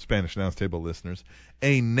 Spanish Announce Table listeners,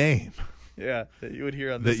 a name that you would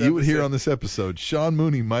hear on this episode. Sean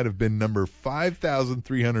Mooney might have been number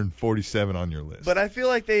 5,347 on your list. But I feel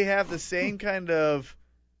like they have the same kind of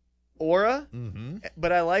aura.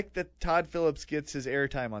 But I like that Todd Phillips gets his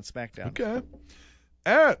airtime on SmackDown. Okay.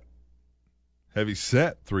 At Heavy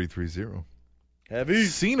Set 330. Heavy.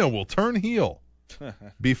 Cena will turn heel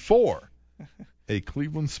before a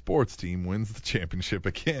Cleveland sports team wins the championship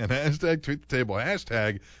again. Hashtag tweet the table.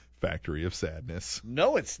 Hashtag Factory of Sadness.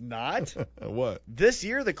 No, it's not. What? This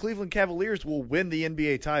year, the Cleveland Cavaliers will win the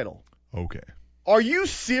NBA title. Okay. Are you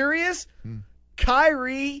serious?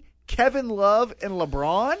 Kyrie, Kevin Love, and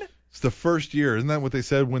LeBron? It's the first year. Isn't that what they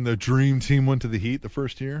said when the Dream Team went to the Heat the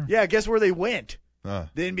first year? Yeah, guess where they went? The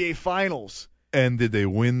NBA Finals. And did they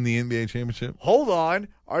win the NBA championship? Hold on.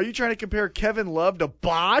 Are you trying to compare Kevin Love to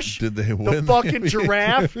Bosch? Did they win the fucking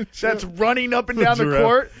giraffe that's running up and down the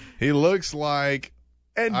court? He looks like,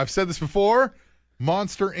 and I've said this before,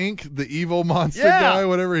 Monster Inc., the evil monster guy,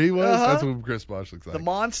 whatever he was. That's what Chris Bosch looks like. The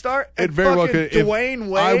Monster? It very well could. Dwayne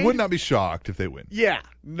Wade? I would not be shocked if they win. Yeah.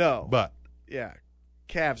 No. But. Yeah.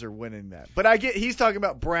 Cavs are winning that. But I get he's talking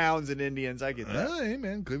about Browns and Indians. I get that. Hey,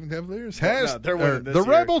 man. Cleveland Cavaliers. They're winning this the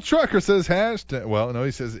year. Rebel Trucker says hashtag. Well, no,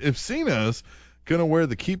 he says if Cena's going to wear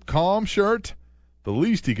the Keep Calm shirt, the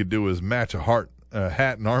least he could do is match a hat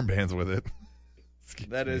and armbands with it.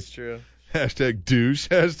 That is true. Hashtag douche.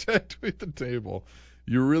 Hashtag tweet the table.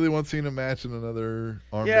 You really want Cena matching another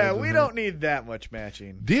armband? Yeah, we don't need that much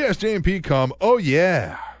matching. DSJ and PCOM. Oh,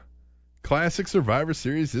 yeah. Classic Survivor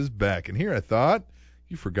Series is back. And here I thought,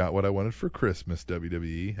 you forgot what I wanted for Christmas,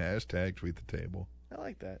 WWE. Hashtag tweet the table. I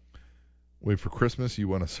like that. Wait, for Christmas, you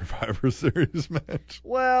want a Survivor Series match?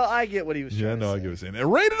 Well, I get what he was trying to say. Yeah, no, I get what he's saying.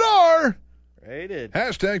 And rated R! Rated.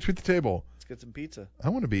 Hashtag tweet the table. Let's get some pizza. I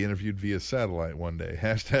want to be interviewed via satellite one day.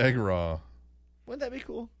 Hashtag Raw. Wouldn't that be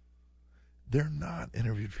cool? They're not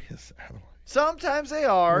interviewed via satellite. Sometimes they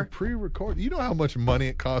are. They're pre-recorded. You know how much money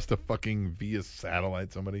it costs to fucking via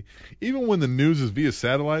satellite somebody? Even when the news is via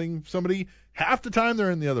satellite somebody, half the time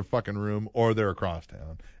they're in the other fucking room or they're across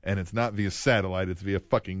town. And it's not via satellite. It's via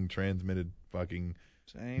fucking transmitted fucking...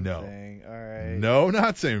 Same thing. All right. No,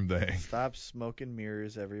 not same thing. Stop smoking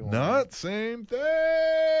mirrors, everyone. Not same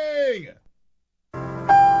thing.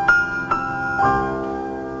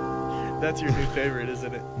 That's your new favorite,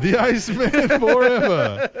 isn't it? The Iceman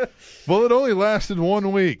Forever. Well, it only lasted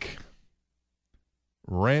 1 week.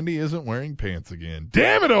 Randy isn't wearing pants again.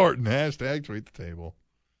 Damn it, Orton. Hashtag tweet the table.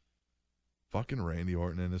 Fucking Randy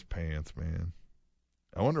Orton in his pants, man.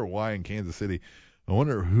 I wonder why in Kansas City. I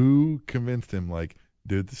wonder who convinced him, like,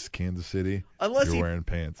 dude, this is Kansas City. You're wearing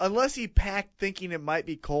pants. Unless he packed thinking it might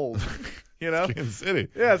be cold. You know? Kansas City.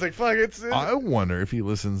 Yeah, it's like, fuck, it's... I wonder if he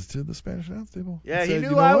listens to the Spanish announce table. Yeah, he said, knew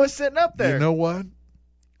you know I what? was sitting up there. You know what?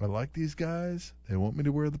 I like these guys. They want me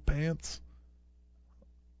to wear the pants.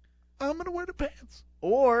 I'm going to wear the pants.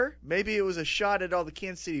 Or maybe it was a shot at all the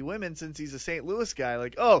Kansas City women since he's a St. Louis guy.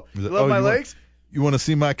 Like, you love my legs? You want to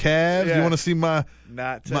see my calves? Yeah. You want to see Not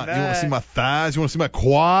tonight. you want to see my thighs? You want to see my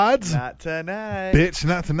quads? Not tonight. Bitch,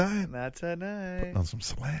 not tonight. Not tonight. Putting on some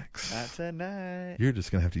slacks. Not tonight. You're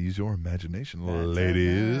just going to have to use your imagination, Not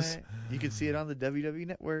ladies. tonight. You can see it on the WWE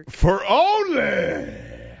Network. For only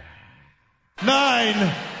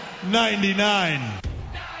 $9.99.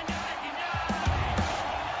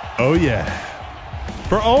 Oh, yeah.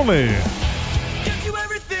 For only.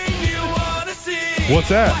 What's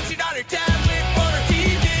that?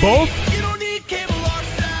 Both?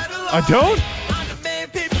 I don't?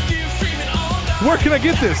 Where can I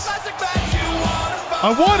get this?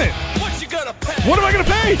 I want it. What am I going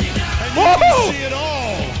to pay? Whoa! See it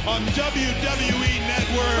all on WWE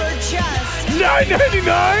Network. For just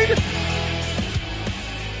 $9.99?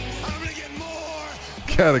 I'm gonna get more.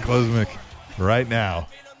 Cataclysmic right now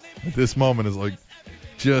at this moment is like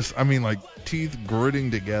teeth gritting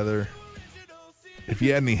together. If he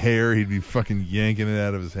had any hair, he'd be fucking yanking it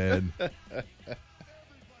out of his head.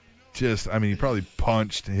 He probably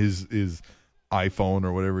punched his iPhone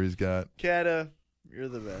or whatever he's got. Kata, you're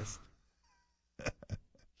the best.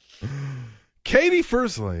 Katie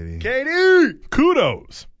First Lady. Katie!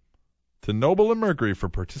 Kudos to Noble and Mercury for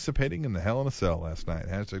participating in the Hell in a Cell last night.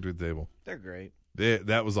 Hashtag tweet the table. They're great.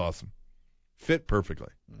 That was awesome. Fit perfectly.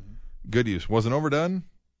 Mm-hmm. Good use. Wasn't overdone.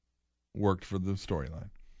 Worked for the storyline.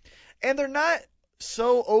 And they're not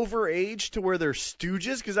so overaged to where they're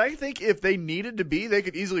stooges, because I think if they needed to be, they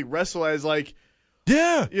could easily wrestle as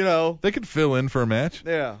Yeah. they could fill in for a match.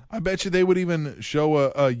 Yeah. I bet you they would even show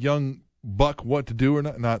a young buck what to do or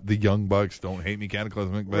not. Not the young bucks. Don't hate me,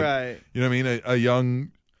 Cataclysmic. But Right. You know what I mean? A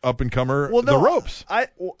young up-and-comer. Well, no, the ropes.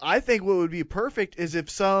 I think what would be perfect is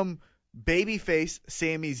if some babyface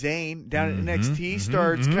Sami Zayn down at NXT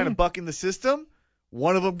starts kind of bucking the system.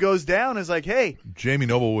 One of them goes down and is like, hey. Jamie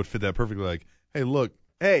Noble would fit that perfectly. Like, hey, look.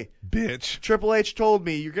 Hey. Bitch. Triple H told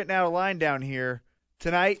me you're getting out of line down here.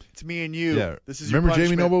 Tonight, it's me and you. Yeah. This is Remember your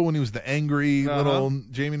Jamie Noble when he was the angry Uh-huh. little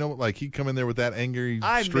Jamie Noble? Like, he'd come in there with that angry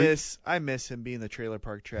streak. I miss him being the trailer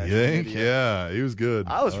park trash. You think? idiot. Yeah, he was good.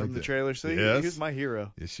 I was liked from the it. trailer, so Yes. he was my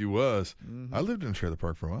hero. Yes, he was. Mhm. I lived in a trailer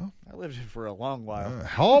park for a while. I lived here for a long while.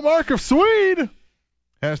 Hallmark of Swede.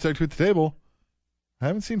 Hashtag tweet the table. I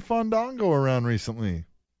haven't seen Fandango around recently.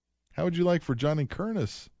 How would you like for Johnny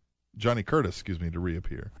Curtis, to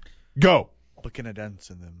reappear? Go. Looking at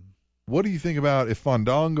dancing them. What do you think about if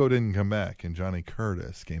Fandango didn't come back and Johnny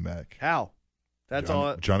Curtis came back? How? That's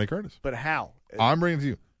all. Johnny Curtis. But how? I'm bringing it to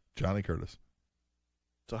you. Johnny Curtis.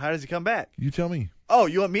 So how does he come back? You tell me. Oh,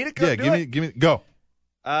 you want me to come? Yeah, give me. Go.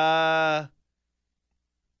 Let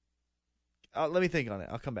me think on it.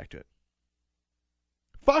 I'll come back to it.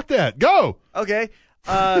 Fuck that. Go. Okay.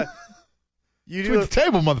 You do Tweet the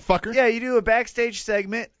table, motherfucker. Yeah, you do a backstage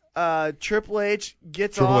segment. Triple H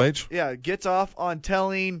gets off on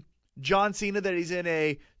telling John Cena that he's in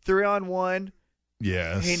a 3-on-1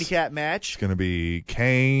 Yes. handicap match. It's going to be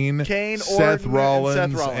Kane, Orton, Seth and Rollins,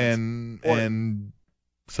 Seth Rollins. and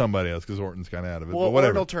somebody else because Orton's kind of out of it. Well, but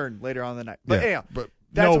whatever. Orton will turn later on in the night. But yeah, anyhow, but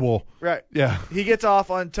that's Noble. Right. Yeah. He gets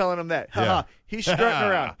off on telling him that. Haha. Yeah. He's strutting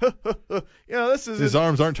around. This is His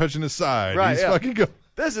arms aren't touching his side. Right, He's yeah. fucking go.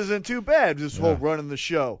 This isn't too bad, this Yeah. whole running the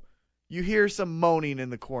show. You hear some moaning in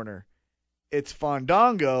the corner. It's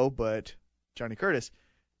Fandango, but Johnny Curtis,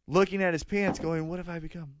 looking at his pants going, what have I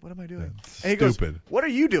become? What am I doing? That's And he goes, stupid. what are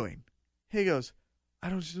you doing? He goes, I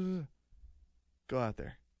don't go out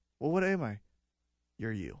there. Well, what am I?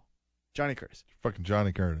 You're you. Johnny Curtis. Fucking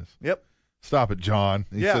Johnny Curtis. Yep. Stop it, John.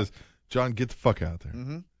 He Yeah. says, John, get the fuck out there.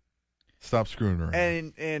 Mm-hmm. Stop screwing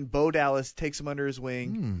around. And Bo Dallas takes him under his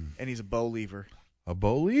wing, and he's a Bo Lever. A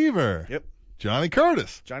believer. Yep. Johnny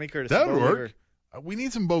Curtis. Johnny Curtis. That Bo would work. Lever. We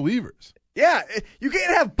need some believers. Yeah, you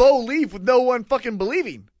can't have Bo leave with no one fucking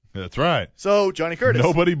believing. That's right. So, Johnny Curtis.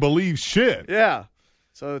 Nobody believes shit. Yeah.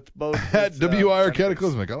 So, it's both. At WIR Johnny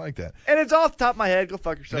Cataclysmic. I like that. Curtis. And it's off the top of my head. Go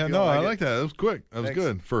fuck yourself. Yeah, You no, don't I like like that. That was quick. That was Thanks.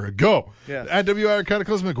 good. For a go. Yeah. At WIR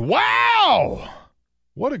Cataclysmic. Wow!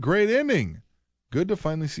 What a great ending. Good to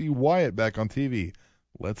finally see Wyatt back on TV.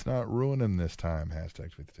 Let's not ruin him this time.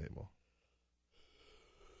 Hashtag tweet the table.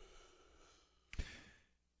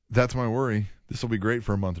 That's my worry. This will be great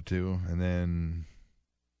for a month or two, and then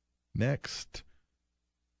next,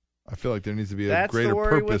 I feel like there needs to be a greater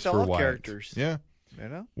purpose for Wyatt. Characters. Yeah. You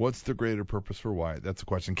know? What's the greater purpose for Wyatt? That's the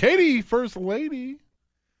question. Katie, First Lady.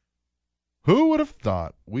 Who would have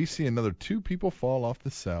thought we see another 2 people fall off the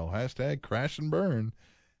cell? Hashtag crash and burn.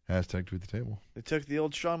 Hashtag tweet the table. They took the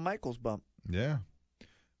old Shawn Michaels bump. Yeah.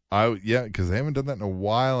 Because they haven't done that in a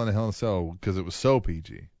while in a Hell in a Cell because it was so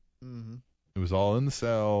PG. Mm-hmm. It was all in the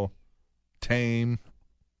cell, tame.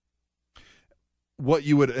 What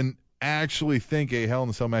you would actually think a Hell in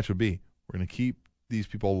a Cell match would be. We're going to keep these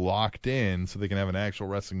people locked in so they can have an actual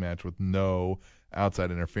wrestling match with no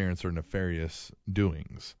outside interference or nefarious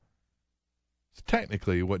doings. So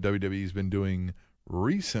technically, what WWE's been doing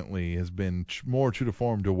recently has been more true to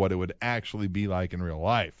form to what it would actually be like in real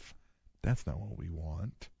life. That's not what we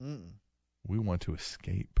want. We want to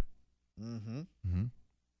escape. Mm-hmm.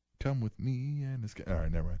 Come with me and escape. All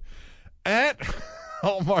right, never mind. At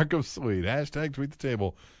Hallmark of Sweet, hashtag tweet the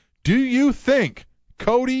table. Do you think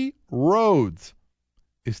Cody Rhodes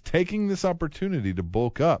is taking this opportunity to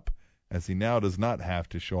bulk up as he now does not have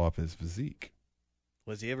to show off his physique?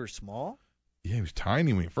 Was he ever small? Yeah, he was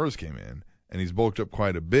tiny when he first came in, and he's bulked up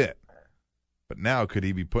quite a bit. But now could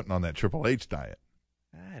he be putting on that Triple H diet?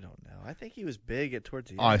 I don't know. I think he was big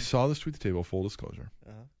towards the end. I saw this tweet the table, full disclosure.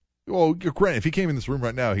 Uh-huh. Well, granted, if he came in this room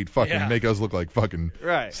right now, he'd fucking make us look like fucking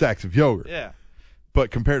sacks of yogurt. Yeah.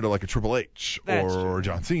 But compared to like a Triple H That's or true.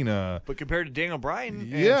 John Cena. But compared to Daniel Bryan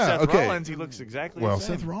and Seth Rollins, he looks exactly the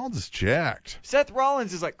same. Seth Rollins is jacked. Seth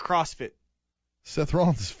Rollins is like CrossFit. Seth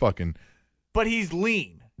Rollins is fucking. But he's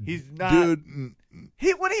lean. He's not. Dude.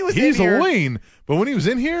 When he was he's in here. He's lean. But when he was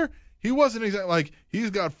in here, he wasn't exactly like.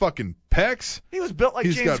 He's got fucking pecs. He was built like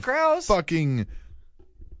James Krause. Fucking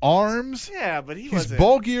arms. Yeah, but he's wasn't.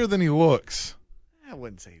 Bulkier than he looks. I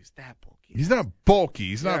wouldn't say he was that bulky. He's not bulky.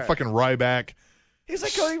 He's not fucking Ryback. He's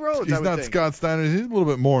like Cody Rhodes. He's not Scott Steiner. He's a little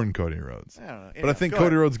bit more than Cody Rhodes. I don't know. But I think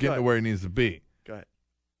Cody Rhodes is getting to where he needs to be. Go ahead.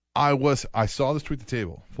 I saw this tweet the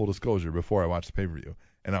table, full disclosure, before I watched the pay-per-view,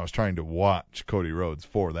 and I was trying to watch Cody Rhodes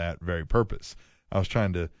for that very purpose. I was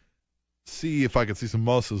trying to see if I could see some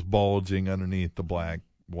muscles bulging underneath the black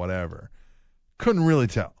whatever. Couldn't really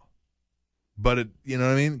tell. But it, you know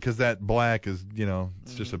what I mean? Because that black is,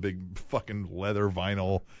 it's just a big fucking leather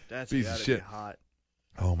vinyl piece of shit. Be hot.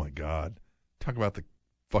 Oh my God. Talk about the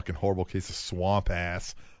fucking horrible case of swamp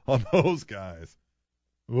ass on those guys.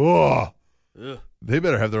 Ugh. They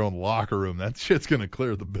better have their own locker room. That shit's going to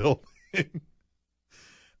clear the building.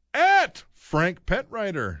 At Frank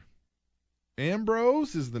Petwriter.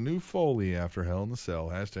 Ambrose is the new Foley after Hell in the Cell.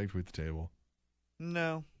 Hashtag tweet the table.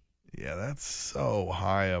 No. Yeah, that's so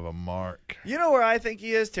high of a mark. You know where I think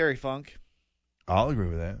he is? Terry Funk. I'll agree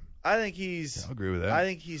with that. I think he's. Yeah, I'll agree with that. I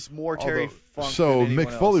think he's more Terry Funk. So than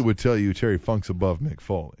Mick Foley else. would tell you Terry Funk's above Mick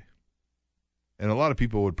Foley, and a lot of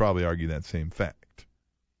people would probably argue that same fact.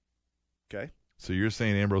 Okay. So you're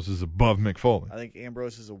saying Ambrose is above Mick Foley? I think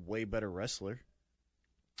Ambrose is a way better wrestler.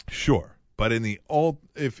 Sure, but in the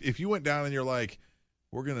if you went down and you're like,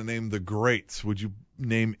 we're gonna name the greats, would you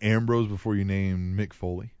name Ambrose before you name Mick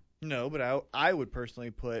Foley? No, but I would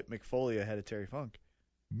personally put Mick Foley ahead of Terry Funk.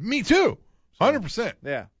 Me too, 100%.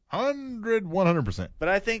 Yeah. 100%. But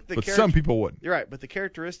I think some people wouldn't. You're right, but the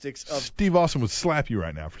characteristics of Steve Austin would slap you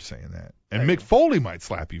right now for saying that, and Mick Foley might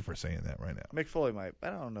slap you for saying that right now. Mick Foley might. I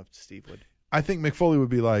don't know if Steve would. I think Mick Foley would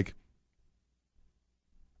be like,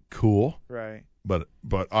 cool, right? But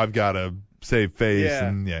I've got to save face, yeah.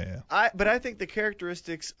 And yeah. But I think the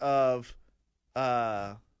characteristics of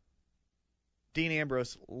Dean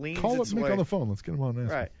Ambrose leans Call up its Mick way. on the phone. Let's get him on this.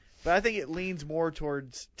 Right. But I think it leans more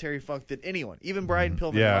towards Terry Funk than anyone, even Brian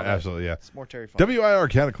Pillman. Yeah, absolutely, yeah. It's more Terry Funk. WIR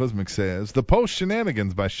Cataclysmic says, the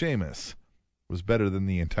post-shenanigans by Sheamus was better than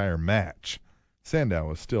the entire match. Sandow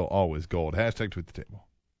was still always gold. Hashtag tweet the table.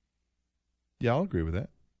 Yeah, I'll agree with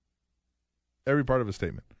that. Every part of a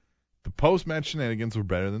statement. The post-match shenanigans were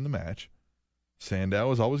better than the match. Sandow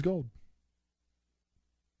was always gold.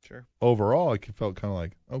 Sure. Overall, it felt kind of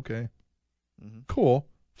like, okay, cool,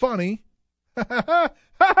 funny.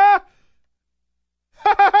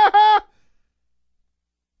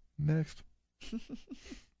 Next.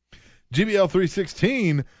 GBL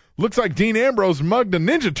 316 looks like Dean Ambrose mugged a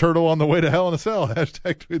Ninja Turtle on the way to Hell in a Cell.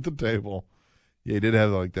 Hashtag tweet the table. Yeah, he did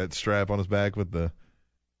have like that strap on his back with the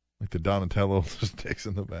Donatello sticks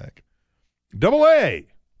in the back. AA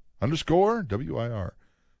 _ WIR.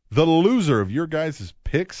 The loser of your guys'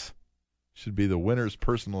 picks should be the winner's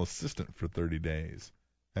personal assistant for 30 days.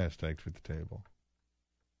 Hashtag tweet the table.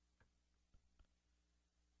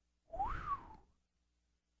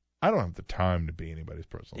 I don't have the time to be anybody's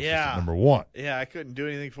personal Yeah. assistant, number one. Yeah, I couldn't do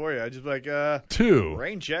anything for you. I just be like, Two,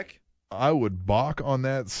 rain check. I would balk on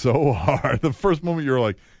that so hard. The first moment you were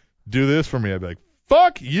like, do this for me, I'd be like,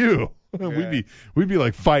 fuck you. Yeah. We'd be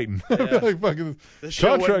like fighting. Yeah. Like fucking This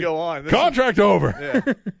show wouldn't go on. contract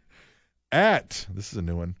over. Yeah. This is a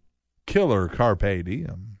new one, Killer Carpe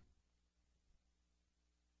Diem.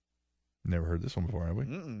 Never heard this one before, have we?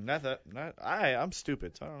 Not that. I'm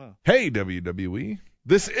stupid, so I don't know. Hey, WWE,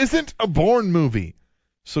 this isn't a Bourne movie,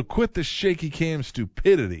 so quit the shaky cam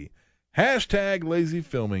stupidity. Hashtag lazy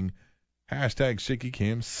filming. Hashtag shaky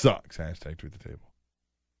cam sucks. Hashtag tweet the table.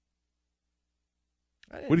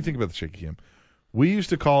 What do you think about the shaky cam? We used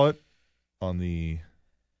to call it on the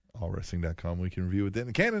allwrestling.com we can review it in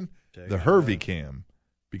the canon, the Hervey cam,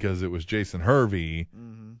 because it was Jason Hervey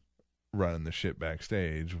running the shit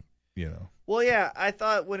backstage, you know. Well, yeah, I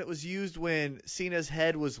thought when it was used when Cena's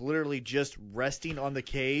head was literally just resting on the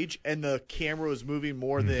cage and the camera was moving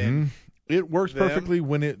more than it works them. perfectly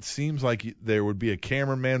when it seems like there would be a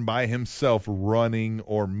cameraman by himself running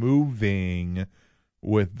or moving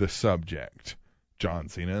with the subject. John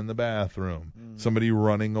Cena in the bathroom, somebody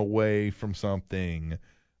running away from something,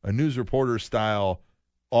 a news reporter style,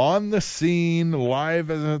 on the scene,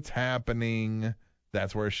 live as it's happening.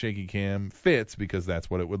 That's where a shaky cam fits because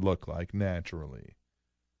that's what it would look like naturally.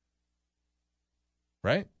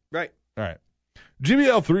 Right? Right. All right.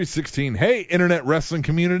 GBL 316, hey, internet wrestling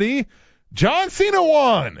community, John Cena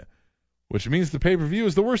won, which means the pay-per-view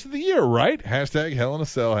is the worst of the year, right? Hashtag Hell in a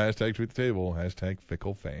Cell, hashtag tweet the table, hashtag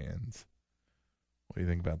fickle fans. What do you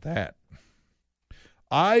think about that?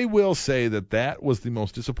 I will say that was the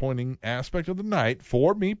most disappointing aspect of the night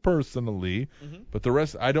for me personally, but the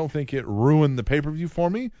rest, I don't think it ruined the pay-per-view for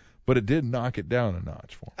me, but it did knock it down a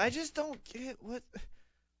notch for me. I just don't get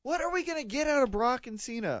what are we going to get out of Brock and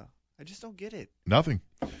Cena? I just don't get it. Nothing.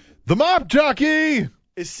 The Mop Jockey!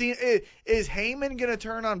 Is Heyman going to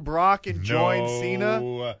turn on Brock and join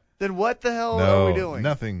Cena? Then what the hell are we doing?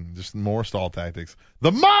 Nothing. Just more stall tactics.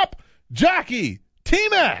 The Mop Jockey!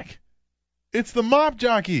 T-Mac! It's the Mop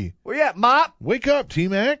Jockey. Where you at, Mop? Wake up,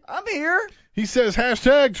 T-Mac. I'm here. He says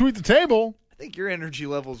hashtag tweet the table. I think your energy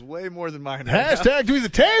level's way more than mine. Right Hashtag tweet the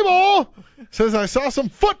table. Says I saw some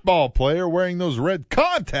football player wearing those red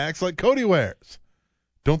contacts like Cody wears.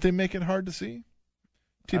 Don't they make it hard to see?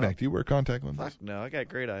 T-Mac, do you wear contact lenses? Fuck no, I got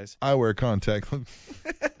great eyes. I wear contact lenses.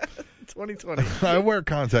 2020. I wear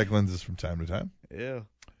contact lenses from time to time. Yeah.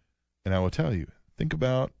 And I will tell you, think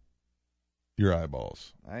about your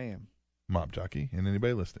eyeballs. I am. Mop Jockey and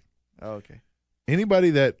anybody listening. Oh, okay.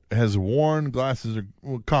 Anybody that has worn glasses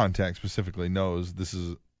or contacts specifically knows this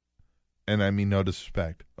is, and I mean no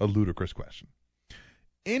disrespect, a ludicrous question.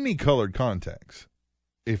 Any colored contacts,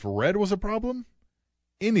 if red was a problem,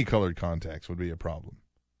 any colored contacts would be a problem.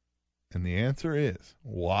 And the answer is,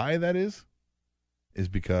 why that is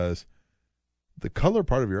because the color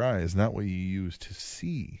part of your eye is not what you use to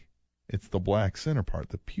see. It's the black center part,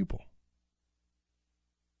 the pupil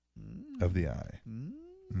of the eye.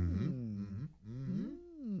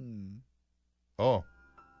 Oh,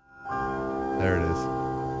 there it is.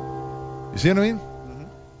 You see what I mean?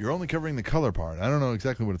 You're only covering the color part. I don't know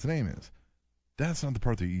exactly what its name is. That's not the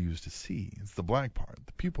part that you use to see. It's the black part,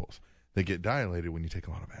 the pupils. They get dilated when you take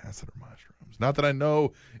a lot of acid or mushrooms. Not that I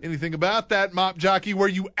know anything about that, Mop Jockey. Where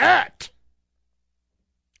you at?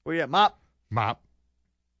 Where you at, Mop? Mop.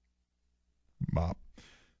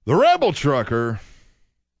 The Rebel Trucker.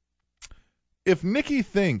 If Nikki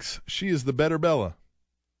thinks she is the better Bella,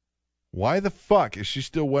 why the fuck is she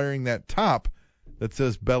still wearing that top that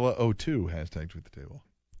says Bella02? Hashtag tweet the table.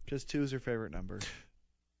 Because 2 is her favorite number.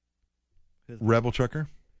 Rebel Trucker,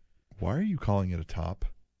 why are you calling it a top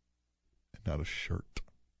and not a shirt?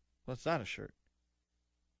 Well, it's not a shirt.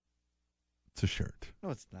 It's a shirt.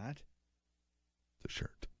 No, it's not. It's a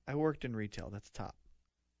shirt. I worked in retail. That's top.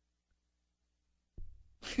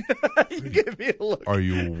 You give me a look. Are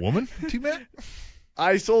you a woman, T-Mac?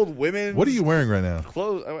 I sold women's What are you wearing right now?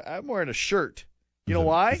 clothes. I'm wearing a shirt. You know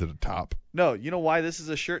why? Is it a top? No, you know why this is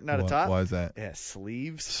a shirt, not a top? Why is that? It has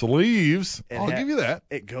sleeves. Sleeves? I'll give you that.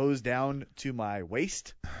 It goes down to my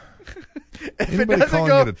waist. Anybody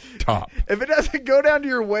calling it a top? If it doesn't go down to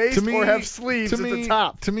your waist or have sleeves, it's a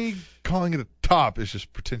top. To me, calling it a top is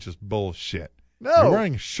just pretentious bullshit. No. You're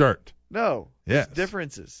wearing a shirt. No. Yes. There's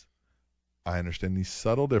differences. I understand these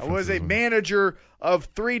subtle differences. I was a manager of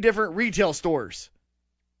 3 different retail stores.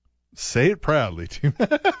 Say it proudly, too.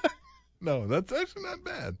 No, that's actually not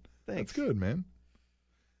bad. Thanks. That's good, man.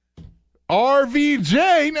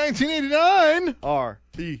 RVJ 1989.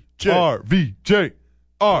 RVJ.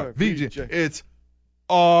 It's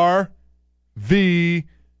RVJ.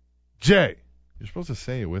 Jay, you're supposed to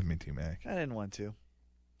say it with me, T-Mac. I didn't want to.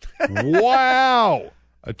 Wow.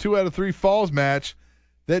 A 2 out of 3 falls match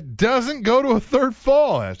that doesn't go to a third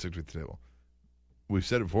fall. Hashtag tweet the table. We've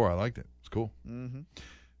said it before. I liked it. It's cool. Mm-hmm.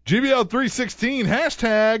 GBL 316.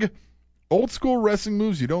 Hashtag old school wrestling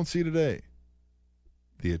moves you don't see today.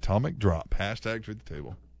 The atomic drop. Hashtag tweet the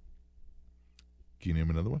table. Can you name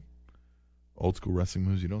another one? Old school wrestling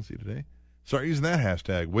moves you don't see today. Start using that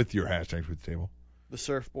hashtag with your hashtag tweet the table. The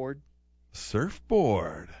surfboard.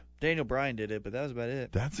 Surfboard. Daniel Bryan did it, but that was about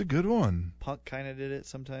it. That's a good one. Punk kind of did it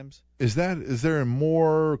sometimes. Is there a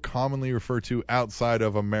more commonly referred to outside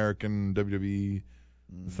of American WWE?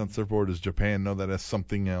 It's not surfboard. Is Japan know that as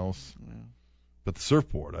something else? Yeah. But the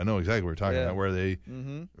surfboard, I know exactly what you're talking about, where they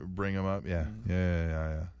Mm-hmm. bring them up. Yeah.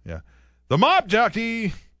 Yeah. The mop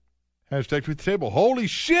jockey. Hashtag tweet the table. Holy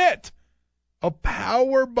shit! A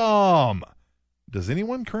power bomb. Does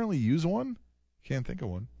anyone currently use one? Can't think of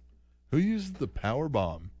one. Who uses the power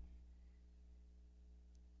bomb?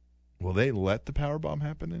 Will they let the power bomb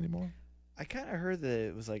happen anymore? I kind of heard that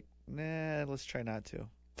it was like, nah, let's try not to.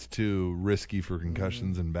 It's too risky for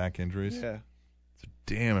concussions and back injuries. Yeah. It's a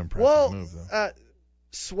damn impressive move, though.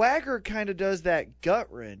 Swagger kind of does that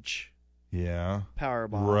gut wrench Yeah. power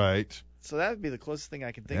bomb. Right. So that would be the closest thing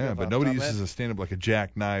I can think of. Yeah, but off nobody the top of uses my a stand-up like a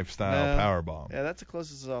jackknife style No. power bomb. head. Yeah, that's the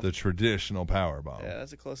closest off. The traditional power bomb. Yeah,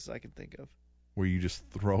 that's the closest I can think of. Where you just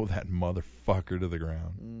throw that motherfucker to the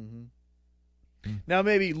ground. Mm-hmm. Now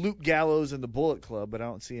maybe Luke Gallows in the Bullet Club, but I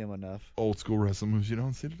don't see him enough. Old school wrestling moves you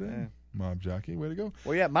don't see today. Yeah. Mob jockey, way to go.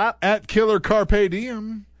 Well, yeah, Mop. At Killer Carpe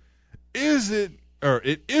Diem,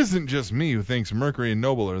 it isn't just me who thinks Mercury and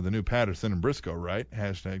Noble are the new Patterson and Briscoe, right?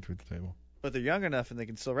 Hashtag tweet the table. But they're young enough and they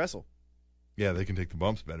can still wrestle. Yeah, they can take the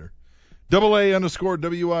bumps better.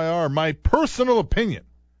 AA_WIR, my personal opinion.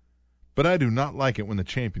 But I do not like it when the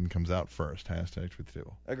champion comes out first. Hashtag tweet the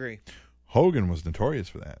table. Agree. Hogan was notorious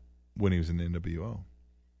for that when he was in the NWO.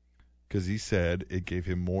 Because he said it gave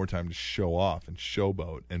him more time to show off and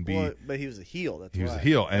showboat and be. Well, but he was a heel. That's he why. was a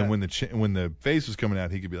heel, and Yeah. when the face was coming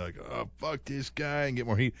out, he could be like, "Oh, fuck this guy," and get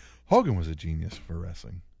more heat. Hogan was a genius for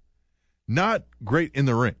wrestling. Not great in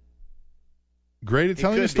the ring. Great at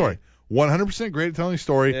telling could a story. 100% great at telling a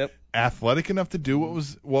story. Yep. Athletic enough to do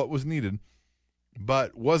what was needed,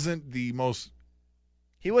 but wasn't the most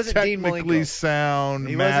He wasn't Dean technically Malenko. sound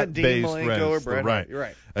He wasn't Dean mat-based Malenko wrestler. or Bret Right. Hart. You're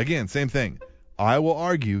right. Again, same thing. I will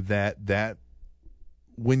argue that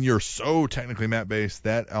when you're so technically mat-based,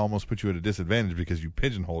 that almost puts you at a disadvantage because you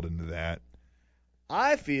pigeonholed into that.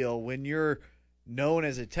 I feel when you're known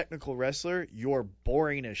as a technical wrestler, you're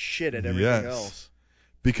boring as shit at everything Yes. else.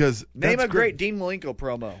 Because Name that's a great Dean Malenko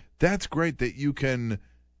promo. That's great that you can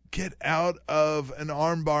get out of an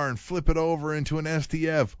armbar and flip it over into an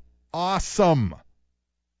STF. Awesome.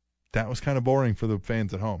 That was kind of boring for the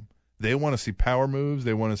fans at home. They want to see power moves.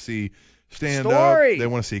 They want to see stand Story. up. They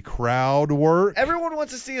want to see crowd work. Everyone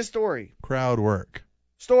wants to see a story. Crowd work.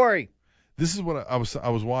 Story. This is what I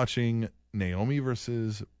was watching Naomi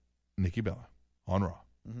versus Nikki Bella on Raw.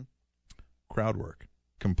 Mhm. Crowd work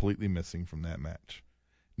completely missing from that match.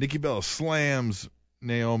 Nikki Bella slams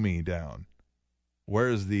Naomi down.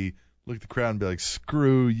 Where's the look at the crowd and be like,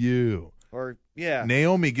 screw you? Or, yeah.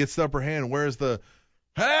 Naomi gets the upper hand. Where's the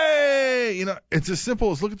hey? You know, it's as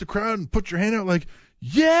simple as look at the crowd and put your hand out like,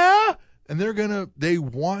 yeah. And they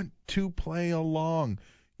want to play along.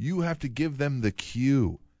 You have to give them the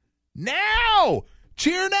cue. Now!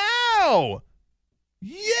 Cheer now!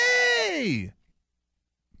 Yay!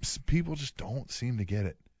 People just don't seem to get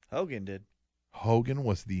it. Hogan did. Hogan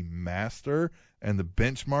was the master and the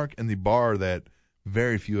benchmark and the bar that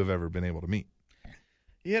very few have ever been able to meet.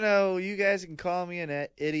 You know, you guys can call me an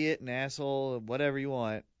idiot, an asshole, whatever you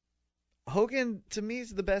want. Hogan, to me,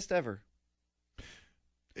 is the best ever.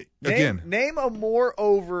 Again, Name a more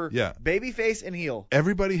over Yeah. babyface and heel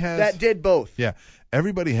everybody has that did both. Yeah,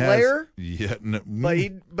 everybody has. Flair? Yeah,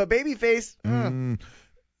 But babyface, we're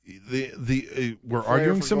Flair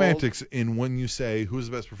arguing for semantics in when you say who's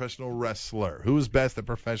the best professional wrestler, who is best at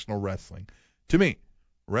professional wrestling. To me,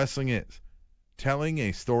 wrestling is telling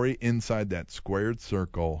a story inside that squared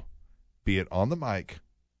circle, be it on the mic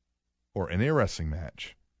or in a wrestling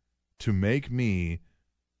match, to make me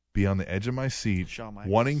be on the edge of my seat, Shawn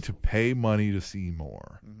Michaels. wanting to pay money to see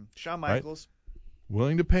more. Shawn Michaels.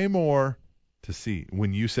 Willing to pay more to see.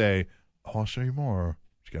 When you say, oh, I'll show you more,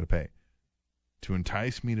 you got to pay. To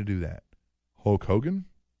entice me to do that. Hulk Hogan?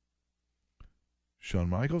 Shawn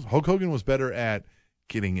Michaels? Hulk Hogan was better at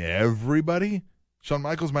getting everybody. Shawn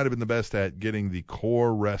Michaels might have been the best at getting the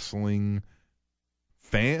core wrestling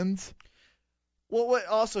fans. Well, what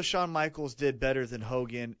also Shawn Michaels did better than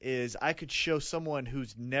Hogan is I could show someone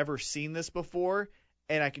who's never seen this before,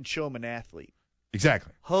 and I can show him an athlete.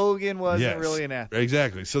 Exactly. Hogan wasn't Yes. really an athlete.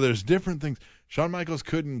 Exactly. So there's different things. Shawn Michaels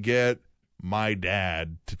couldn't get my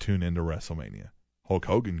dad to tune into WrestleMania. Hulk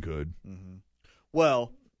Hogan could. Mm-hmm.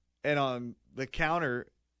 Well, and on the counter,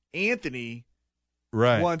 Anthony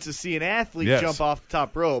Right. wants to see an athlete Yes. jump off the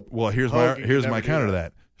top rope. Well, here's Hogan could my never do counter to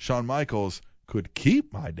that. Shawn Michaels could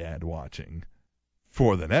keep my dad watching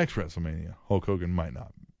for the next WrestleMania. Hulk Hogan might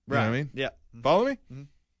not. You know what I mean? Yeah. Follow me?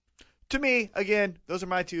 To me, again, those are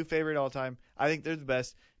my two favorite all time. I think they're the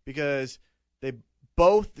best because they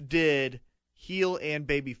both did heel and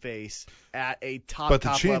babyface at a top But the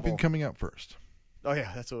top champion level. coming out first. Oh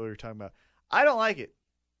yeah, that's what we were talking about. I don't like it.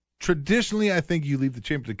 Traditionally, I think you leave the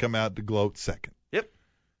champion to come out to gloat second. Yep.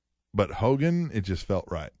 But Hogan, it just felt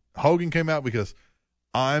right. Hogan came out because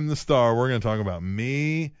I'm the star. We're going to talk about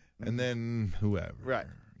me and then whoever. Right.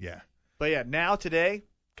 Yeah. But yeah, now today,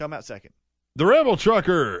 come out second. The Rebel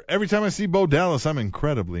Trucker. Every time I see Bo Dallas, I'm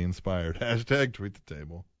incredibly inspired. Hashtag tweet the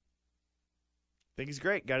table. Think he's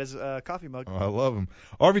great. Got his coffee mug. Oh, I love him.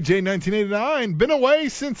 RVJ 1989. Been away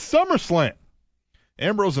since SummerSlam.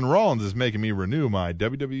 Ambrose and Rollins is making me renew my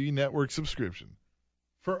WWE Network subscription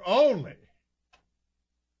for only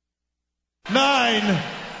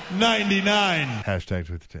 $9.99. hashtag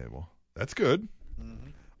tweet the table. That's good. Mm-hmm.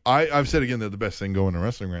 I've said again, they're the best thing going in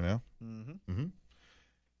wrestling right now. Mm-hmm.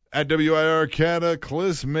 At WIR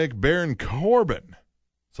Cataclysmic, Baron Corbin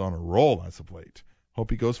is on a roll as of late. Hope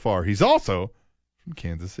he goes far. He's also from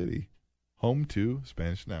Kansas City, home to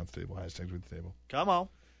Spanish Announce Table. Hashtag tweet the table. Come on.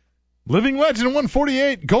 Living Legend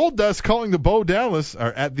 148, Goldust calling the Bo Dallas,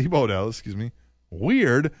 or at the Bo Dallas, excuse me,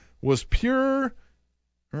 weird, was pure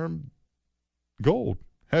gold.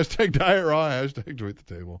 Hashtag Diet Raw, hashtag tweet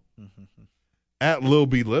the table. At Lil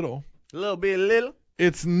B Little, A little bit little.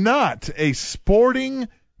 it's not a sporting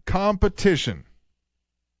competition.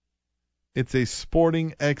 It's a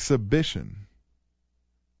sporting exhibition.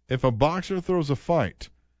 If a boxer throws a fight,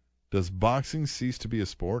 does boxing cease to be a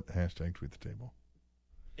sport? Hashtag tweet the table.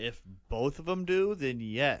 If both of them do, then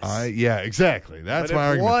yes. Yeah, exactly. That's but my if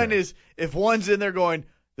argument. one there. if one's in there going,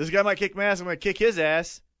 this guy might kick my ass, I'm going to kick his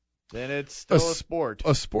ass, then it's still a sport.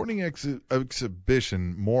 A sporting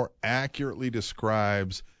exhibition more accurately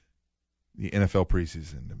describes the NFL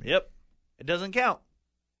preseason to me. Yep. It doesn't count.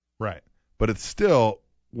 Right. But it's still,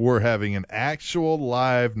 we're having an actual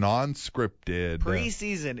live, non-scripted.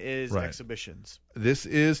 Preseason is right. exhibitions. This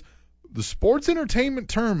is, the sports entertainment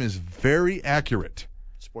term is very accurate.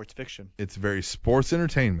 Sports fiction. It's very sports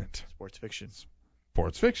entertainment. Sports fiction.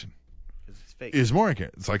 Sports fiction 'Cause it's fake. is more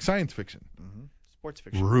accurate. It's like science fiction. Mm-hmm. Sports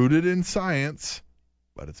fiction. Rooted in science,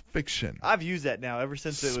 but it's fiction. I've used that now ever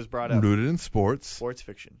since it was brought up. Rooted in sports, Sports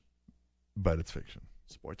fiction. but it's fiction.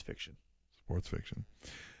 Sports fiction. Sports fiction.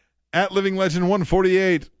 At Living Legend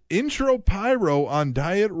 148, intro pyro on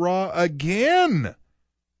Diet Raw again.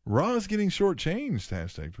 Raw is getting shortchanged.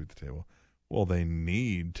 Hashtag tweet the table. Well, they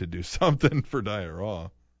need to do something for Diet Raw.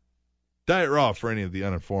 Diet Raw, for any of the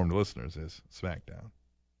uninformed listeners, is SmackDown.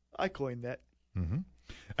 I coined that. Mm-hmm.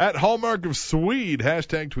 At Hallmark of Swede,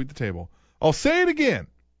 hashtag tweet the table. I'll say it again,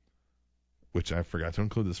 which I forgot to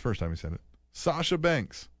include this first time he said it. Sasha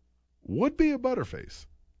Banks would be a butterface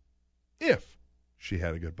if she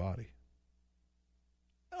had a good body.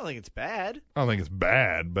 I don't think it's bad. I don't think it's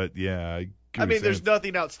bad, but yeah. I mean, there's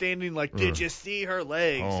nothing outstanding like, did you see her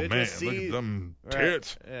legs? Oh, did man, you see... look at them Right,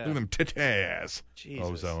 tits. yeah. Look at them titties. Jesus.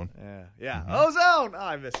 Ozone. Yeah. Yeah. Mhm. Ozone. Oh,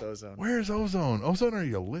 I miss Ozone. Where's Ozone? Ozone, are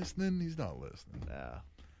you listening? He's not listening. No.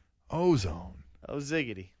 Ozone. Oh,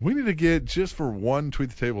 ziggity. We need to get, just for one Tweet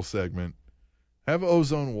the Table segment, have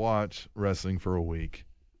Ozone watch wrestling for a week,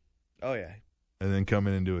 Oh, yeah. and then come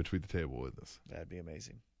in and do a Tweet the Table with us. That'd be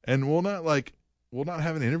amazing. And we'll not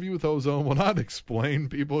have an interview with Ozone. We'll not explain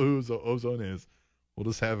people who Ozone is. We'll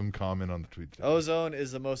just have him comment on the Tweet the Table. Ozone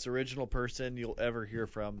is the most original person you'll ever hear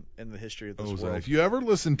from in the history of this Ozone. world. If you ever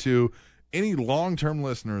listen to any long-term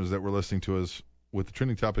listeners that were listening to us with the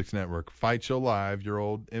Trending Topics Network, Fight Show Live, your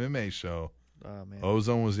old MMA show, Oh, man.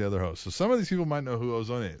 Ozone was the other host. So some of these people might know who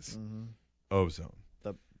Ozone is. Mm-hmm. Ozone.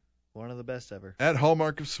 One of the best ever. At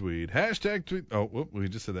Hallmark of Swede. Hashtag tweet. Oh, whoop, we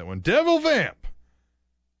just said that one. Devil Vamp.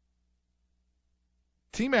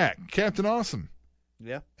 T-Mac. Captain Awesome.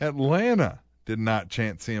 Yeah. Atlanta did not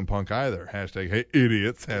chant CM Punk either. Hashtag hey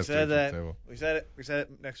idiots. We Hashtag said that. table. We said it. We said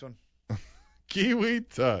it. Next one. Kiwi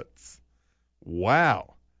Tuts.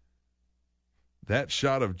 Wow. That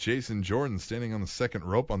shot of Jason Jordan standing on the second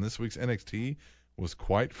rope on this week's NXT was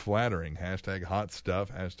quite flattering. Hashtag hot stuff.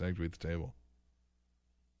 Hashtag tweet the table.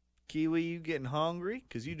 Kiwi, you getting hungry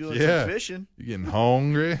because you doing Yeah. some fishing. You getting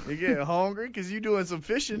hungry? You getting hungry because you doing some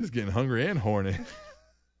fishing. He's getting hungry and horny.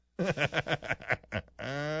 There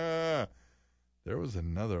was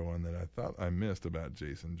another one that I thought I missed about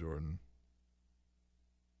Jason Jordan.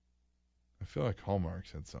 I feel like Hallmark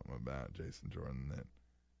said something about Jason Jordan that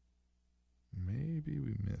maybe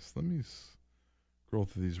we missed. Let me scroll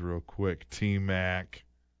through these real quick. T-Mac.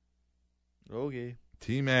 Okay.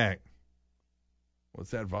 T-Mac.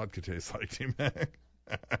 What's that vodka taste like, T-Mac?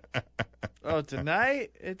 Oh,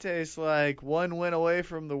 tonight it tastes like one win away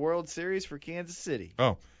from the World Series for Kansas City.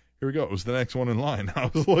 Oh, here we go. It was the next one in line. I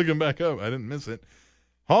was looking back up. I didn't miss it.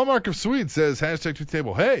 Hallmark of Swede says, hashtag tweet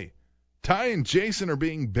table, hey, Ty and Jason are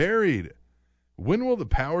being buried. When will the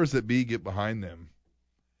powers that be get behind them?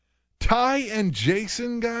 Ty and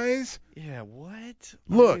Jason, guys? Yeah, what?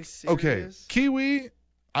 Look, okay, Kiwi,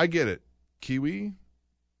 I get it. Kiwi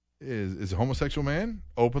is a homosexual man,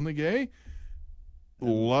 openly gay,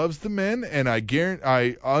 loves the men, and I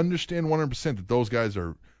understand 100% that those guys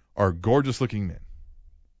are gorgeous-looking men.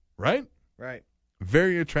 Right? Right.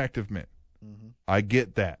 Very attractive men. Mm-hmm. I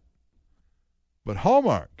get that. But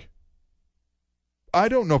Hallmark, I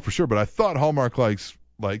don't know for sure, but I thought Hallmark likes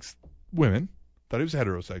women. Thought he was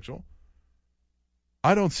heterosexual.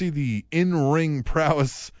 I don't see the in-ring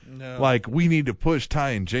prowess like we need to push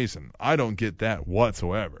Ty and Jason. I don't get that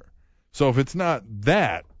whatsoever. So if it's not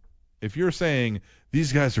that, if you're saying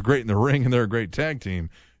these guys are great in the ring and they're a great tag team,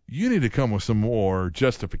 you need to come with some more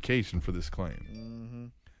justification for this claim. Mm-hmm.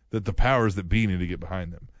 That the powers that be need to get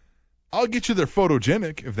behind them. I'll get you their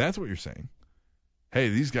photogenic if that's what you're saying. Hey,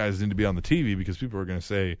 these guys need to be on the TV because people are going to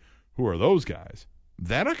say, who are those guys?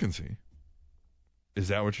 That I can see. Is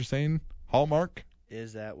that what you're saying, Hallmark?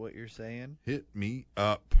 Is that what you're saying? Hit me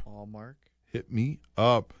up. Hallmark? Hit me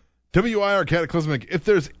up. WIR Cataclysmic. If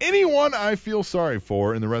there's anyone I feel sorry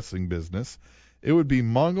for in the wrestling business, it would be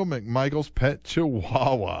Mongo McMichael's pet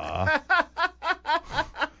chihuahua.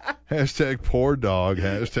 Hashtag poor dog.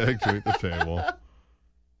 Hashtag tweet the table.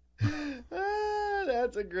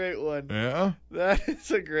 That's a great one. Yeah? That is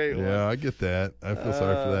a great one. Yeah, I get that. I feel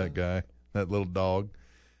sorry for that guy. That little dog.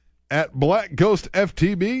 At Black Ghost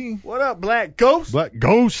FTB. What up, Black Ghost? Black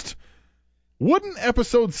Ghost. Wouldn't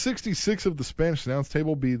episode 66 of the Spanish Announce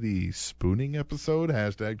Table be the spooning episode?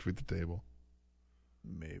 Hashtag tweet the table.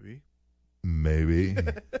 Maybe.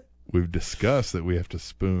 We've discussed that we have to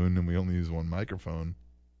spoon and we only use one microphone.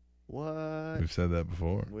 What? We've said that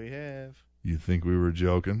before. We have. You think we were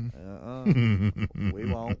joking? We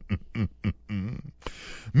won't.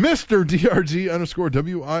 Mr.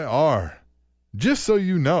 DRG_WIR. Just so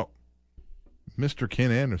you know, Mr.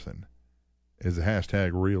 Ken Anderson is a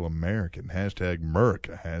hashtag real American. Hashtag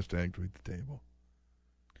America. Hashtag tweet the table.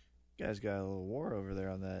 You guys got a little war over there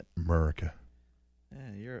on that. America.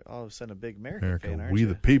 Yeah, you're all of a sudden a big American fan, aren't we you?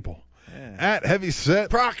 the people. Yeah. At Heavyset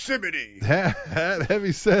Proximity. At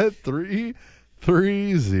Heavyset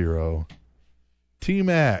 330.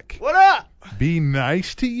 T-Mac. What up? Be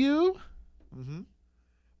nice to you? Mm-hmm.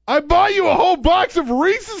 I bought you a whole box of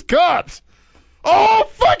Reese's Cups. A whole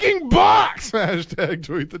fucking box. Hashtag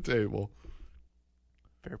tweet the table.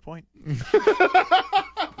 Fair point.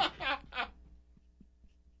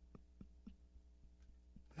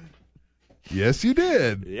 Yes, you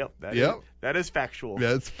did. Yep. That is factual.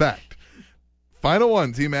 That's fact. Final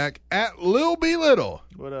one, T-Mac. At Lil B Little.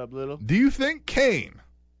 What up, Little? Do you think Kane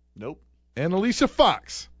Nope. and Alicia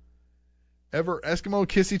Fox ever Eskimo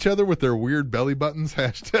kiss each other with their weird belly buttons?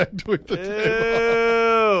 Hashtag tweet the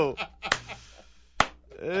table.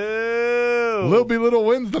 Ew. Lil B Little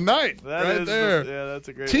wins the night. That right is there. Yeah, that's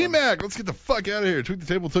a great one. T-Mac, let's get the fuck out of here. Tweet the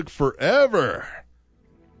table took forever.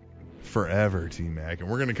 Forever, T-Mac. And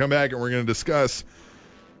we're going to come back and we're going to discuss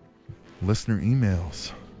listener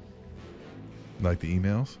emails. Like the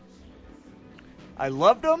emails? I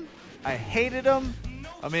loved them. I hated them.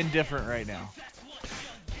 I'm indifferent right now.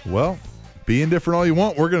 Well, be indifferent all you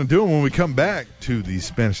want. We're going to do them when we come back to the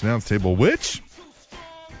Spanish Announce Table, which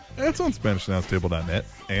it's on SpanishAnnounceTable.net.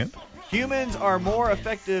 And humans are more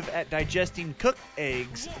effective at digesting cooked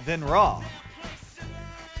eggs than raw.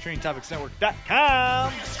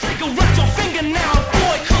 TrainingTopicsNetwork.com. Take a rest your finger now,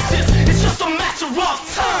 boy, 'cause it's just a matter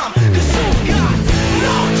of time. 'Cause you've got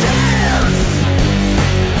no chance.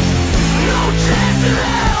 No chance at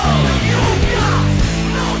all. You've got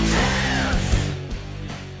no chance.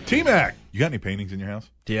 T-Mac, you got any paintings in your house?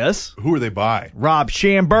 Yes. Who are they by? Rob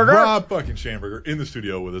Schamberger. Rob fucking Schamberger in the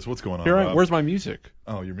studio with us. What's going on, Rob? Where's my music?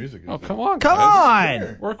 Oh, your music. Oh, come on. Come guys.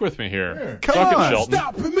 on. Work with me here. Come Suck it, on. Shelton.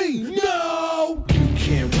 Stop me, no! You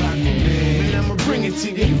can't rock with me. bring it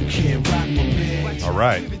to you. You can't rock my man. All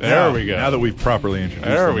right. There we go. Now that we've properly introduced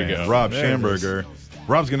There the we man, go. Rob There it is. Schamberger.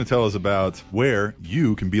 Rob's going to tell us about where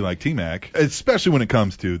you can be like T-Mac, especially when it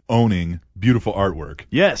comes to owning beautiful artwork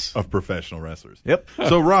Yes. of professional wrestlers. Yep.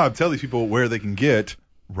 So, Rob, tell these people where they can get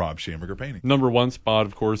Rob Schamberger painting. Number one spot,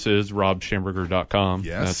 of course, is robschamberger.com.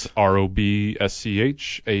 Yes. That's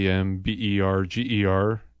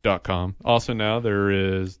robschamberger.com. Also now there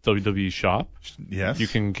is WWE Shop. Yes. You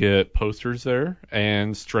can get posters there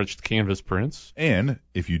and stretched canvas prints. And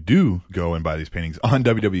if you do go and buy these paintings on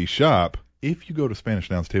WWE Shop, if you go to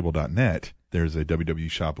SpanishAnnounceTable.net, there's a WWE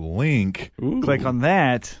Shop link. Ooh. Click on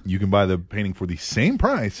that. You can buy the painting for the same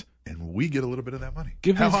price, and we get a little bit of that money.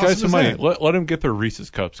 Give How these awesome guys some is money. that? Let them get their Reese's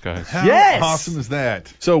Cups, guys. How Yes! awesome is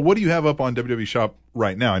that? So what do you have up on WWE Shop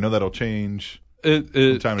right now? I know that'll change. It time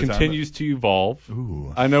to time, continues to evolve.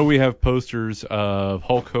 Ooh. I know we have posters of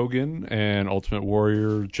Hulk Hogan and Ultimate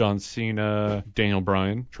Warrior, John Cena, Daniel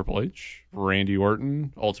Bryan, Triple H, Randy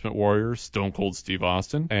Orton, Ultimate Warrior, Stone Cold Steve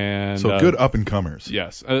Austin, and So good up-and-comers.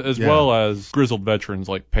 Yes, as Yeah. well as grizzled veterans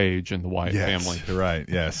like Paige and the Wyatt Yes, family. you're right,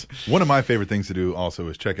 yes. One of my favorite things to do also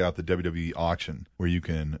is check out the WWE auction, where you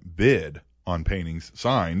can bid on paintings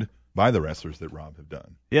signed by the wrestlers that Rob have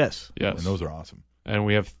done. Yes. Yes, And those are awesome. and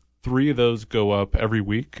we have 3 of those go up every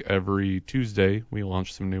week. Every Tuesday, we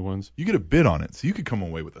launch some new ones. You get a bid on it, so you could come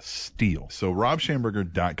away with a steal. So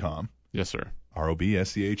robschamberger.com, Yes, sir.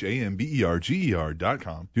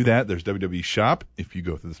 ROBSCHAMBERGER.com. Do that. There's WWE Shop. If you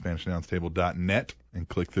go to the SpanishAnnounceTable.net and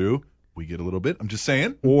click through, we get a little bit. I'm just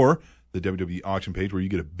saying. Or the WWE auction page where you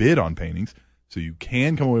get a bid on paintings, so you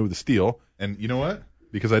can come away with a steal. And you know what?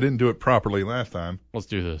 Because I didn't do it properly last time, Let's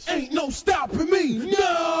do this. Ain't no stopping me,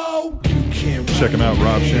 no. You can't rock check them out,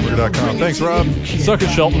 robschamberger.com. Thanks, Rob. Suck it,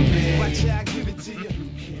 Shelton. Watch out, give it to you. You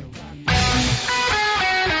can't rock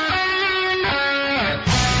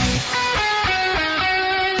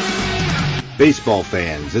Baseball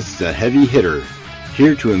fans, this is a heavy hitter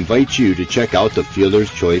here to invite you to check out the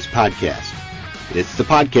Fielder's Choice podcast. It's the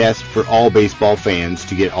podcast for all baseball fans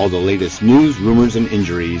to get all the latest news, rumors, and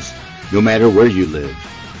injuries, no matter where you live.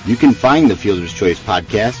 You can find the Fielder's Choice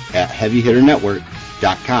podcast at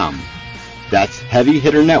HeavyHitterNetwork.com. That's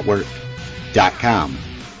HeavyHitterNetwork.com.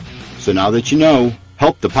 So now that you know,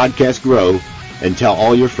 help the podcast grow and tell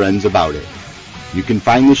all your friends about it. You can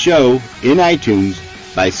find the show in iTunes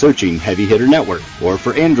by searching Heavy Hitter Network, or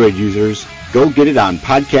for Android users, go get it on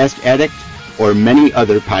Podcast Addict or many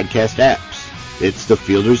other podcast apps. It's the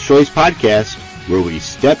Fielder's Choice podcast, where we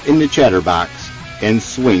step in the chatterbox and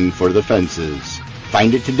swing for the fences.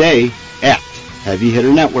 Find it today at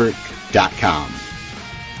HeavyHitterNetwork.com.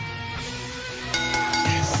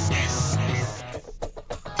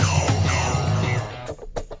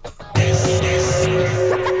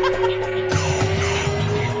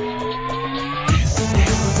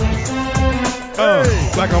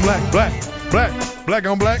 Black on black, black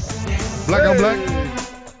on black, black on black,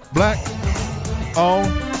 black on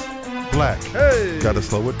black. Hey. Gotta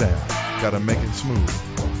slow it down, gotta make it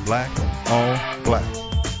smooth. Black on black.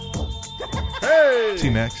 Hey.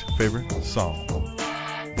 T-Mac's favorite song.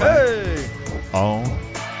 Black Hey. on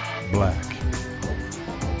black.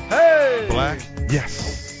 Hey. Black,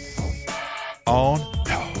 yes. On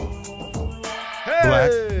no. Hey.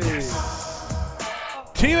 Black, yes.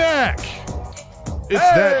 T-Mac! It's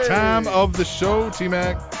that time of the show,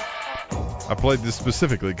 T-Mac. I played this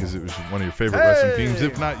specifically because it was one of your favorite wrestling themes,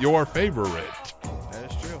 if not your favorite. That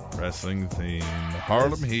is true. Wrestling theme,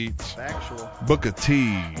 Harlem Heat, Factual. Booker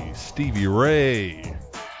T, Stevie Ray.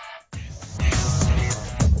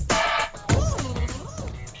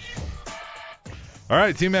 All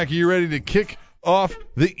right, T-Mac, are you ready to kick off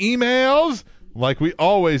the emails? Like we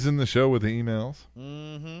always in the show with the emails.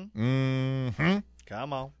 Mm-hmm. Mm-hmm.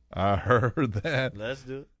 Come on. I heard that. Let's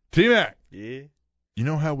do it. T-Mac, Yeah. you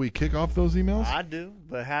know how we kick off those emails? I do,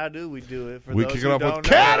 but how do we do it for We those kick who it off don't with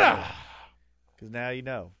Kata! Because now you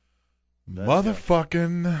know.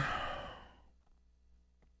 Motherfucking.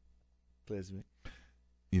 Please me.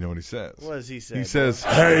 You know what he says? What does he say? He says,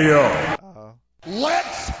 Hey, yo. Uh-oh.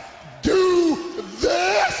 Let's do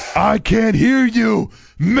this. I can't hear you,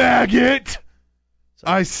 maggot.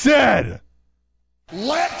 I said.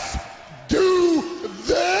 Let's do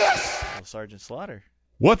this. Oh, Sergeant Slaughter.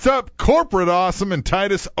 What's up, corporate awesome and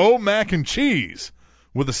Titus O mac and cheese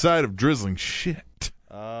with a side of drizzling shit.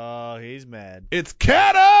 Oh, he's mad. It's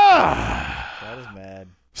Kata! That is mad.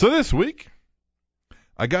 So this week,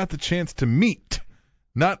 I got the chance to meet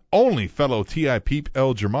not only fellow T.I. Peep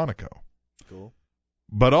El Germanico, Cool.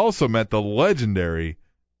 but also met the legendary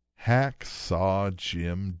Hacksaw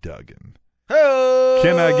Jim Duggan. Ho!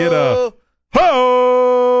 Can I get a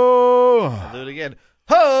ho? I'll do it again.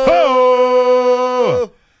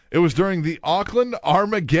 Ho! It was during the Auckland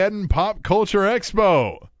Armageddon Pop Culture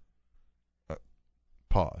Expo.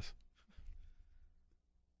 Pause.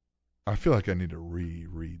 I feel like I need to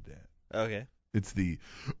reread that. Okay. It's the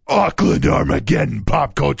Auckland Armageddon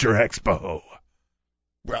Pop Culture Expo.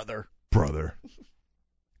 Brother.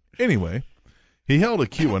 Anyway, he held a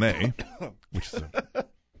Q&A, which is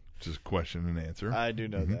a question and answer. I do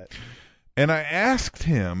know that. And I asked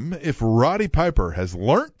him if Roddy Piper has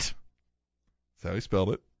learnt, that's how he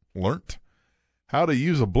spelled it, learnt, how to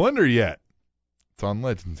use a blender yet. It's on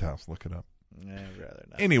Legends House. Look it up. I'd rather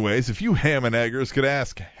not. Anyways, if you ham and eggers could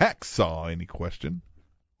ask Hacksaw any question,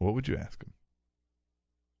 what would you ask him?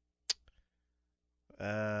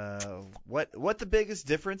 What the biggest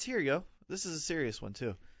difference? Here you go. This is a serious one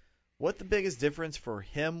too. What the biggest difference for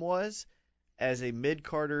him was as a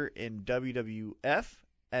mid-carder in WWF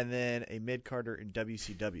and then a mid-carder in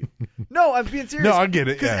WCW. No, I'm being serious. No, I get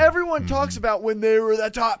it. Because everyone talks about when they were the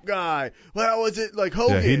top guy. Well, was it like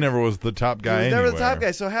Hogan? Yeah, he never was the top guy. He was never never the top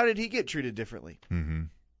guy. So how did he get treated differently? Mm-hmm.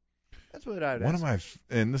 That's what I'd One ask. of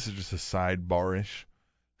my, and this is just a sidebar-ish,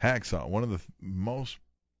 Hacksaw. One of the most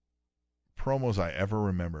promos I ever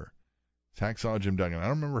remember. It's Hacksaw Jim Duggan. I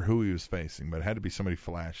don't remember who he was facing, but it had to be somebody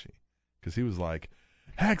flashy. Because he was like,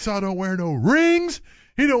 Hacksaw don't wear no rings.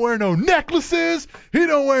 He don't wear no necklaces. He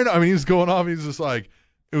don't wear no... I mean, he was going off. He was just like...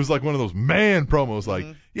 It was like one of those man promos. Like,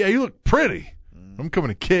 yeah, you look pretty. I'm coming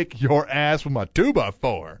to kick your ass with my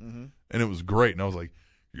 2x4. And it was great. And I was like,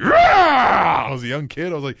 yeah! I was a young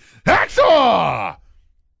kid. I was like, Hacksaw!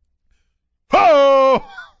 Ho!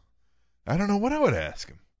 I don't know what I would ask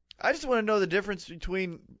him. I just want to know the difference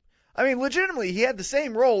between... I mean, legitimately, he had the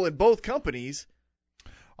same role in both companies.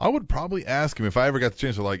 I would probably ask him if I ever got the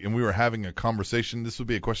chance to, like, and we were having a conversation. This would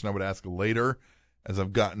be a question I would ask later as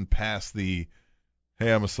I've gotten past the,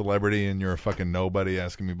 hey, I'm a celebrity and you're a fucking nobody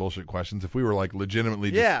asking me bullshit questions. If we were, like, legitimately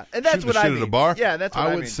just and that's shooting what the I shit mean. at a bar, Yeah, that's what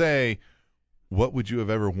I would mean. say, what would you have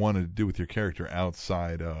ever wanted to do with your character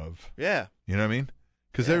outside of, Yeah. you know what I mean?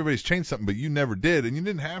 Because everybody's changed something, but you never did, and you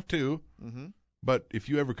didn't have to. But if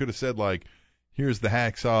you ever could have said, like, here's the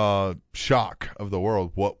Hacksaw shock of the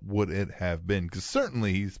world, what would it have been? Because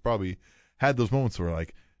certainly he's probably had those moments where,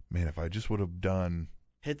 like, man, if I just would have done...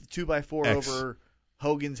 Hit the 2x4 X. over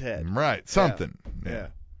Hogan's head. Right, something. Yeah.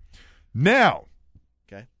 Now,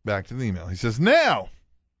 okay. Back to the email. He says, now,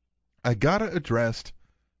 I gotta address,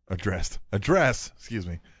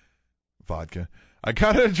 vodka. I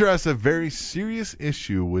gotta address a very serious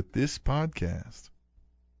issue with this podcast.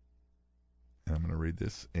 And I'm gonna read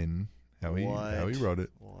this in how he wrote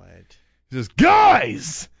it. What? He says,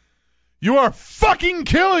 guys, you are fucking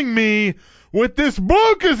killing me with this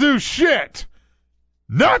Blu Ka Zoo shit.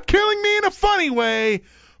 Not killing me in a funny way,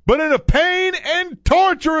 but in a pain and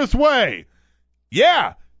torturous way.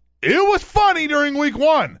 Yeah, it was funny during week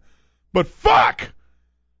 1, but fuck,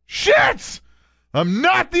 shits, I'm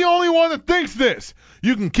not the only one that thinks this.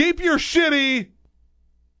 You can keep your shitty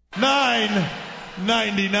 $9.99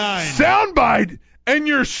 soundbite and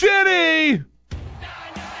your shitty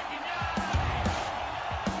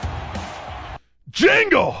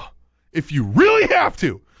jingle if you really have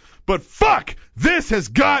to. But fuck, this has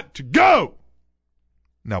got to go.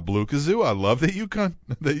 Now, Blu Ka Zoo, I love that you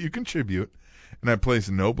contribute, and I place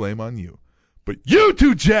no blame on you. But you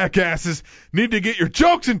two jackasses need to get your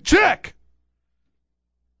jokes in check.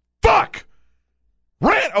 Fuck.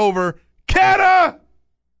 Rant over. Kata.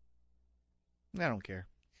 I don't care.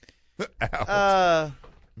 Out.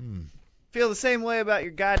 Feel the same way about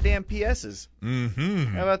your goddamn PSs. Mm-hmm.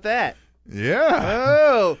 How about that?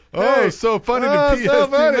 Yeah. Hey. So funny to PS. So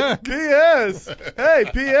funny. PS. Hey,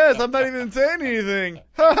 PS. I'm not even saying anything.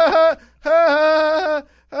 Ha ha ha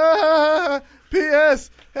ha.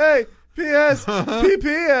 PS. Hey, PS.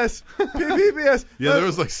 PPS. PPPS. Yeah, there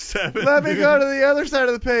was like 7. Let me go to the other side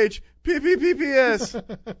of the page. PPPPS.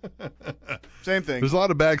 Same thing. There's a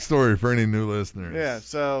lot of backstory for any new listeners. Yeah,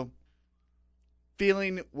 so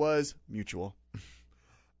feeling was mutual.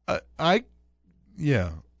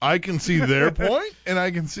 I can see their point, and I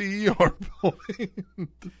can see your point.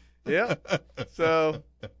 Yeah. So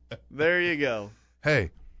there you go. Hey,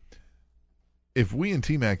 if we and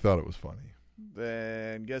T-Mac thought it was funny,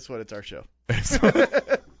 then guess what? It's our show. And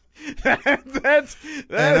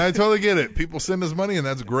I totally get it. People send us money, and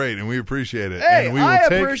that's great, and we appreciate it. Hey, and we will I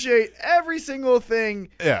appreciate every single thing,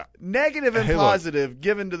 Yeah. negative and Hey, look. positive,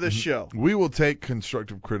 given to this show. We will take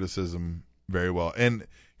constructive criticism very well. And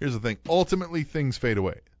here's the thing. Ultimately, things fade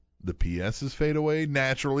away. The PSs fade away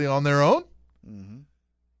naturally on their own,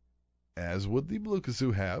 as would the Blu Ka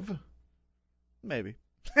Zoo have. Maybe.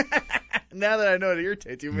 Now that I know it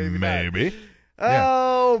irritates you, maybe not.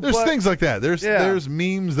 Oh, There's but, things like that. There's yeah.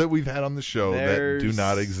 memes that we've had on the show that do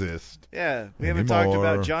not exist. Yeah, we haven't talked anymore.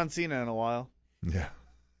 about John Cena in a while. Yeah.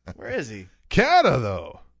 Where is he? Kata,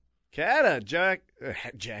 though. Kata,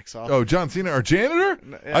 Jack's off. Oh, John Cena, our janitor?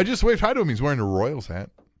 Yeah. I just waved hi to him. He's wearing a Royals hat.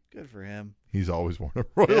 Good for him. He's always worn a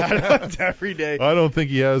Royals Yeah, hat. it's every day. I don't think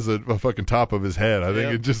he has a fucking top of his head. I think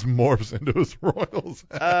Yep. it just morphs into his Royals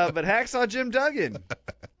hat. But Hacksaw Jim Duggan.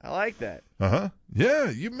 I like that. Uh-huh. Yeah,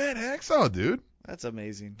 you met Hacksaw, dude. That's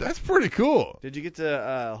amazing. That's pretty cool. Did you get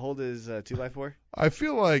to hold his 2x4? I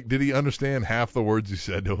feel like, did he understand half the words you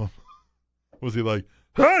said to him? Was he like,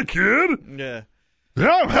 hi, kid. Yeah. Yeah,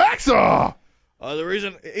 I'm Hacksaw. The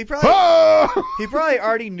reason he Oh! probably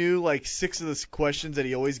already knew like 6 of the questions that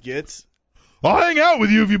he always gets. I'll hang out with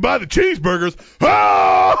you if you buy the cheeseburgers.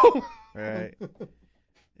 Oh! Right.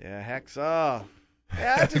 Yeah, Hacksaw.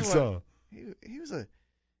 Yeah, I just Hacksaw. he was an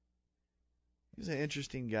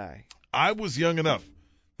interesting guy. I was young enough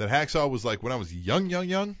that Hacksaw was like when I was young.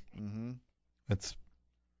 Mm-hmm. That's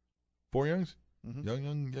 4 youngs? Mhm.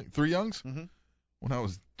 Young, 3 youngs? Mhm. When I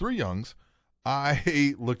was 3 youngs,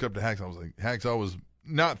 I looked up to Hacksaw. I was like, Hacksaw was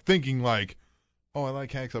not thinking like, oh, I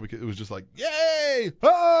like Hacksaw, because it was just like, yay!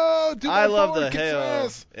 Oh, dude, I love the hey.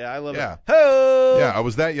 Yeah, I love Yeah. it. Hey. Yeah, I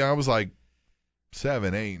was that young. I was like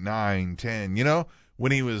 7, 8, 9, 10, you know,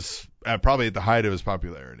 when he was probably at the height of his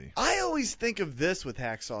popularity. I always think of this with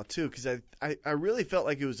Hacksaw too, because I really felt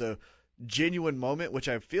like it was a genuine moment, which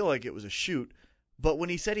I feel like it was a shoot. But when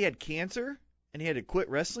he said he had cancer and he had to quit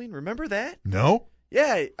wrestling, remember that? No?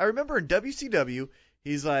 Yeah, I remember in WCW,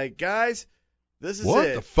 he's like, guys, this is What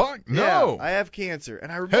it. the fuck? No. Yeah, I have cancer.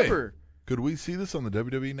 And I remember. Could we see this on the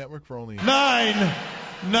WWE Network for only $9.99.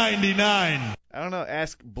 I don't know.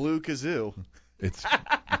 Ask Blu Ka Zoo. It's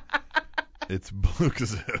Blu Ka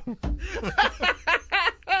Zoo.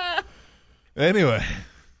 Anyway,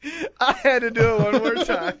 I had to do it one more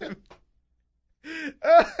time.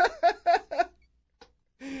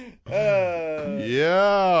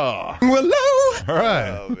 yeah. Hello. All right.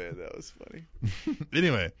 Oh man, that was funny.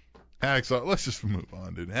 Anyway, Hacksaw. Let's just move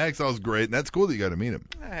on, dude. Hacksaw's great, and that's cool that you got to meet him.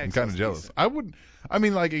 I'm kind of jealous. decent. I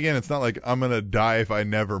mean, like, again, it's not like I'm gonna die if I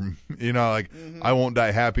never, like, I won't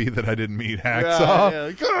die happy that I didn't meet Hacksaw. Yeah,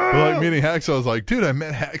 like, But like meeting Hacksaw is like, dude, I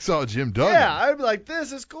met Hacksaw Jim Duggan. yeah, I'd be like,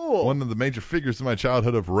 this is cool. One of the major figures in my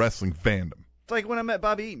childhood of wrestling fandom. It's like when I met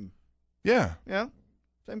Bobby Eaton. Yeah. Yeah,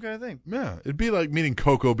 same kind of thing. Yeah. It'd be like meeting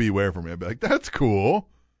Coco Beware for me. I'd be like, that's cool.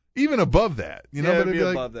 Even above that, you know. Yeah, But it'd it'd be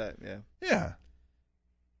like, above that. Yeah. yeah.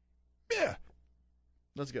 Yeah.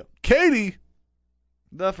 Let's go. Katie.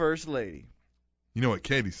 The First Lady. You know what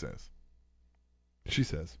Katie says? She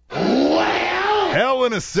says, well, Hell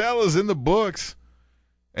in a Cell is in the books.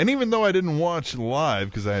 And even though I didn't watch live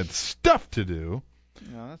because I had stuff to do,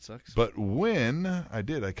 No, that sucks. but when I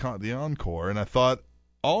did, I caught the encore, and I thought,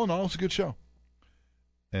 all in all, it's a good show.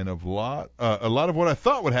 And a lot of what I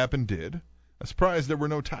thought would happen did. I'm surprised there were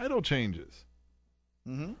no title changes.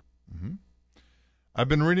 Mm-hmm. I've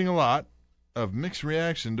been reading a lot of mixed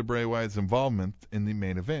reaction to Bray Wyatt's involvement in the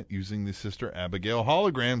main event using the Sister Abigail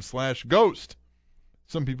hologram / ghost.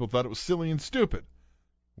 Some people thought it was silly and stupid,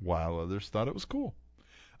 while others thought it was cool.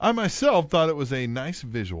 I myself thought it was a nice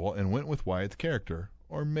visual and went with Wyatt's character,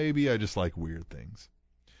 or maybe I just like weird things.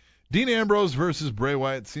 Dean Ambrose versus Bray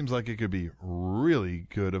Wyatt seems like it could be really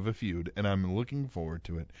good of a feud, and I'm looking forward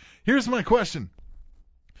to it. Here's my question.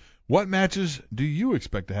 What matches do you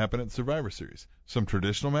expect to happen at Survivor Series? Some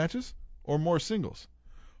traditional matches or more singles?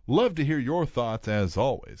 Love to hear your thoughts as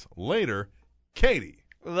always. Later, Katie.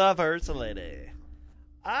 The First Lady.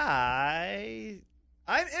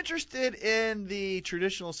 I'm interested in the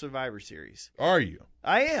traditional Survivor Series. Are you?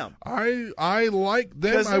 I am. I like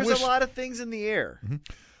them. Because there's a lot of things in the air.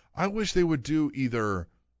 I wish they would do either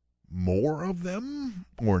more of them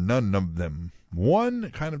or none of them.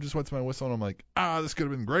 One kind of just wets my whistle, and I'm like, this could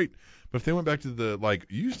have been great. But if they went back to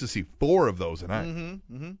you used to see 4 of those a night.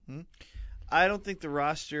 I don't think the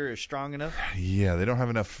roster is strong enough. Yeah, they don't have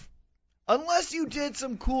enough. Unless you did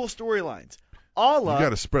some cool storylines. You got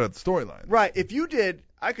to spread out the storylines. Right. If you did,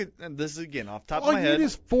 I could, and this is again off the top of my All you head. need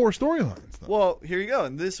is 4 storylines. Though. Well, here you go.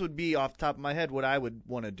 And this would be off the top of my head what I would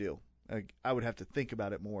want to do. I would have to think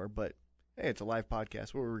about it more, but hey, it's a live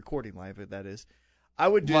podcast. We're recording live, that is. I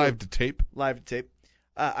would do live to tape.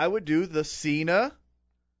 I would do the Cena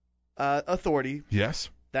Authority. Yes.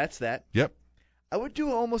 That's that. Yep. I would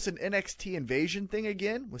do almost an NXT Invasion thing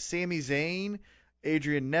again with Sami Zayn,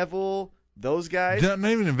 Adrian Neville, those guys. Not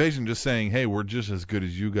even invasion, just saying, hey, we're just as good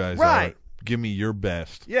as you guys Right. are. Give me your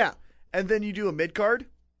best. Yeah. And then you do a mid-card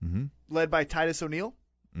Mm-hmm. led by Titus O'Neil.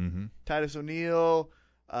 Mm-hmm. Titus O'Neil,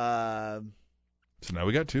 So now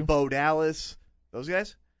we got 2. Bo Dallas, those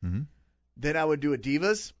guys. Mhm. Then I would do a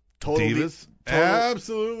Divas. Divas.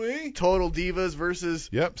 Absolutely. Total Divas versus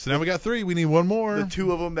Yep. So now we got 3. We need one more. the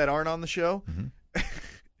 2 of them that aren't on the show. Mhm.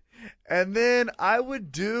 And then I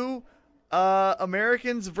would do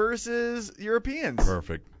Americans versus Europeans.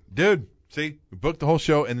 Perfect. Dude, see, we booked the whole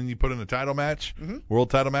show, and then you put in a title match, world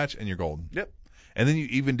title match, and you're golden. Yep. And then you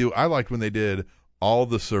even do, I liked when they did all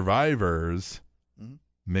the survivors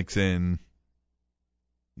mix in.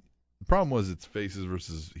 The problem was it's faces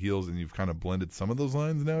versus heels, and you've kind of blended some of those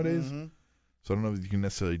lines nowadays. So I don't know if you can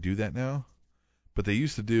necessarily do that now. But they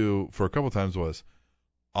used to do, for a couple times, was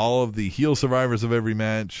all of the heel survivors of every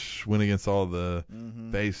match went against all the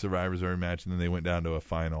face survivors of every match, and then they went down to a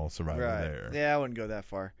final survivor there. Yeah, I wouldn't go that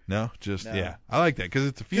far. No? Yeah. I like that, because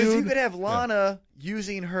it's a feud. Because you could have Lana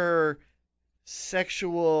using her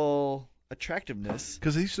sexual attractiveness.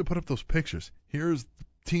 Because they used to put up those pictures. Here's the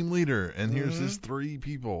team leader, and here's his 3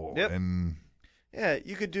 people. Yep. And yeah,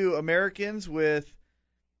 you could do Americans with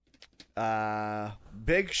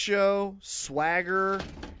Big Show, Swagger,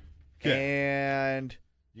 and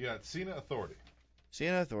you got Cena Authority.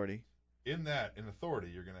 Cena Authority. In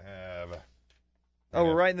Authority, you're going to have... Oh,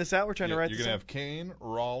 we're writing this out? We're trying to write this out? You're going to have Kane,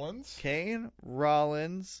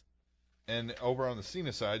 Rollins. And over on the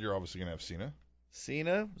Cena side, you're obviously going to have Cena.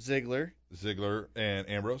 Cena, Ziggler, and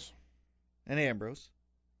Ambrose. And Ambrose.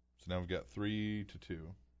 So now we've got 3-2.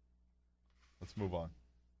 Let's move on.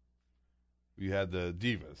 We had the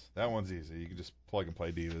Divas. That one's easy. You can just plug and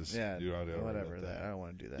play Divas. Yeah, whatever. I don't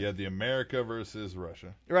want to do that. You had the America versus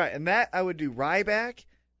Russia. Right, and that I would do Ryback,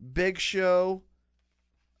 Big Show,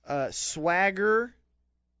 Swagger,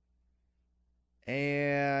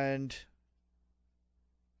 and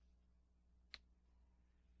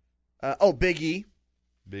Big E.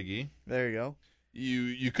 Big E. There you go.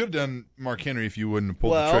 You could have done Mark Henry if you wouldn't have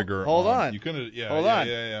pulled the trigger. Hold on. You could have. Yeah. Hold on.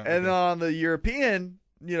 Yeah. And on the European,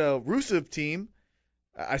 Rusev team,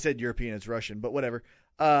 I said European, it's Russian, but whatever.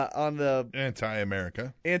 On the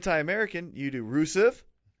anti-American, you do Rusev,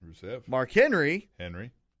 Mark Henry,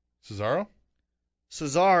 Cesaro,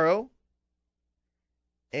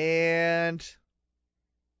 and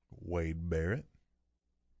Wade Barrett.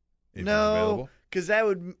 No, because that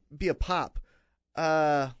would be a pop.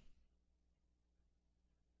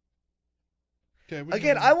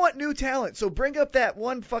 Again, I want new talent, so bring up that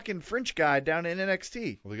one fucking French guy down in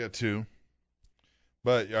NXT. Well, they got 2.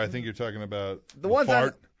 But I think you're talking about the one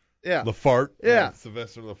Fart. Yeah. The Fart. Yeah.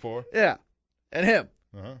 Sylvester Lefort. Yeah. And him.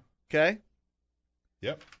 Uh-huh. Okay.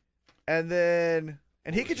 Yep. And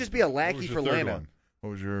he could just be a lackey for Lana. What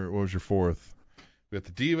was your 4th? We got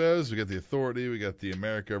the Divas, we got the Authority, we got the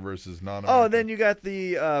America versus non-America. Oh, then you got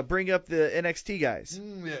the bring up the NXT guys.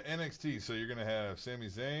 Yeah, NXT. So you're gonna have Sami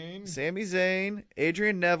Zayn,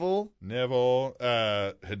 Adrian Neville, Hideo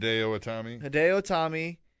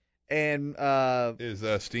Itami, and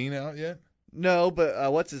is Steen out yet? No,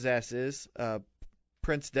 but what's his ass is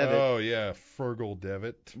Prince Devitt. Oh yeah, Fergal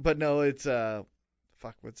Devitt. But no, it's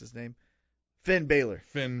what's his name? Finn Balor,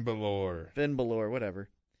 whatever.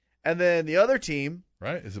 And then the other team...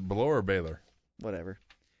 Right? Is it Balor or Baylor? Whatever.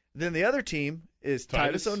 Then the other team is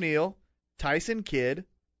Titus O'Neil, Tyson Kidd.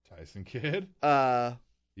 Even though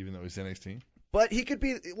he's NXT? But he could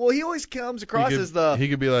be... Well, he always comes across as the... He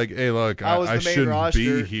could be like, hey, look, I shouldn't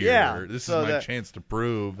be here. Yeah, this is my chance to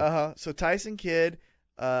prove. So Tyson Kidd,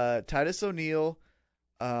 Titus O'Neil...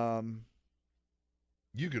 You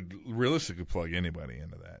could realistically plug anybody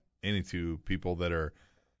into that. Any 2 people that are...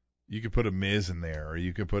 You could put a Miz in there, or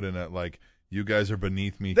you could put in you guys are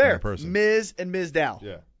beneath me kind of person. Miz and Mizdow.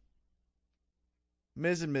 Yeah.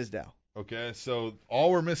 Miz and Mizdow. Okay, so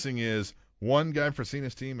all we're missing is 1 guy for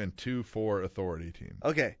Cena's team and 2 for Authority team.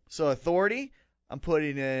 Okay, so Authority, I'm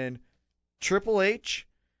putting in Triple H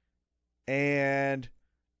and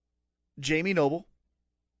Jamie Noble.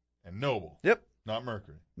 And Noble. Yep. Not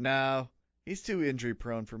Mercury. No, he's too injury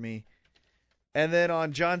prone for me. And then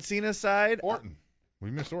on John Cena's side... Orton.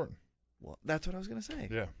 We missed Orton. Well, that's what I was going to say.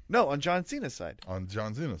 Yeah. No, on John Cena's side.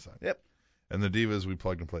 Yep. And the Divas, we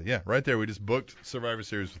plugged and played. Yeah, right there. We just booked Survivor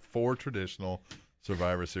Series with 4 traditional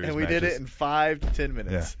Survivor Series matches. And we did it in 5 to 10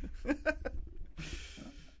 minutes. Yeah.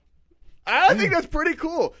 I think that's pretty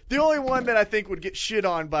cool. The only one that I think would get shit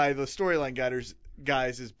on by the storyline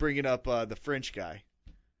guys is bringing up the French guy.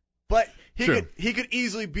 But he could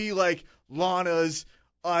easily be like Lana's...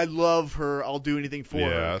 I love her. I'll do anything for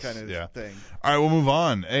her kind of thing. All right, we'll move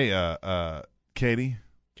on. Hey, Katie.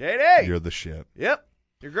 Katie! You're the shit. Yep.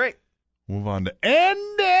 You're great. Move on to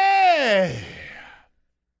Andy.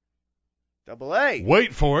 Double A.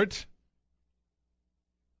 Wait for it.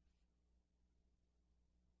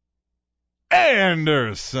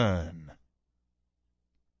 Anderson.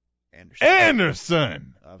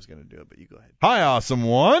 Anderson. I was going to do it, but you go ahead. Hi, awesome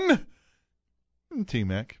one.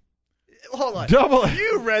 T-Mac. Hold on. Double.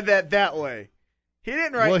 You read that way. He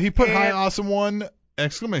didn't write. Well, he put and, hi, awesome one,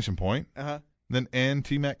 exclamation point, Uh-huh. then and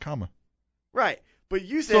T-Mac, comma. Right. But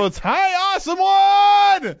you said. So it's hi, awesome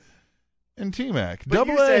one, and T-Mac. But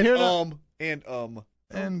Double you A said here.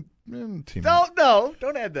 and T-Mac. No,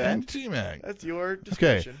 don't add that. And T-Mac. That's your Okay.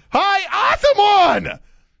 discretion. Hi, awesome one,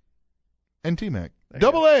 and T-Mac. There you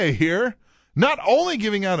Double go. A here. Not only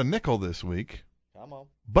giving out a nickel this week, Come on.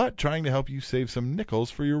 but trying to help you save some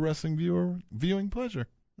nickels for your wrestling viewing pleasure.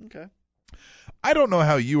 Okay. I don't know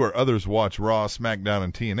how you or others watch Raw, SmackDown,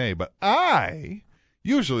 and TNA, but I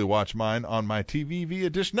usually watch mine on my TV via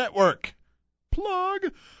Dish Network.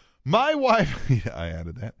 Plug. My wife, yeah, I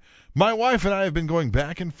added that. My wife and I have been going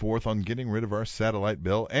back and forth on getting rid of our satellite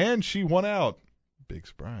bill, and she won out. Big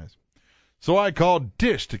surprise. So I called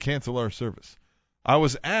Dish to cancel our service. I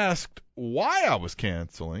was asked why I was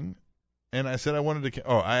canceling, and I said I wanted to.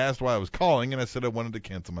 I asked why I was calling, and I said I wanted to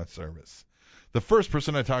cancel my service. The first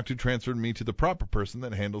person I talked to transferred me to the proper person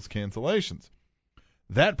that handles cancellations.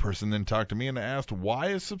 That person then talked to me and asked why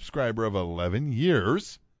a subscriber of 11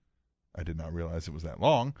 years, I did not realize it was that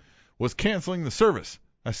long, was canceling the service.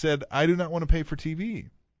 I said I do not want to pay for TV.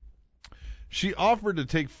 She offered to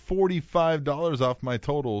take $45 off my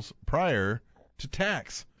totals prior to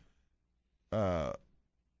tax. Prior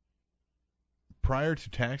to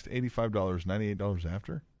tax, $85, $98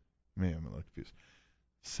 after? Man, I'm a little confused.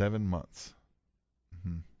 7 months.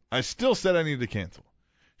 I still said I needed to cancel.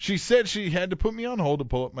 She said she had to put me on hold to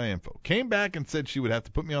pull up my info. Came back and said she would have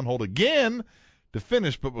to put me on hold again to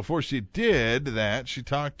finish, but before she did that, she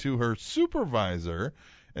talked to her supervisor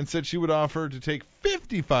and said she would offer to take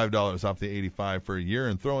 $55 off the $85 for a year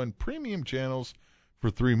and throw in premium channels for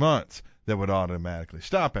 3 months that would automatically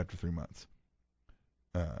stop after 3 months.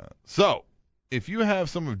 So, if you have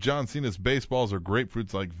some of John Cena's baseballs or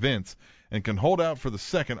grapefruits like Vince and can hold out for the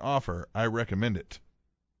second offer, I recommend it.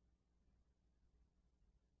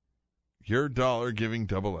 Your dollar giving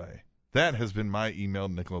double A. That has been my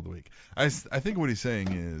emailed nickel of the week. I think what he's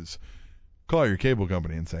saying is call your cable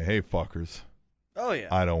company and say, hey, fuckers, Oh, yeah.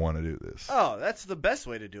 I don't want to do this. Oh, that's the best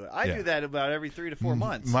way to do it. I do that about every 3 to 4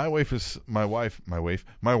 months. My wife has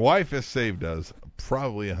saved us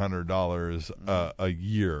probably $100 a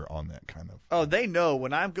year on that kind of. Oh, they know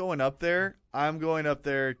when I'm going up there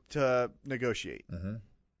to negotiate. Mm-hmm.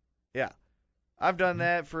 Yeah. I've done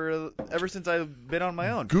that for ever since I've been on my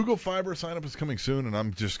own. Google Fiber sign up is coming soon, and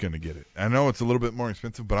I'm just going to get it. I know it's a little bit more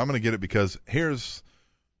expensive, but I'm going to get it because here's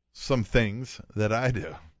some things that I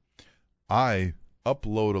do. I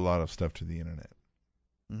upload a lot of stuff to the internet.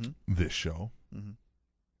 Mm-hmm. This show. Mm-hmm.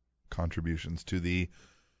 Contributions to the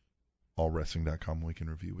allwrestling.com weekend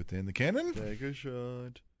review within the canon. Take a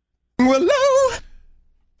shot. Hello!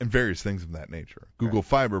 And various things of that nature. Google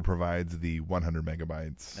Fiber provides the 100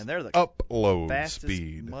 megabytes and they're the upload fastest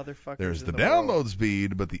speed. Motherfuckers There's in the the download world.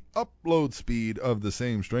 speed, but the upload speed of the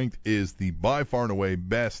same strength is the by far and away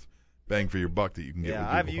best bang for your buck that you can get with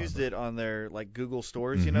Google I've used Fiber. it on their like Google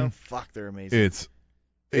stores, Mm-hmm. you know. Fuck, they're amazing.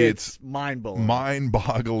 It's mind-blowing.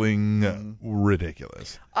 Mind-boggling,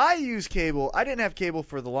 ridiculous. I use cable. I didn't have cable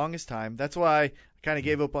for the longest time. That's why I kind of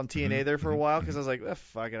gave up on TNA there for a while because I was like,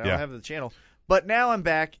 fuck it, I don't have the channel. But now I'm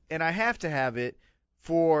back, and I have to have it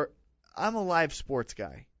I'm a live sports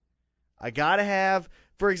guy. I got to have,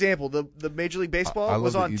 for example, the Major League Baseball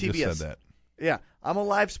was on TBS. Just said that. Yeah, I'm a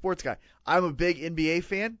live sports guy. I'm a big NBA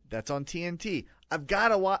fan. That's on TNT. I've got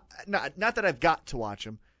to watch, not that I've got to watch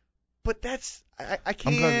them, but that's, I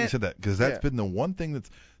can't. I'm glad that you said that because that's been the one thing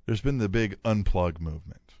there's been the big unplug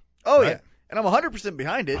movement. Oh, right? yeah. And I'm 100%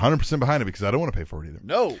 behind it. 100% behind it because I don't want to pay for it either.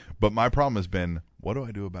 No. But my problem has been, what do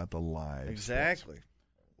I do about the live? Exactly.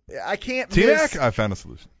 I can't T-Mac, I found a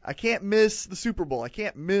solution. I can't miss the Super Bowl. I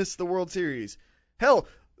can't miss the World Series. Hell,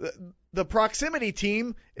 the proximity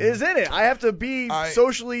team is in it. I have to be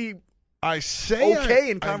socially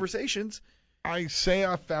in conversations. I say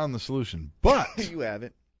I found the solution, but you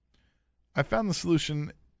haven't. I found the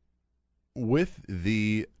solution with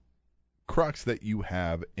the crux that you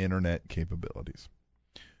have internet capabilities.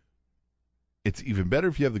 It's even better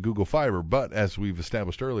if you have the Google Fiber, but as we've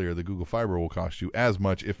established earlier, the Google Fiber will cost you as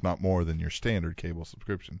much, if not more, than your standard cable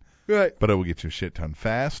subscription. Right. But it will get you a shit ton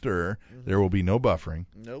faster. Mm-hmm. There will be no buffering.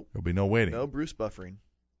 Nope. There will be no waiting. No Bruce buffering.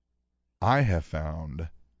 I have found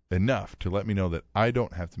enough to let me know that I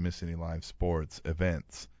don't have to miss any live sports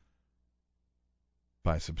events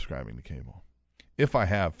by subscribing to cable. If I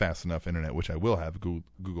have fast enough internet, which I will have,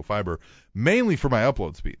 Google Fiber, mainly for my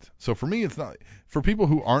upload speeds. So for me, it's not for people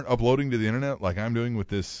who aren't uploading to the internet like I'm doing with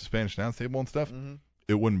this Spanish Announce Table and stuff. Mm-hmm.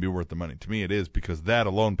 it wouldn't be worth the money. To me, it is because that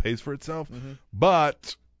alone pays for itself. Mm-hmm.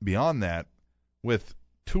 But beyond that, with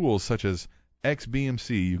tools such as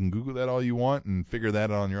XBMC, you can Google that all you want and figure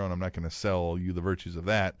that out on your own. I'm not going to sell you the virtues of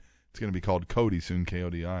that. It's going to be called Kodi soon,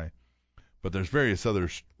 K-O-D-I. But there's various other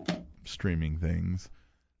streaming things.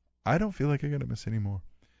 I don't feel like I got to miss any more.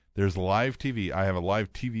 There's live TV. I have a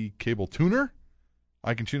live TV cable tuner.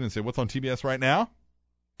 I can tune in and say, what's on TBS right now?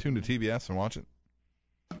 Tune to TBS and watch it.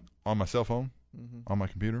 On my cell phone, on my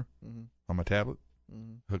computer, on my tablet.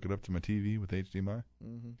 Hook it up to my TV with HDMI.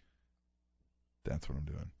 That's what I'm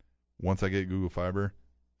doing. Once I get Google Fiber,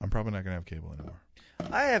 I'm probably not going to have cable anymore.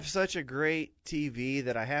 I have such a great TV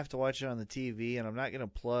that I have to watch it on the TV, and I'm not going to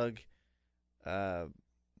plug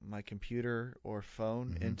my computer or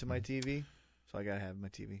phone into my TV, so I got to have my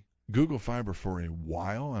TV. Google Fiber for a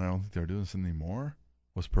while, and I don't think they're doing this anymore,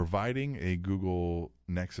 was providing a Google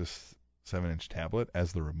Nexus 7-inch tablet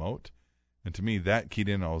as the remote. And to me, that keyed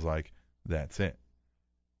in, I was like, that's it.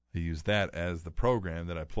 I use that as the program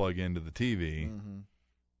that I plug into the TV,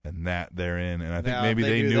 and that they're in. And I think Now, maybe if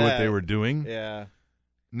they they do knew what that, they were doing. Yeah.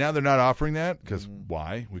 Now they're not offering that because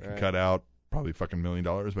why? We can cut out probably fucking $1 million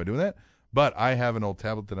by doing that. But I have an old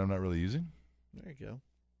tablet that I'm not really using. There you go.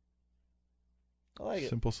 I like it.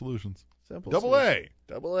 Simple solutions. Simple Double solution. A.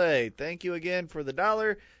 Double A. Thank you again for the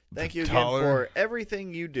 $1. Thank you again $1. for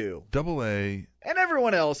everything you do. Double A. And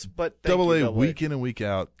everyone else, but thank Double you, A week in and week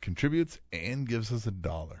out contributes and gives us $1.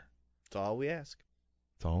 That's all we ask.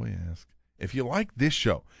 That's all we ask. If you like this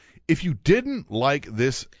show, if you didn't like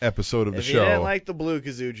this episode of the show, If you didn't like the Blu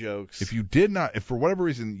Ka Zoo jokes, if you did not, if for whatever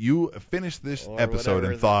reason you finished this or episode and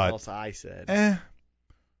whatever thought, else I said,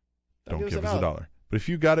 don't give us $1. But if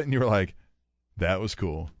you got it and you were like, that was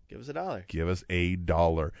cool, give us $1. give us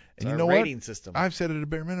 $1. And you know our rating what? system. I've said it at a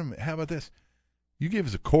bare minimum. How about this? You give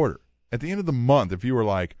us $0.25. At the end of the month, if you were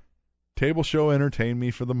like, Table Show entertained me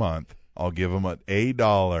for the month, I'll give them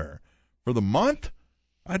 $1. For the month,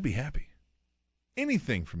 I'd be happy.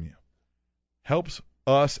 Anything from you helps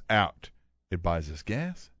us out. It buys us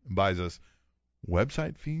gas. It buys us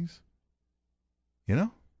website fees. You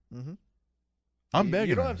know? I'm begging.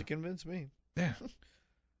 You don't her. have to convince me. Yeah.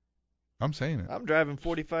 I'm saying it. I'm driving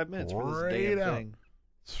 45 minutes for this damn thing.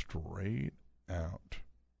 Straight out.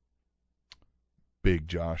 Big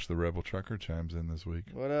Josh, the Rebel Trucker, chimes in this week.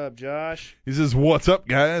 What up, Josh? He says, what's up,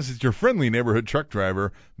 guys? It's your friendly neighborhood truck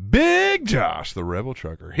driver, Big Josh, the Rebel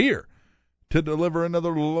Trucker, here to deliver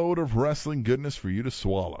another load of wrestling goodness for you to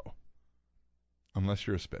swallow. Unless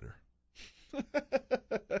you're a spitter.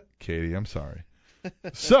 Katie, I'm sorry.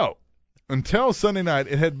 So, until Sunday night,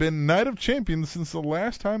 it had been Night of Champions since the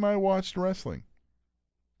last time I watched wrestling.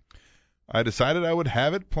 I decided I would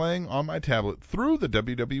have it playing on my tablet through the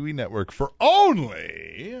WWE Network for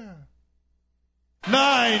only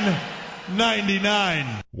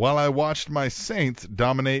 $9.99 while I watched my Saints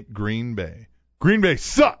dominate Green Bay. Green Bay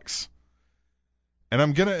sucks! And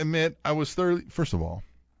I'm going to admit, I was thoroughly... First of all,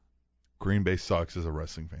 Green Bay sucks as a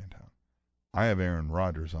wrestling fan town. I have Aaron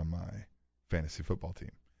Rodgers on my fantasy football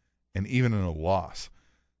team. And even in a loss,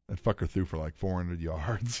 that fucker threw for like 400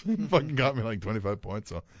 yards. Fucking got me like 25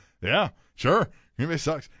 points. So, yeah, sure. Green Bay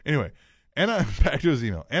sucks. Anyway, and I'm back to his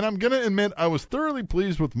email. And I'm going to admit I was thoroughly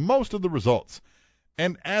pleased with most of the results.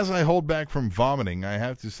 And as I hold back from vomiting, I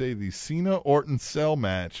have to say the Cena-Orton Cell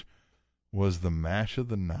match was the match of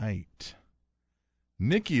the night.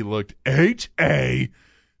 Nikki looked H-A-W-T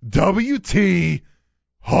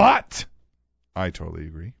hot. I totally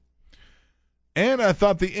agree. And I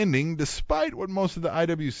thought the ending, despite what most of the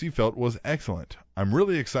IWC felt, was excellent. I'm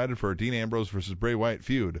really excited for a Dean Ambrose versus Bray Wyatt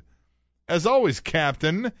feud. As always,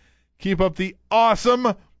 Captain, keep up the awesome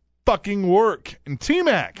fucking work. And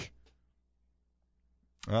T-Mac.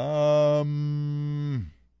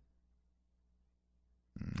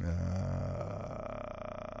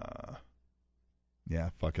 Yeah,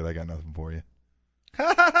 fuck it. I got nothing for you.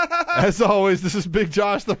 As always, this is Big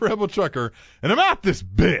Josh, the Rebel Trucker, and I'm out this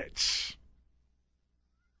bitch.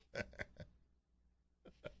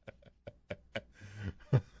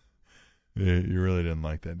 Yeah, you really didn't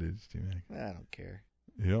like that, did you, T-Mac? I don't care.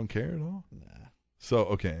 You don't care at all? Nah. So,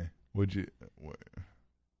 okay. Would you... What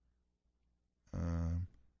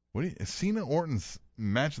do you... Cena Orton's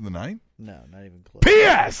match of the night? No, not even close.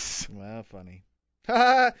 P.S. Well, funny.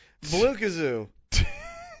 Blu Ka Zoo.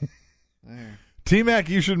 There. T-Mac,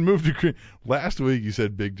 you should move to... Last week you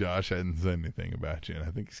said Big Josh hadn't said anything about you, and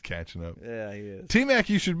I think he's catching up. Yeah, he is. T-Mac,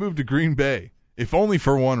 you should move to Green Bay, if only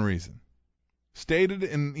for one reason. Stated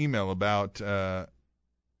in an email about,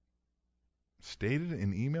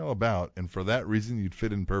 and for that reason you'd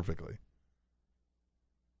fit in perfectly.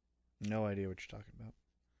 No idea what you're talking about.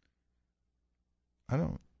 I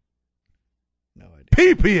don't. No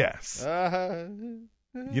idea. PPS.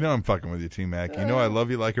 You know I'm fucking with you, T-Mac. You know I love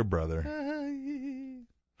you like a brother.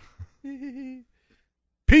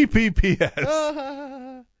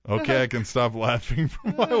 PPPS. Okay, I can stop laughing for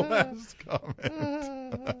my last comment.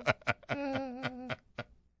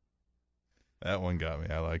 That one got me.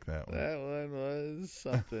 I like that one. That one was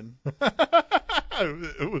something.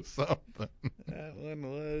 It was something.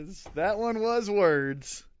 That one was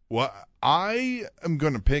words. Well, I am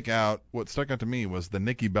going to pick out what stuck out to me was the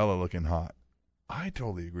Nikki Bella looking hot. I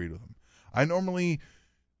totally agreed with him. I normally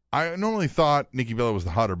thought Nikki Bella was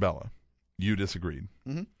the hotter Bella. You disagreed.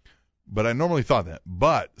 Mm-hmm. But I normally thought that.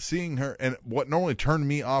 But seeing her, and what normally turned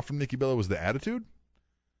me off from Nikki Bella was the attitude.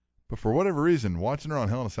 But for whatever reason, watching her on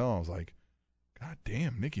Hell in a Cell, I was like, God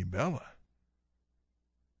damn, Nikki Bella.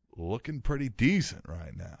 Looking pretty decent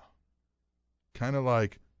right now. Kind of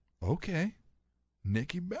like, okay,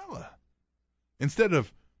 Nikki Bella. Instead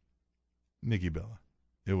of Nikki Bella,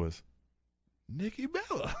 it was Nikki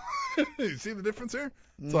Bella. You see the difference here?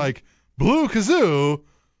 It's like Blu Ka Zoo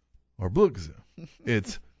or Blu Ka Zoo.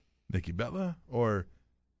 It's Nikki Bella or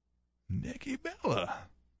Nikki Bella.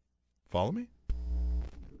 Follow me?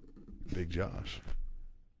 Big Josh.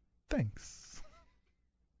 Thanks.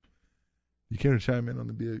 You care to chime in on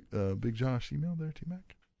the Big Josh email there,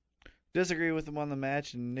 T-Mac? Disagree with him on the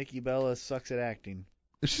match, and Nikki Bella sucks at acting.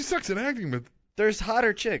 She sucks at acting, but there's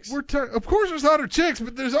hotter chicks. Of course there's hotter chicks,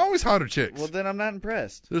 but there's always hotter chicks. Well, then I'm not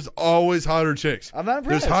impressed. There's always hotter chicks. I'm not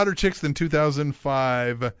impressed. There's hotter chicks than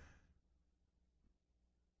 2005.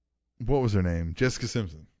 What was her name? Jessica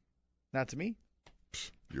Simpson. Not to me.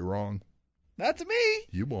 You're wrong. Not to me.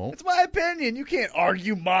 You won't. It's my opinion. You can't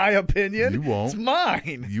argue my opinion. You won't. It's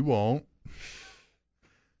mine. You won't.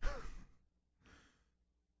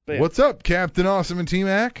 Yeah. What's up, Captain Awesome and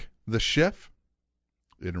T-Mac? The chef?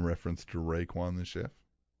 In reference to Raekwon the chef.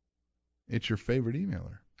 It's your favorite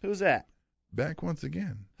emailer. Who's that? Back once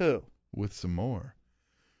again. Who? With some more.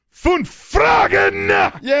 Fun Fragen!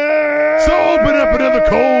 Yeah! So open up another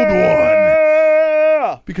cold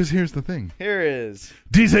one. Because here's the thing. Here is.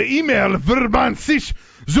 Diese E-Mail wird man sich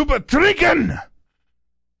super trinken.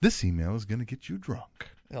 This email is going to get you drunk.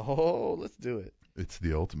 Oh, let's do it. It's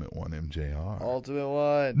the ultimate one, MJR. Ultimate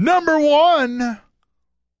one. Number one.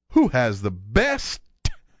 Who has the best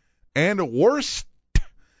and worst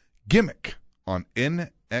gimmick on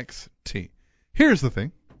NXT? Here's the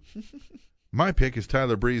thing. My pick is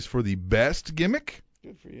Tyler Breeze for the best gimmick.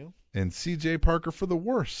 Good for you. And CJ Parker for the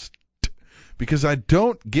worst. Because I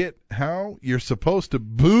don't get how you're supposed to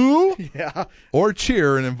boo or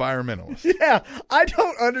cheer an environmentalist. Yeah, I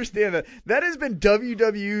don't understand that. That has been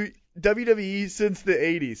WWE since the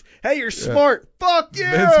 80s. Hey, you're smart. Fuck you.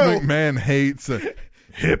 Vince McMahon hates a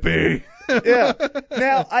hippie. Yeah.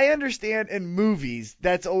 Now, I understand in movies,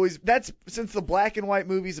 that's since the black and white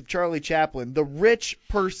movies of Charlie Chaplin, the rich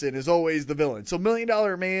person is always the villain. So $1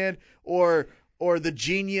 Million Man or the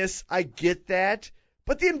genius, I get that.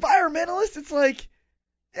 But the environmentalist, it's like,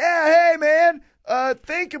 yeah, hey, man,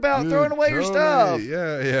 think about throwing away your stuff.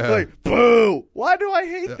 Yeah. Like, boo. Why do I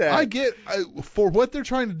hate that? I get, for what they're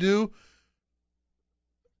trying to do,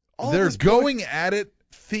 they're going at it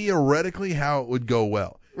theoretically how it would go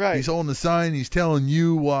well. Right. He's holding the sign. He's telling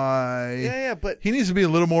you why. Yeah, but he needs to be a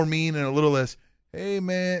little more mean and a little less, hey,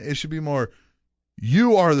 man, it should be more,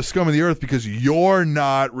 you are the scum of the earth because you're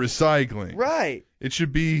not recycling. Right. It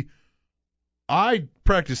should be, I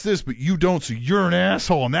practice this, but you don't, so you're an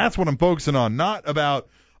asshole. And that's what I'm focusing on. Not about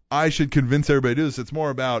I should convince everybody to do this. It's more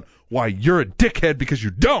about why you're a dickhead because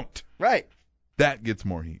you don't. Right. That gets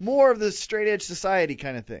more heat. More of the straight edge society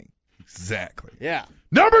kind of thing. Exactly. Yeah.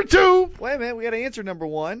 Number two. Wait a minute. We got to answer number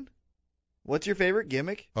one. What's your favorite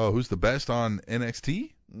gimmick? Oh, who's the best on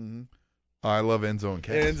NXT? Mm-hmm. I love End Zone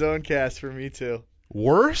Cast. End Zone Cast for me, too.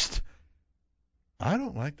 Worst? I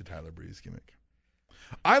don't like the Tyler Breeze gimmick.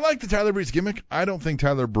 I like the Tyler Breeze gimmick. I don't think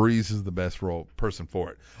Tyler Breeze is the best person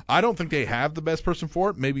for it. I don't think they have the best person for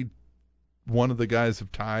it. Maybe one of the guys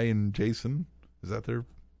of Ty and Jason. Is that their?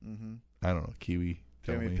 Mm-hmm. I don't know. Kiwi.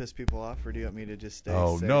 Do you want me to piss people off, or do you want me to just stay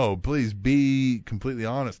safe? No. Please be completely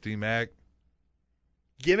honest, T-Mac.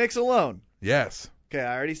 Gimmicks alone. Yes. Okay,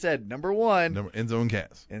 I already said number one. End Zone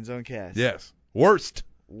Cast. End Zone Cast. Yes. Worst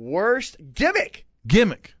gimmick.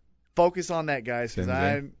 Gimmick. Focus on that, guys, because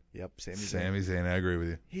I'm... Yep, Sami Zayn, I agree with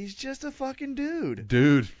you. He's just a fucking dude.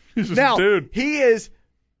 He's just now, a dude. He is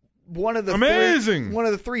one of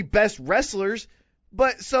the three best wrestlers,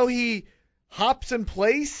 but so he hops in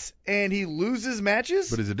place and he loses matches?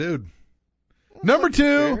 But he's a dude. Number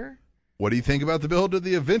two, what do you think about the build to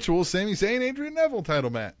the eventual Sami Zayn Adrian Neville title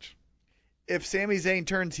match? if Sami Zayn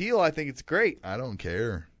turns heel, I think it's great. I don't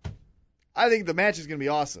care. I think the match is going to be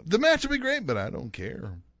awesome. The match will be great, but I don't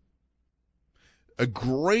care. A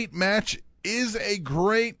great match is a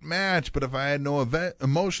great match, but if I had no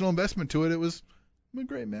emotional investment to it, it was a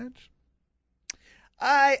great match.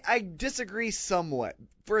 I disagree somewhat.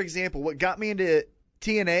 For example, what got me into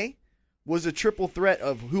TNA was a triple threat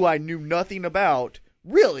of who I knew nothing about,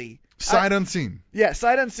 really. Sight unseen. Yeah,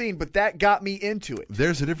 sight unseen, but that got me into it.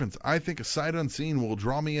 There's a difference. I think a sight unseen will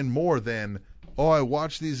draw me in more than, I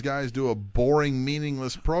watched these guys do a boring,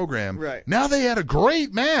 meaningless program. Right. Now they had a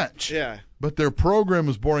great match. Yeah. But their program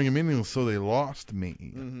was boring and meaningless, so they lost me.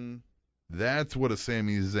 Mm-hmm. That's what a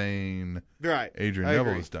Sami Zayn, right. Adrian I Neville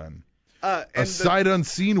agree. has done. A sight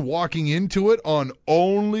unseen walking into it on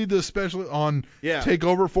only the special on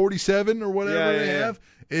Takeover 47 or whatever they have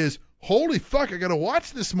is, holy fuck, I got to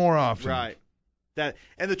watch this more often. Right.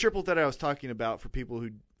 And the triple threat I was talking about, for people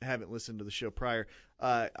who haven't listened to the show prior,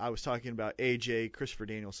 I was talking about AJ, Christopher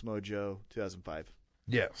Daniels, Samoa Joe, 2005.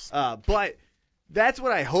 Yes. But that's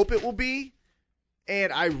what I hope it will be,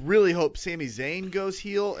 and I really hope Sami Zayn goes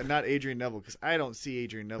heel and not Adrian Neville, because I don't see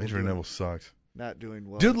Adrian Neville. Adrian Neville sucks. Not doing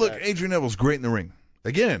well. Dude, look, that. Adrian Neville's great in the ring.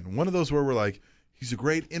 Again, one of those where we're like, he's a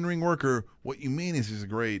great in-ring worker. What you mean is he's a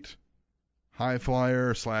great high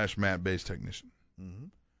flyer / mat-based technician.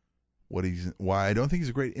 Mm-hmm. Why I don't think he's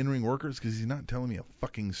a great in-ring worker is because he's not telling me a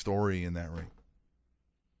fucking story in that ring.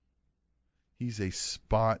 He's a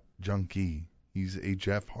spot junkie. He's a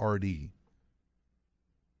Jeff Hardy.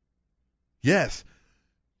 Yes.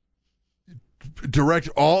 Direct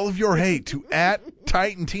all of your hate to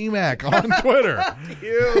 @TitanTMac on Twitter.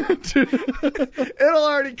 It'll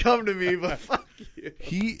already come to me, but fuck you.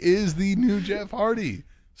 He is the new Jeff Hardy.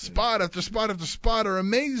 Spot after spot after spot are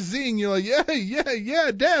amazing. You're like,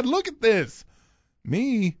 yeah, Dad, look at this.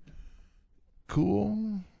 Me,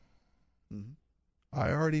 cool. Mm-hmm.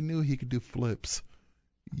 I already knew he could do flips.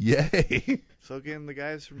 Yay. So again, the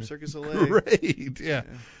guys from Circus LA. Great, yeah.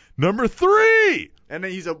 Number 3. And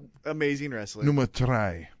then he's an amazing wrestler. Number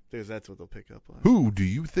 3. Because that's what they'll pick up on. Who do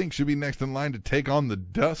you think should be next in line to take on the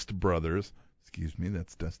Dust Brothers? Excuse me,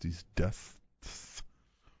 that's Dusty's Dusts.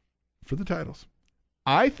 For the titles.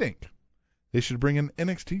 I think they should bring an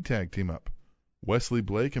NXT tag team up. Wesley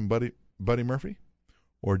Blake and Buddy Murphy?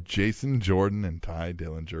 Or Jason Jordan and Ty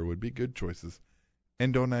Dillinger would be good choices.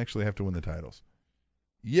 And don't actually have to win the titles.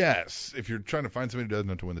 Yes, if you're trying to find somebody who doesn't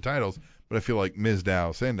have to win the titles, but I feel like Miz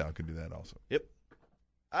Dow Sandow could do that also. Yep.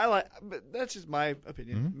 But that's just my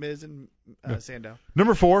opinion. Mm-hmm. Miz and Sandow.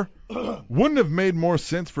 Number 4, wouldn't have made more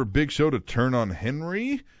sense for Big Show to turn on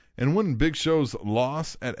Henry? And wouldn't Big Show's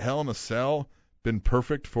loss at Hell in a Cell been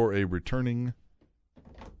perfect for a returning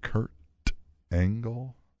Kurt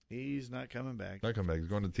Angle? He's not coming back. Not coming back. He's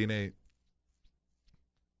going to TNA.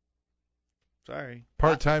 Sorry.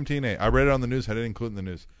 Part-time TNA. I read it on the news. I didn't include it in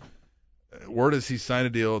the news. Word is he signed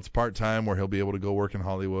a deal. It's part-time where he'll be able to go work in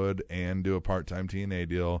Hollywood and do a part-time TNA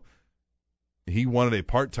deal. He wanted a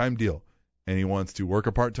part-time deal, and he wants to work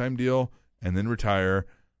a part-time deal and then retire.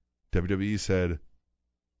 WWE said,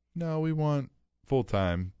 no, we want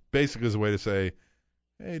full-time. Basically as a way to say,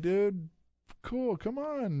 hey, dude, cool, come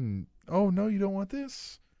on. Oh, no, you don't want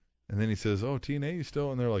this? And then he says, oh, TNA you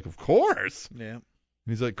still? And they're like, of course. Yeah.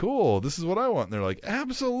 And he's like, cool, this is what I want. And they're like,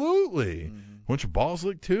 absolutely. Mm-hmm. Want your balls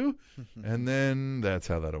licked too? And then that's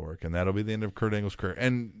how that'll work. And that'll be the end of Kurt Angle's career.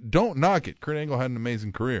 And don't knock it. Kurt Angle had an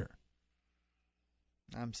amazing career.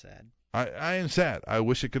 I'm sad. I am sad. I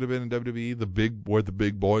wish it could have been in WWE, where the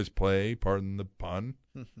big boys play, pardon the pun.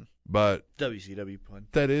 But WCW pun.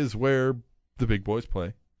 That is where the big boys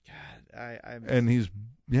play. God, and he's,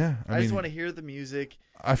 yeah. I mean, just want to hear the music.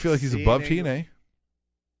 I feel like he's above TNA.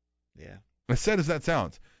 Yeah. As sad as that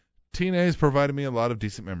sounds, TNA has provided me a lot of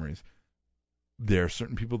decent memories. There are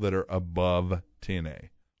certain people that are above TNA.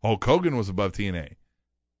 Hulk Hogan was above TNA,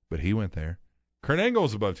 but he went there. Kurt Angle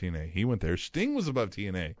was above TNA. He went there. Sting was above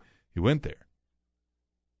TNA. He went there.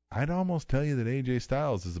 I'd almost tell you that AJ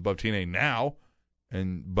Styles is above TNA now,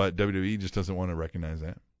 but WWE just doesn't want to recognize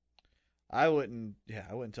that. I wouldn't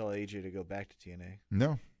tell AJ to go back to TNA.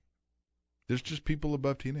 No. There's just people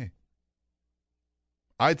above TNA.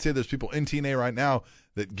 I'd say there's people in TNA right now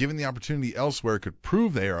that, given the opportunity elsewhere, could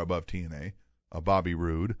prove they are above TNA. A Bobby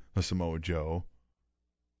Roode, a Samoa Joe.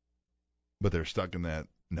 But they're stuck in that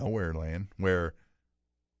nowhere land where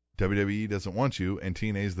WWE doesn't want you, and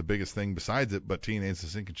TNA is the biggest thing besides it, but TNA is a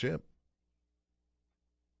sinking ship.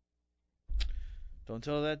 Don't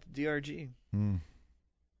tell that to DRG.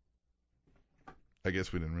 I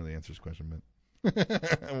guess we didn't really answer his question, but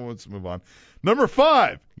let's move on. Number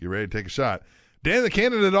 5. You ready to take a shot? Dan the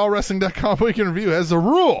Candidate at AllWrestling.com Week in Review has a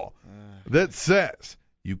rule that says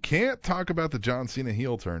you can't talk about the John Cena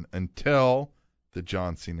heel turn until the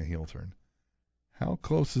John Cena heel turn. How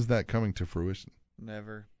close is that coming to fruition?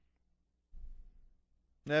 Never.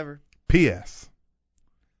 P.S.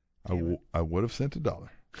 I would have sent $1.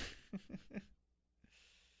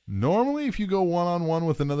 Normally, if you go one-on-one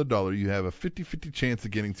with another dollar, you have a 50-50 chance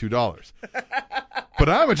of getting $2. But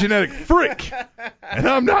I'm a genetic freak, and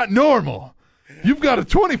I'm not normal. You've got a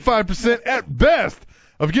 25% at best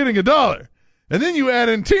of getting $1. And then you add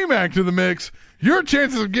in T-Mac to the mix, your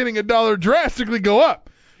chances of getting $1 drastically go up.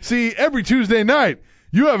 See, every Tuesday night,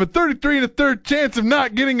 you have a 33 1/3 chance of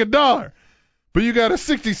not getting $1. But you got a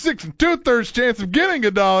 66 2/3 chance of getting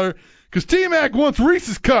 $1 because T-Mac wants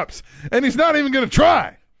Reese's Cups, and he's not even going to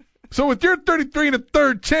try. So with your 33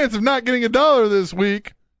 1/3 chance of not getting $1 this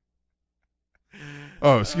week,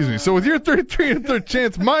 so with your 33 1/3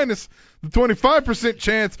 chance minus the 25%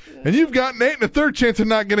 chance, and you've got an 8 1/3 chance of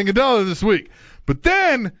not getting $1 this week. But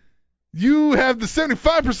then you have the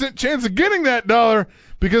 75% chance of getting that $1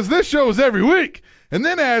 because this show is every week. And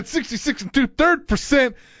then add 66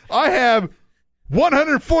 2/3%, I have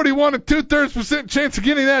 141 2/3% chance of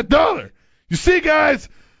getting that $1. You see, guys,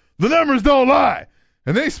 the numbers don't lie,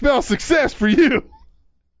 and they spell success for you.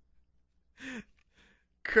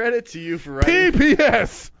 Credit to you for writing.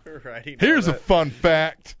 PPS. Here's a fun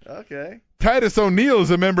fact. Okay. Titus O'Neil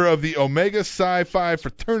is a member of the Omega Psi Phi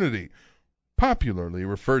fraternity, popularly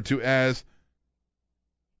referred to as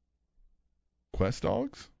Quest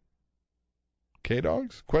Dogs?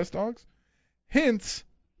 K-Dogs? Quest Dogs? Hence,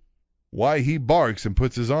 why he barks and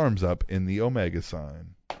puts his arms up in the Omega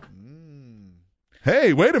sign.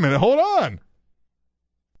 Hey, wait a minute. Hold on.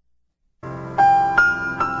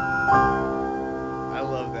 I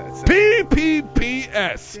love that sound.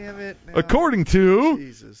 PPPS. Damn it. Now. According to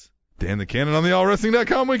Jesus. Dan the Cannon on the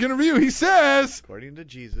AllWrestling.com week in review, he says, According to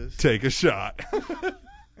Jesus. take a shot.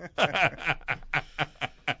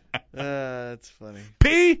 That's funny.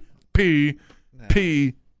 PPPS.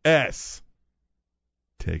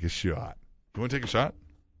 Take a shot. You want to take a shot?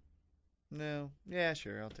 No. Yeah,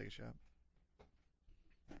 sure. I'll take a shot.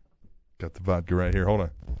 Got the vodka right here. Hold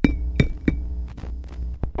on.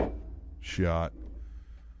 Shot.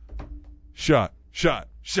 Shot. Shot.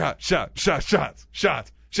 Shot. Shot. Shot. Shots.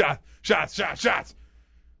 Shots. Shots. Shots. Shots. Shots.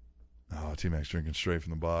 Oh, T-Mac's drinking straight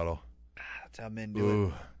from the bottle. That's how men do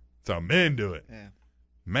it. That's how men do it. Yeah.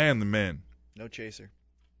 Man the men. No chaser.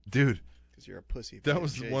 Dude. Because you're a pussy. That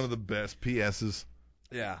was one of the best PSs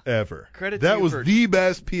ever. Credit that to you was for, the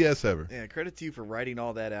best PS ever. Yeah, credit to you for writing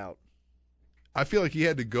all that out. I feel like he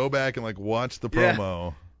had to go back and watch the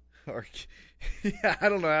promo. Or, yeah, I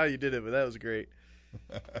don't know how you did it, but that was great.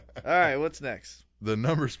 All right, what's next? The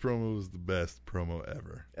numbers promo was the best promo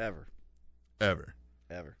ever. Ever.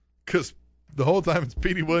 Because the whole time it's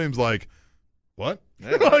Petey Williams like, what?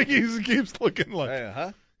 Yeah. He keeps looking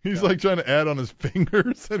like, he's trying to add on his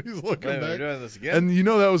fingers, and he's looking back. We're doing this again? And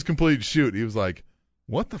that was complete shoot. He was like,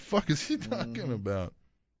 what the fuck is he talking about?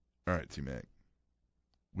 All right, T-Mac.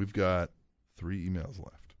 We've got 3 emails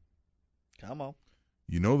left. Come on.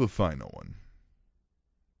 You know the final one.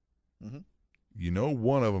 Mm-hmm. You know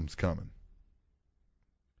one of them's coming.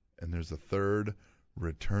 And there's a third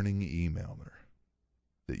returning emailer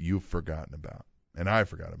that you've forgotten about, and I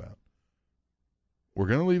forgot about. We're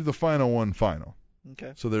going to leave the final one final.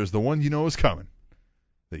 Okay. So there's the one you know is coming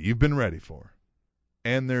that you've been ready for,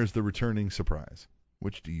 and there's the returning surprise.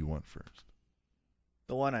 Which do you want first?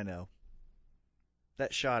 The one I know.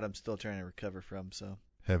 That shot I'm still trying to recover from, so.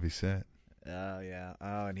 Heavy set. Oh, yeah.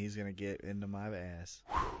 Oh, and he's going to get into my ass.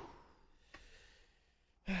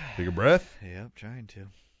 Take a breath. Yep, trying to.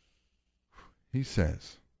 He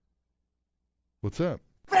says, what's up?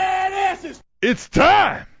 Fat asses! It's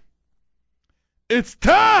time! It's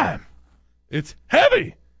time! It's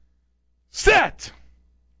heavy! Set!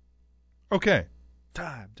 Okay.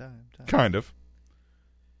 Time. Kind of.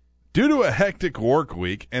 Due to a hectic work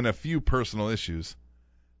week and a few personal issues,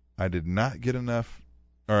 I did not get to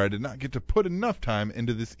put enough time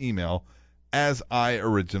into this email as I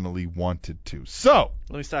originally wanted to. So,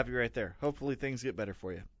 let me stop you right there. Hopefully things get better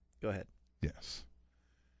for you. Go ahead. Yes.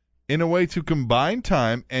 In a way to combine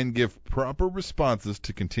time and give proper responses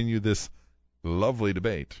to continue this lovely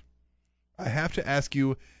debate, I have to ask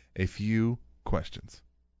you a few questions.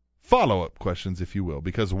 Follow-up questions, if you will,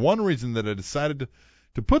 because one reason that I decided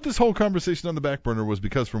to put this whole conversation on the back burner was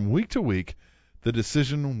because from week to week, the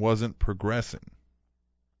decision wasn't progressing.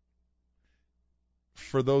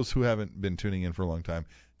 For those who haven't been tuning in for a long time,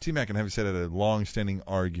 T-Mac and Heavy Set had a long-standing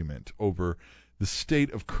argument over the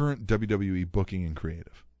state of current WWE booking and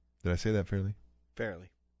creative. Did I say that fairly? Fairly.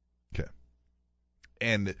 Okay.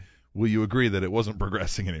 And will you agree that it wasn't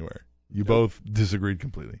progressing anywhere? You both disagreed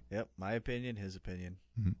completely. Yep, my opinion, his opinion.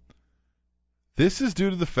 Mm-hmm. This is due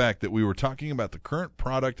to the fact that we were talking about the current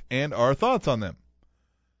product and our thoughts on them.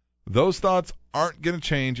 Those thoughts aren't going to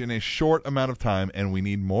change in a short amount of time, and we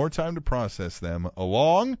need more time to process them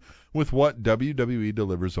along with what WWE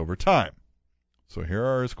delivers over time. So here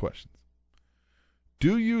are his questions.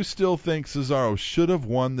 Do you still think Cesaro should have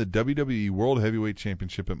won the WWE World Heavyweight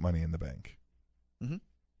Championship at Money in the Bank? Mm-hmm.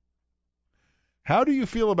 How do you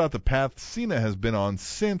feel about the path Cena has been on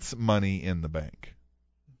since Money in the Bank?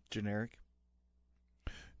 Generic.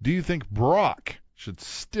 Do you think Brock should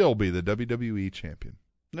still be the WWE champion?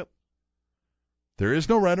 Nope. There is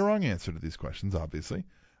no right or wrong answer to these questions, obviously.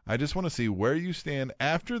 I just want to see where you stand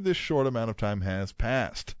after this short amount of time has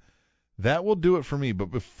passed. That will do it for me, but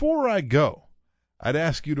before I go, I'd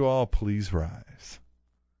ask you to all please rise.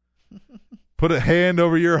 Put a hand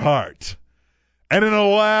over your heart, and in a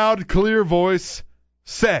loud, clear voice,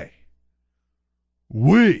 say,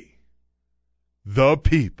 "We, the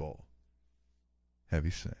people."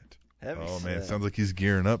 Heavy set. Heavy oh, set. man, it sounds like he's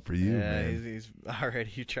gearing up for you, yeah, man. He's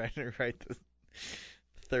already trying to write the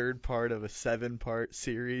third part of a 7-part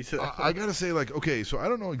series. I got to say, like, okay, so I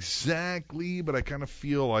don't know exactly, but I kind of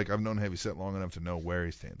feel like I've known Heavy Set long enough to know where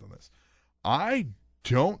he stands on this. I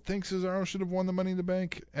don't think Cesaro should have won the Money in the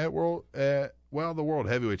Bank at the World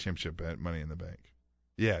Heavyweight Championship at Money in the Bank.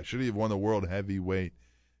 Yeah, should he have won the World Heavyweight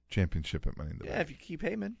Championship at Money in the Bank? Yeah, if you keep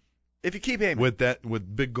Heyman. If you keep Heyman.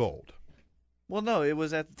 With big gold. Well, no, it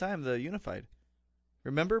was at the time the Unified.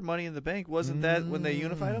 Remember, Money in the Bank, wasn't that when they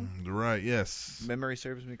unified him? Right, yes. Memory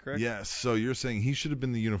serves me correct? Yes, so you're saying he should have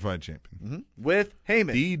been the Unified Champion. Mm-hmm. With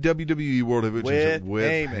Heyman. The WWE World Heavyweight Championship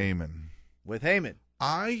with Heyman. With Heyman.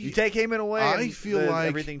 You You take Heyman away, I and feel like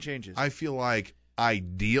everything changes. I feel like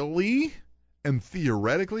ideally and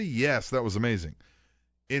theoretically, yes, that was amazing.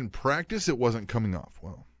 In practice, it wasn't coming off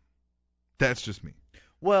well. That's just me.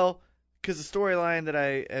 Well, because the storyline that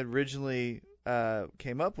I originally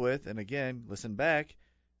came up with, and again, listen back,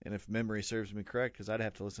 and if memory serves me correct, because I'd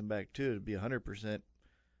have to listen back too to be 100%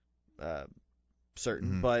 certain.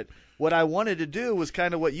 Mm-hmm. But what I wanted to do was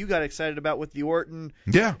kind of what you got excited about with the Orton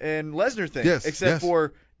and Lesnar thing. Yes, except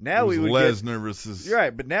for now we would Lesnar get versus You're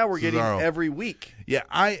right, but now we're getting Cesaro. every week. Yeah,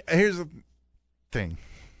 here's the thing.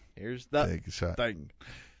 Here's the Take a shot. thing.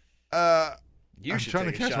 I'm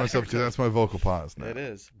trying to catch myself because that's my vocal pause now. It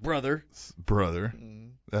is. Brother.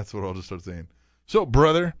 That's what I'll just start saying. So,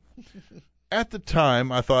 brother, at the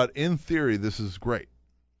time, I thought, in theory, this is great.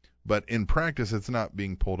 But in practice, it's not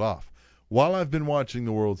being pulled off. While I've been watching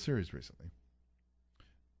the World Series recently,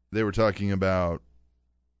 they were talking about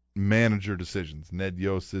manager decisions. Ned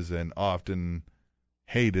Yost is an often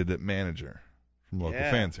hated manager from local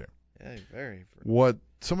fans here. Yeah, very. What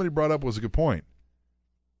somebody brought up was a good point.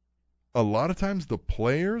 A lot of times the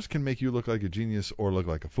players can make you look like a genius or look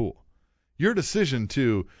like a fool. Your decision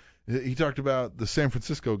to, he talked about the San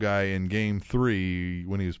Francisco guy in Game 3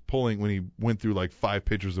 when he went through like 5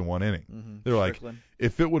 pitchers in 1 inning. Mm-hmm. They're like,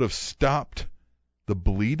 if it would have stopped the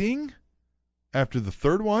bleeding after the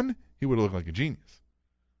third one, he would have looked like a genius.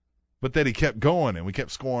 But that he kept going and we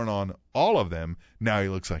kept scoring on all of them, now he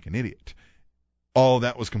looks like an idiot. All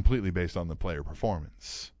that was completely based on the player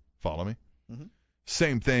performance. Follow me? Mm-hmm.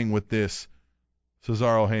 Same thing with this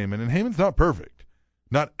Cesaro Heyman. And Heyman's not perfect.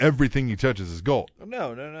 Not everything he touches is gold.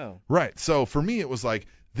 No. Right. So for me, it was like,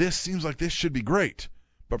 this seems like this should be great.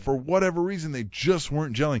 But for whatever reason, they just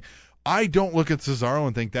weren't gelling. I don't look at Cesaro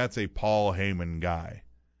and think that's a Paul Heyman guy.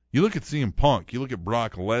 You look at CM Punk. You look at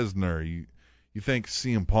Brock Lesnar. You think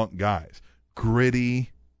CM Punk guys.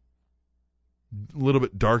 Gritty, a little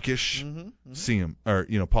bit darkish. CM, or,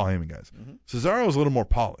 Paul Heyman guys. Mm-hmm. Cesaro's a little more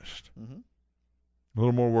polished. Mm-hmm. A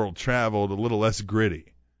little more world-traveled, a little less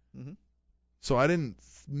gritty. Mm-hmm. So I didn't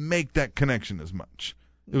make that connection as much.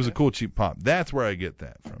 It was a cool, cheap pop. That's where I get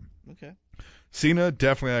that from. Okay. Cena,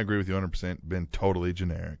 definitely I agree with you 100%. Been totally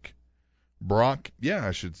generic. Brock, yeah,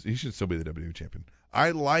 he should still be the WWE champion.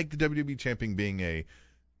 I like the WWE champion being a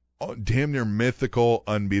damn near mythical,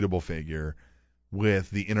 unbeatable figure with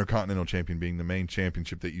the Intercontinental champion being the main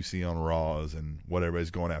championship that you see on Raws and what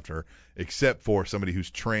everybody's going after, except for somebody who's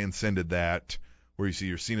transcended that, where you see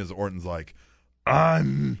your Cena's Orton's like,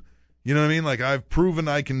 you know what I mean? Like, I've proven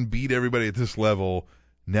I can beat everybody at this level.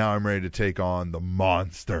 Now I'm ready to take on the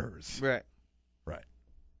monsters. Right. Right.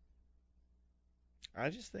 I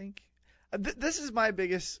just think this is my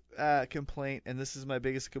biggest complaint, and this is my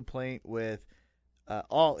biggest complaint with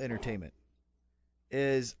all entertainment,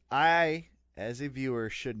 is I, as a viewer,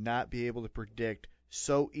 should not be able to predict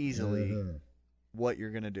so easily what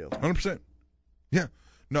you're going to do. 100%. Yeah.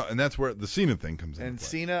 No, and that's where the Cena thing comes in. And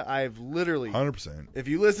Cena, I've literally 100%. If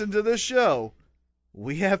you listen to this show,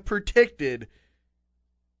 we have predicted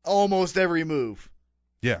almost every move.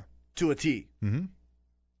 Yeah. To a T. Mm-hmm.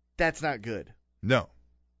 That's not good. No.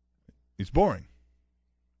 It's boring.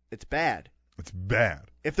 It's bad. It's bad.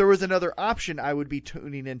 If there was another option, I would be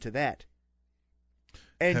tuning into that.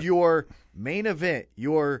 And your main event,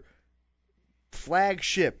 your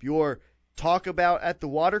flagship, your talk about at the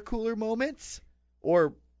water cooler moments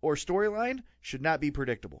or storyline should not be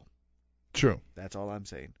predictable. True. That's all I'm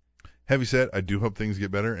saying. Heavy set, I do hope things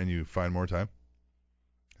get better and you find more time.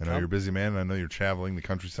 I know you're a busy man, and I know you're traveling the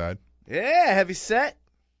countryside. Yeah, heavy set.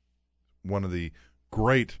 One of the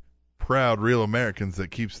great, proud, real Americans that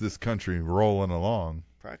keeps this country rolling along.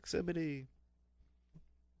 Proximity.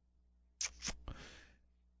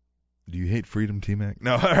 Do you hate freedom, T-Mac?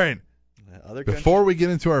 No, all right. Other Before we get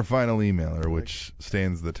into our final emailer, which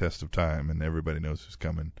stands the test of time, and everybody knows who's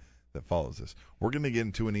coming that follows this, we're going to get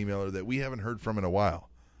into an emailer that we haven't heard from in a while.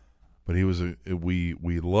 But he was we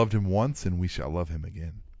loved him once, and we shall love him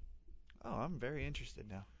again. Oh, I'm very interested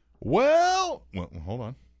now. Well, hold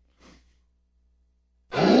on.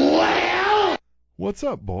 Well, what's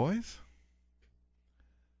up, boys?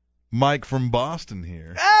 Mike from Boston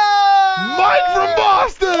here. Hey! Mike from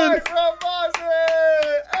Boston! Mike from Boston!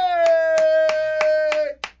 Hey!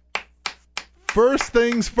 First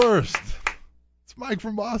things first. It's Mike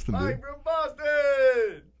from Boston, dude. Mike from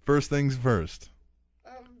Boston! First things first.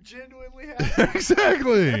 I'm genuinely happy.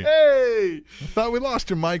 Exactly. Hey! I thought we lost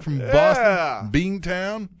your Mike from Boston.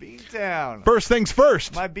 Beantown. Beantown. First things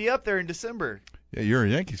first. Might be up there in December. Yeah, you're a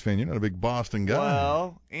Yankees fan. You're not a big Boston guy.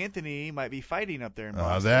 Well, Anthony might be fighting up there in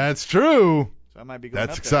Boston. That's true. So I might be going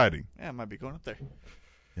That's up exciting. there. Yeah, I might be going up there.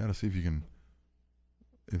 You got to see if you can.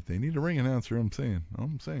 If they need a ring announcer, All I'm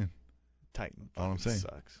saying. Titan. All I'm saying.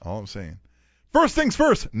 Sucks. All I'm saying. First things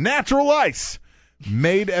first. Natural Ice.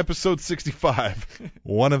 Made episode 65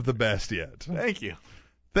 one of the best yet. Thank you.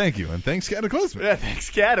 Thank you. And thanks, Cataclysmic. Yeah, thanks,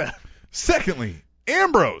 Cata. Secondly,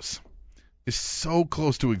 Ambrose is so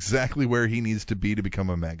close to exactly where he needs to be to become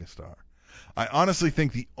a megastar. I honestly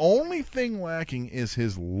think the only thing lacking is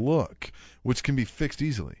his look, which can be fixed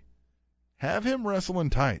easily. Have him wrestle in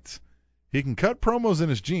tights. He can cut promos in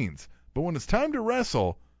his jeans, but when it's time to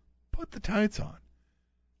wrestle, put the tights on.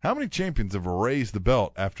 How many champions have raised the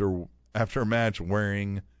belt after a match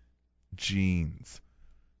wearing jeans?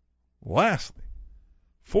 Lastly,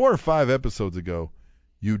 4 or 5 episodes ago,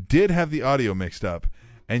 you did have the audio mixed up,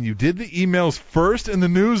 and you did the emails first and the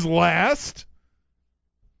news last?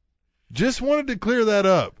 Just wanted to clear that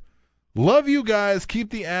up. Love you guys. Keep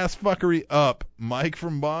the ass fuckery up. Mike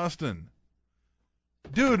from Boston.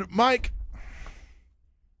 Dude, Mike,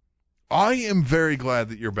 I am very glad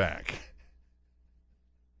that you're back.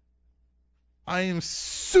 I am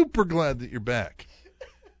super glad that you're back.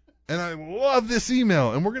 And I love this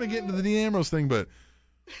email. And we're going to get into the Dean Ambrose thing, but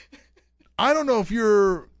I don't know if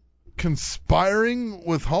you're conspiring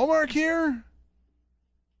with Hallmark here.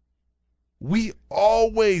 We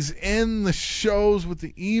always end the shows with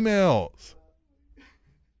the emails.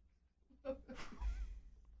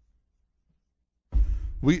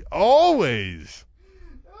 We always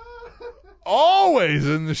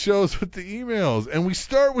end the shows with the emails. And we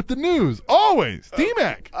start with the news. Always.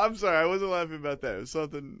 D-Mac. I'm sorry. I wasn't laughing about that. It was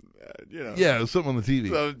something, Yeah, it was something on the TV.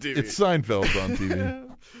 Something on TV. It's Seinfeld's on TV.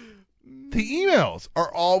 The emails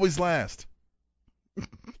are always last.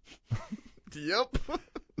 Yep.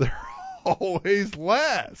 They're always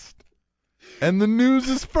last. And the news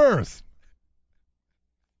is first.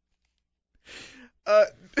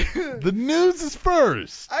 The news is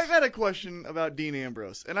first. I've had a question about Dean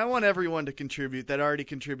Ambrose, and I want everyone to contribute that already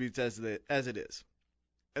contributes as it is.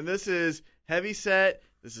 And this is Heavy Set,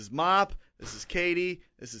 this is Mop, this is Katie,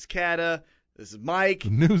 this is Kata, this is Mike. The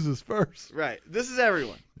news is first. Right. This is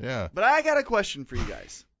everyone. Yeah. But I got a question for you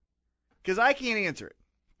guys, because I can't answer it.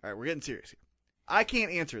 All right, we're getting serious here. I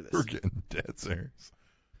can't answer this. We're getting dead serious.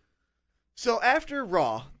 So after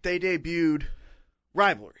Raw, they debuted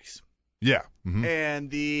Rivalries. Yeah. Mm-hmm.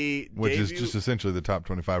 And which is just essentially the top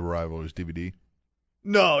 25 Rivalries DVD.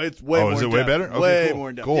 No, it's way more. Oh, is it way better? Okay, way cool. more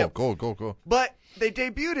in depth. Cool, Yep. cool. But they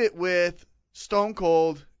debuted it with Stone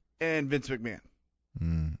Cold and Vince McMahon.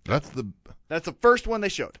 That's the first one they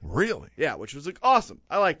showed. Really? Yeah, which was awesome.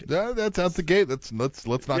 I liked it. That's out the gate. Let's knock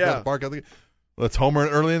out the park out the gate. Let's homer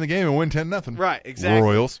early in the game and win 10-0. Right, exactly.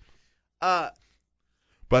 Royals. By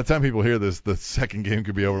the time people hear this, the second game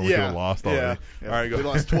could be over and we could have lost already. Yeah. All right, go. We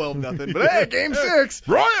lost 12-0. But hey, game 6.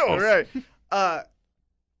 Royals. All right.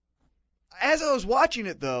 As I was watching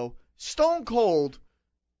it, though, Stone Cold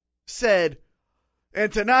said,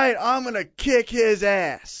 and tonight I'm going to kick his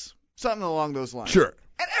ass. Something along those lines. Sure.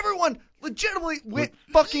 And everyone legitimately went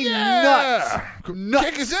fucking nuts.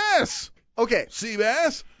 Kick his ass. Okay.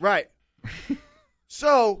 Seabass. Right.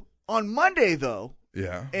 So, on Monday, though,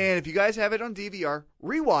 Yeah. and if you guys have it on DVR,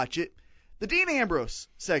 rewatch it, the Dean Ambrose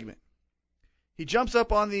segment. He jumps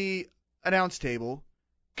up on the announce table,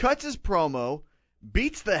 cuts his promo,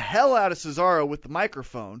 beats the hell out of Cesaro with the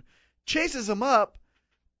microphone, chases him up,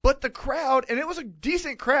 but the crowd, and it was a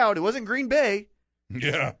decent crowd, it wasn't Green Bay,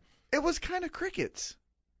 Yeah. it was kind of crickets.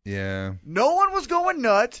 Yeah. No one was going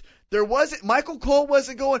nuts. Michael Cole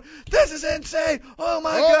wasn't going, this is insane. Oh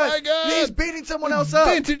my God. He's beating someone else up.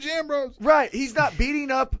 Vintage Ambrose. Right. He's not beating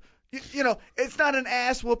up, it's not an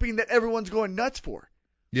ass whooping that everyone's going nuts for.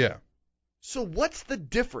 Yeah. So what's the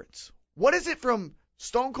difference? What is it from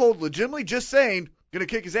Stone Cold legitimately just saying, gonna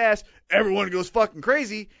kick his ass, everyone goes fucking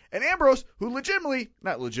crazy, and Ambrose, who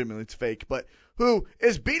not legitimately, it's fake, but who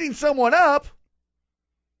is beating someone up?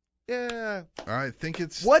 Yeah. I think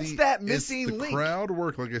it's that missing it's the link? crowd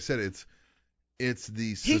work. Like I said, it's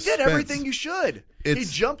the suspense. He did everything you should. He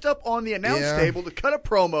jumped up on the announce table to cut a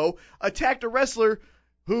promo, attacked a wrestler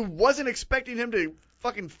who wasn't expecting him to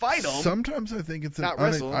fucking fight him. Sometimes I think it's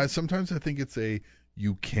sometimes I think it's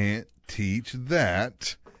you can't teach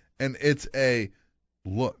that, and it's a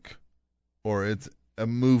look, or it's a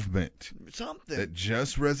movement, something that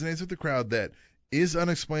just resonates with the crowd, that is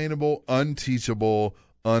unexplainable, unteachable,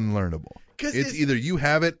 unlearnable. It's either you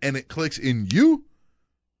have it and it clicks in you,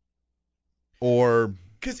 or...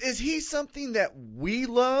 Because is he something that we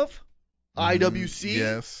love, IWC?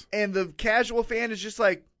 Yes. And the casual fan is just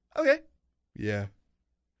like, okay. Yeah.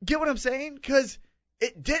 Get what I'm saying? Because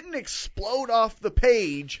it didn't explode off the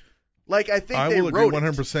page like I think they wrote it. I will agree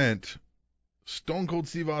 100%. Stone Cold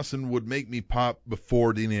Steve Austin would make me pop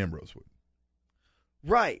before Dean Ambrose would.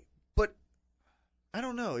 Right. But I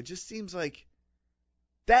don't know. It just seems like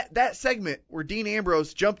that segment where Dean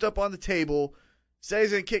Ambrose jumped up on the table, said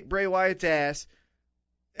he's going to kick Bray Wyatt's ass,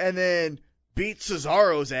 and then beat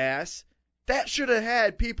Cesaro's ass, that should have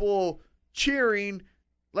had people cheering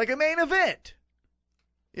like a main event.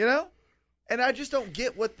 You know? And I just don't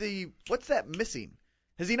get what's that missing?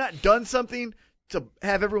 Has he not done something to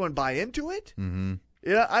have everyone buy into it? Mm-hmm.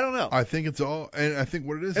 Yeah, I don't know. I think it's all, and I think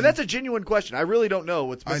what it is. And that's a genuine question. I really don't know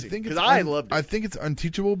what's missing. Because I loved it. I think it's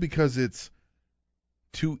unteachable because it's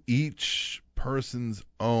to each person's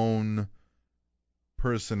own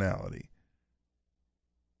personality.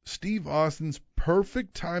 Steve Austin's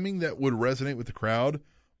perfect timing that would resonate with the crowd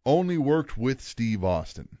only worked with Steve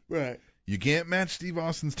Austin. Right. You can't match Steve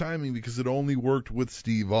Austin's timing because it only worked with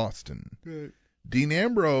Steve Austin. Right. Dean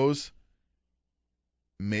Ambrose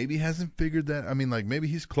maybe hasn't figured that. I mean, like, maybe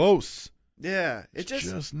he's close. Yeah. It's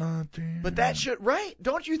just not there. But that should, right?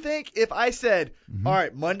 Don't you think if I said, all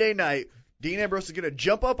right, Monday night, Dean Ambrose is going to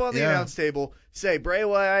jump up on the announce table, say, Bray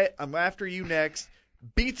Wyatt, I'm after you next,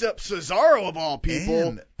 beats up Cesaro of all people,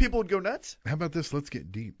 And people would go nuts? how about this? Let's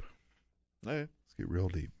get deep. All right. Let's get real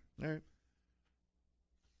deep. All right.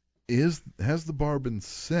 Has the bar been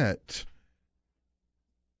set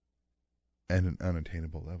at an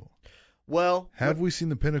unattainable level? Well, have we seen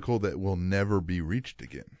the pinnacle that will never be reached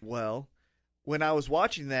again? Well, when I was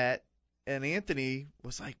watching that, and Anthony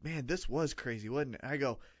was like, man, this was crazy, wasn't it? I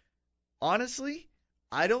go, honestly,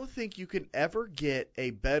 I don't think you can ever get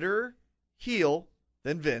a better heel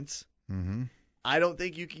than Vince. Mm-hmm. I don't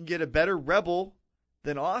think you can get a better rebel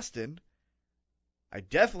than Austin. I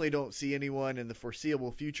definitely don't see anyone in the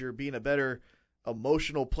foreseeable future being a better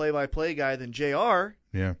emotional play-by-play guy than JR.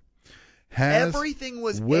 Yeah. Everything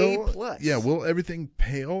was A+. Yeah, will everything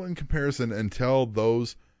pale in comparison until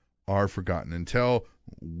those are forgotten? Until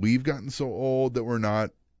we've gotten so old that we're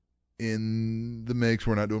not in the mix,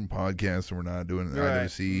 we're not doing podcasts, and we're not doing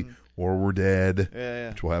IWC, or we're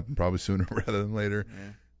dead, which will happen probably sooner rather than later.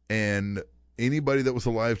 Yeah. And anybody that was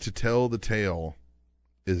alive to tell the tale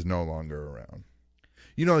is no longer around.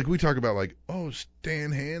 You know, like we talk about, like, oh,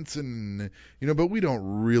 Stan Hansen, you know, but we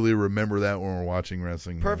don't really remember that when we're watching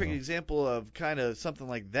wrestling. Perfect example of kind of something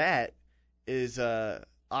like that is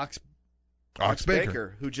Ox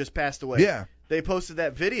Baker, who just passed away. Yeah. They posted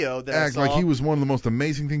that video that act I saw, like he was one of the most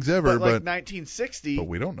amazing things ever, but 1960. But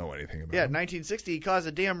we don't know anything about him. 1960 he caused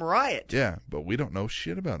a damn riot. Yeah, but we don't know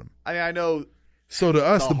shit about him. I mean, I know. So to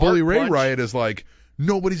us, the Bully Ray punch riot is like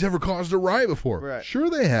nobody's ever caused a riot before. Right. Sure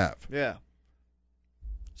they have. Yeah.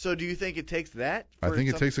 So do you think it takes that? I think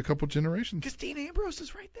it takes a couple generations. Because Dean Ambrose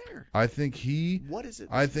is right there. I think What is it?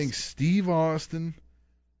 I think Steve Austin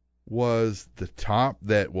was the top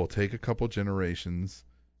that will take a couple generations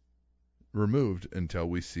removed until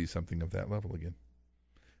we see something of that level again.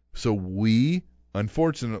 So we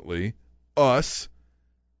unfortunately, us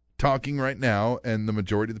talking right now and the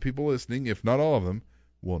majority of the people listening, if not all of them,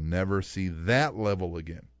 will never see that level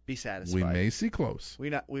again. Be satisfied. We may see close.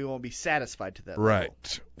 We won't be satisfied to that Right. level.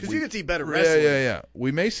 Because you can see better wrestling. Yeah.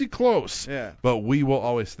 We may see close. Yeah. But we will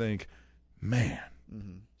always think, man,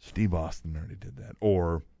 Mm-hmm. Steve Austin already did that.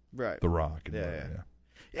 Or Right. The Rock. And Yeah. whatever,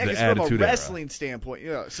 Yeah, The because from a Attitude Era. wrestling standpoint,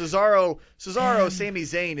 Cesaro, Sami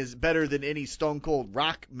Zayn is better than any Stone Cold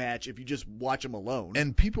Rock match if you just watch them alone.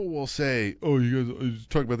 And people will say, oh, you guys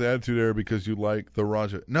talk about the Attitude Era because you like the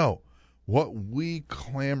Raja. No. What we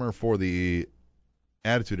clamor for the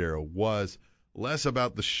Attitude Era was less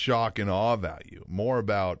about the shock and awe value, more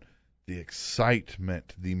about the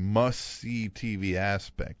excitement, the must-see TV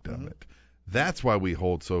aspect of it. That's why we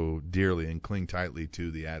hold so dearly and cling tightly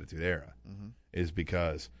to the Attitude Era, is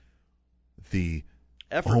because the,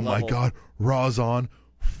 Effort oh my level. God, Raw's on.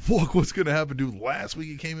 Fuck, what's going to happen, dude? Last week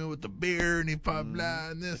he came in with the beer and he popped blah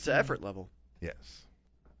and this. It's the effort level. Yes.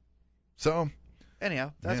 So,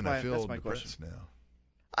 Anyhow, that's man, I feel my depressed question. now.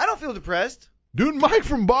 I don't feel depressed. Dude, Mike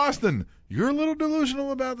from Boston, you're a little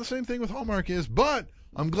delusional about the same thing with Hallmark is, but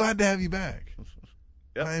I'm glad to have you back.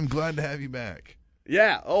 Yep. I am glad to have you back.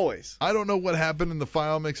 Yeah, always. I don't know what happened in the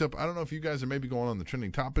file mix-up. I don't know if you guys are maybe going on the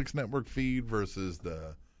Trending Topics Network feed versus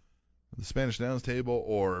the Spanish Nouns table,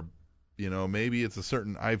 or, maybe it's a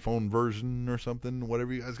certain iPhone version or something,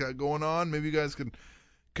 whatever you guys got going on. Maybe you guys can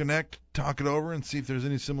connect, talk it over, and see if there's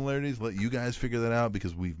any similarities. Let you guys figure that out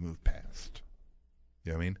because we've moved past.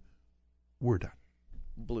 You know what I mean? We're done.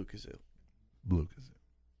 Blu Ka Zoo. Blu Ka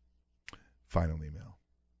Zoo. Final email.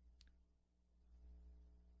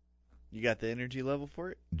 You got the energy level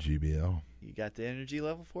for it? GBL. You got the energy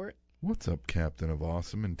level for it? What's up, Captain of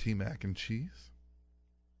Awesome and T Mac and Cheese?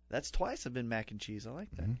 That's twice I've been mac and cheese. I like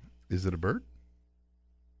that. Is it a bird?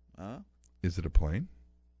 Is it a plane?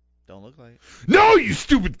 Don't look like it. No, you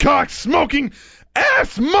stupid cock-smoking,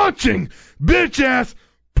 ass-munching, bitch-ass,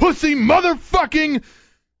 pussy motherfucking...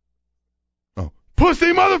 Oh, pussy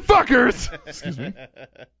motherfuckers! Excuse me.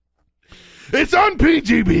 It's on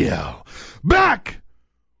PGBL. Back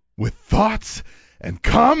with thoughts and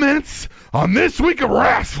comments on this week of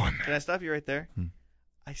wrestling. Can I stop you right there?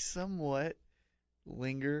 I somewhat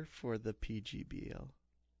linger for the PGBL.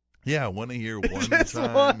 Yeah, I want to hear one Just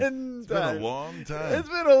time. one It's been a long time. It's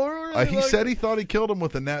been a really He long said he thought he killed him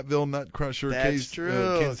with the Natville Nut Crusher That's true.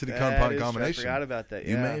 Kansas City That Compound is true. combination. I forgot about that.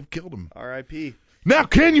 You Yeah. may have killed him. R.I.P. Now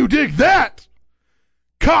can you dig that?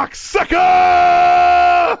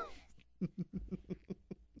 Cocksucker!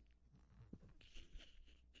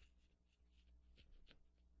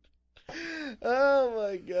 Oh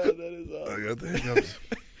my God, that is awesome. I got the hiccups.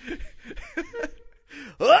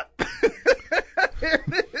 Here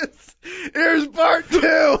it is. Here's part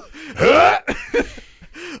 2.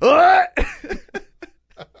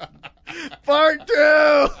 Part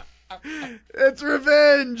 2. It's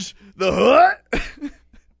revenge. The what?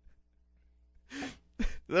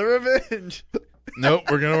 The revenge. Nope,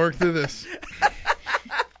 we're going to work through this.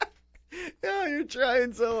 Oh, you're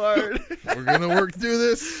trying so hard. We're going to work through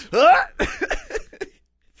this.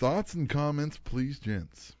 Thoughts and comments, please,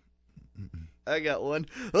 gents. I got one.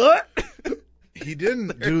 He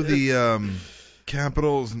didn't do the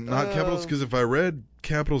capitals, not capitals, because if I read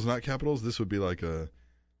capitals, not capitals, this would be like a...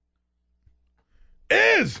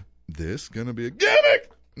 Is this going to be a gimmick?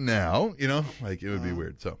 Now, like it would be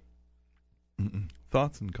weird. So,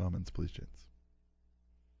 thoughts and comments, please, gents.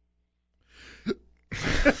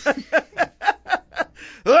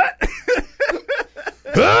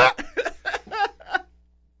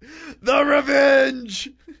 The revenge.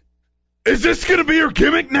 Is this going to be your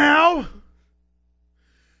gimmick now?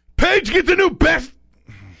 Paige gets a new best.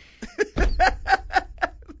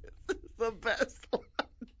 The best one.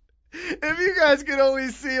 If you guys could only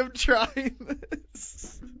see him trying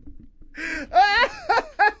this.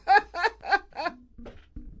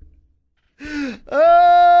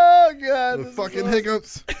 Oh God! The fucking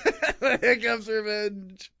hiccups. The hiccups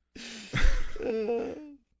revenge.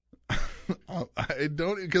 I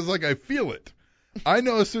don't, because I feel it. I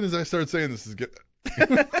know as soon as I start saying this is good.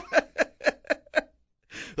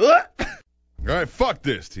 All right, fuck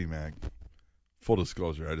this, T-Mac. Full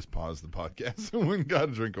disclosure, I just paused the podcast and went and got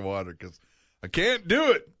a drink of water because I can't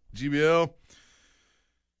do it. GBL.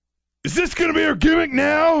 Is this going to be her gimmick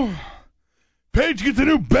now? Paige gets a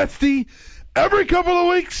new bestie every couple of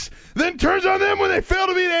weeks, then turns on them when they fail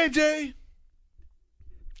to beat AJ.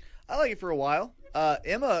 I like it for a while.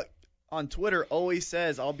 Emma on Twitter always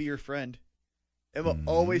says, "I'll be your friend." Emma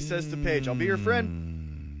always says to Paige, "I'll be your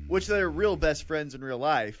friend," which they're real best friends in real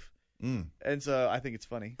life. And so I think it's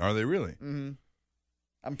funny. Are they really? Mm-hmm.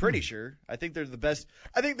 I'm pretty sure. I think they're the best.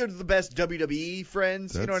 I think they're the best WWE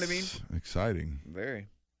friends. You know what I mean? Exciting. Very.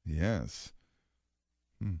 Yes.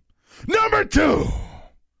 Number 2.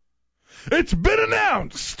 It's been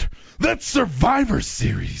announced that Survivor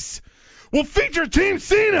Series will feature Team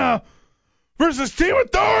Cena versus Team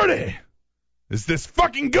Authority. Is this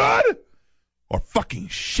fucking good or fucking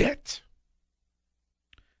shit?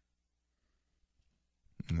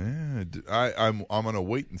 Yeah, I'm on a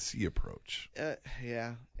wait and see approach.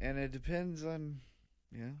 Yeah, and it depends on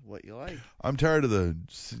what you like. I'm tired of the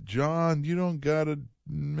John. You don't gotta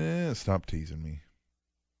stop teasing me.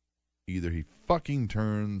 Either he fucking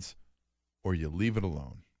turns or you leave it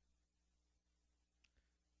alone.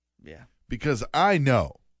 Yeah. Because I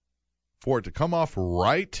know for it to come off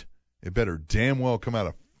right, it better damn well come out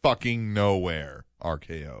of fucking nowhere,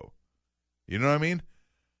 RKO. You know what I mean?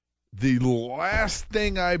 The last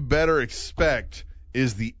thing I better expect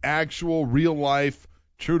is the actual real life,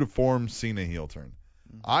 true to form Cena heel turn.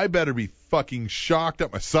 I better be fucking shocked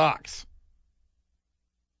up my socks.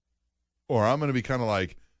 Or I'm going to be kind of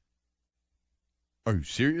like, are you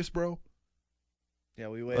serious, bro? Yeah,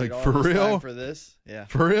 we waited all for this real? time for this. Yeah.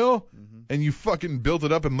 For real? Mm-hmm. And you fucking built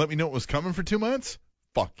it up and let me know it was coming for 2 months?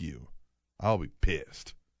 Fuck you. I'll be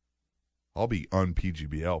pissed. I'll be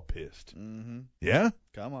un-PGBL pissed. Mm-hmm. Yeah?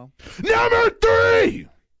 Come on. Number 3!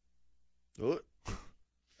 What?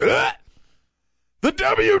 The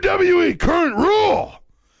WWE current rule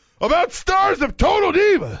about stars of Total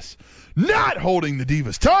Divas not holding the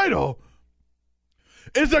Divas title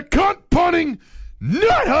is a cunt-punning,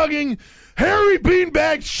 nut-hugging, hairy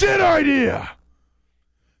beanbag shit idea.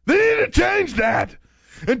 They need to change that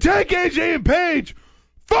and take AJ and Paige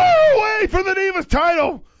far away from the Divas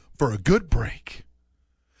title for a good break.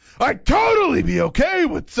 I'd totally be okay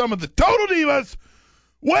with some of the Total Divas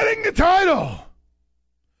winning the title.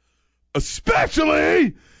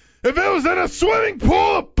 Especially if it was in a swimming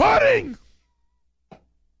pool of putting.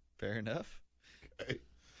 Fair enough. Okay.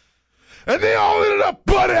 And they all ended up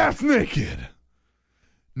butt-ass naked.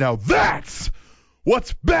 Now that's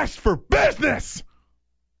what's best for business.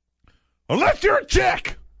 Unless you're a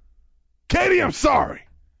chick. Katie, I'm sorry.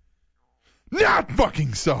 Not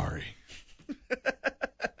fucking sorry.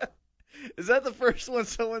 Is that the first one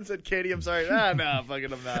someone said, Katie, I'm sorry? No,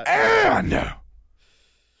 fucking I'm not. And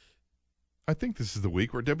I think this is the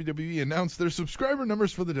week where WWE announced their subscriber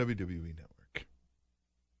numbers for the WWE Network.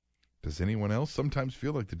 Does anyone else sometimes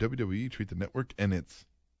feel like the WWE treat the network and its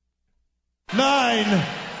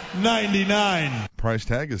 $9.99 price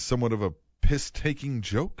tag is somewhat of a piss-taking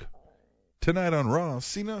joke? Tonight on Raw,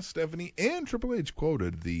 Cena, Stephanie, and Triple H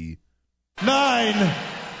quoted the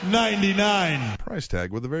 $9.99 price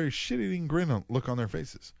tag with a very shit-eating grin look on their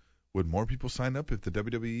faces. Would more people sign up if the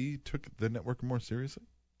WWE took the network more seriously?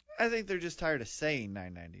 I think they're just tired of saying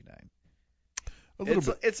 $9.99. A little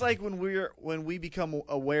bit. It's like when we become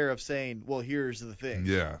aware of saying, well, here's the thing.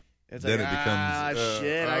 Yeah. It's then like, it becomes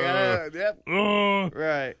shit, I gotta, yep.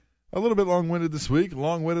 Right. A little bit long-winded this week.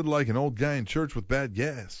 Long-winded like an old guy in church with bad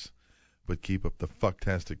gas. But keep up the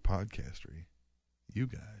fucktastic podcastery. You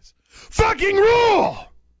guys fucking rule!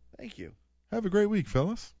 Thank you. Have a great week,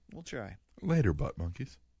 fellas. We'll try. Later, butt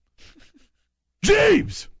monkeys.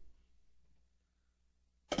 Jeeves!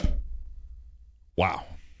 Wow.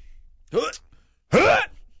 So that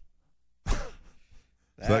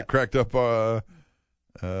cracked up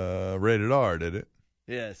rated R, did it?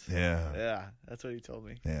 Yes. Yeah. Yeah, that's what he told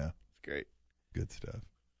me. Yeah. It's great. Good stuff.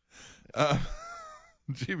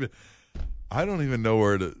 Gee, I don't even know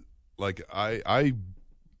where to, like, I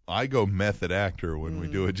go method actor when we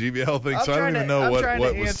do a GBL thing, so I don't even know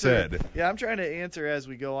what was said. Yeah, I'm trying to answer as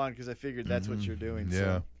we go on because I figured that's what you're doing.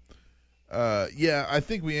 Yeah. So. Yeah, I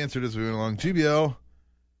think we answered as we went along. GBL,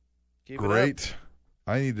 Keep great.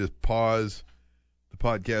 I need to pause the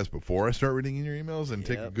podcast before I start reading in your emails and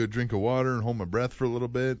take a good drink of water and hold my breath for a little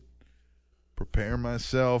bit. Prepare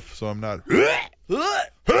myself so I'm not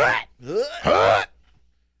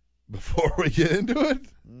before we get into it.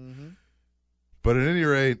 Mm-hmm. But at any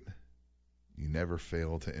rate, you never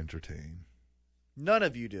fail to entertain. None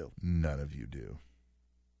of you do. None of you do.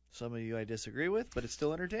 Some of you I disagree with, but it's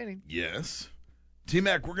still entertaining. Yes.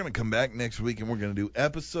 T-Mac, we're going to come back next week and we're going to do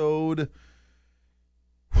episode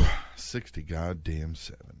 60 goddamn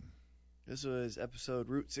 7. This was episode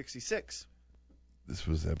Route 66. This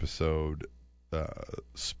was episode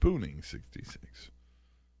Spooning 66.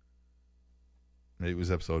 Maybe it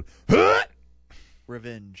was episode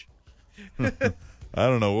Revenge. I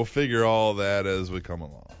don't know. We'll figure all that as we come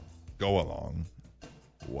along. Go along.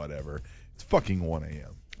 Whatever. It's fucking 1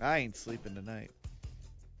 a.m. I ain't sleeping tonight.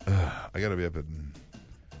 I got to be up at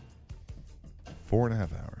 4.5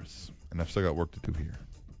 hours. And I've still got work to do here.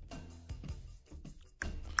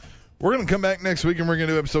 We're going to come back next week, and we're going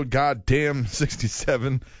to do episode goddamn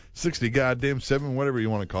 67, 60 goddamn 7, whatever you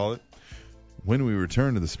want to call it, when we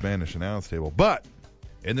return to the Spanish announce table. But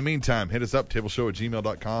in the meantime, hit us up,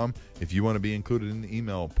 tableshow@gmail.com, if you want to be included in the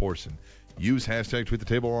email portion. Use hashtag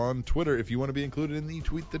 #TweetTheTable on Twitter if you want to be included in the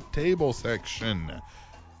Tweet the Table section.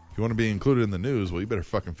 If you want to be included in the news, well, you better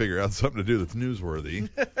fucking figure out something to do that's newsworthy.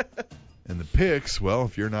 And the picks, well,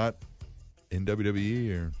 if you're not in WWE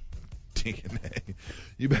or TNA,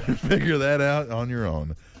 you better figure that out on your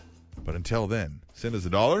own. But until then, send us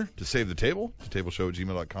 $1 to save the table to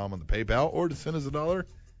tableshow@gmail.com on the PayPal, or to send us $1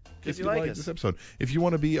 if you like this episode. If you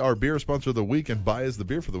want to be our beer sponsor of the week and buy us the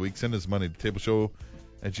beer for the week, send us money to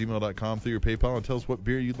tableshow@gmail.com through your PayPal and tell us what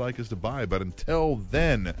beer you'd like us to buy. But until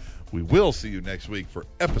then, we will see you next week for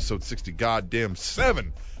episode 60 goddamn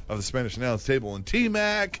 7 of the Spanish Announce Table. And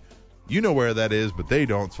T-Mac, you know where that is, but they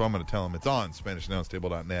don't, so I'm going to tell them it's on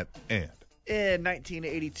SpanishAnnounceTable.net. And in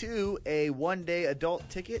 1982, a one-day adult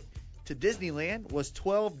ticket to Disneyland was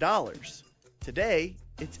 $12. Today,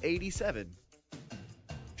 it's $87.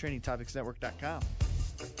 TrainingTopicsNetwork.com.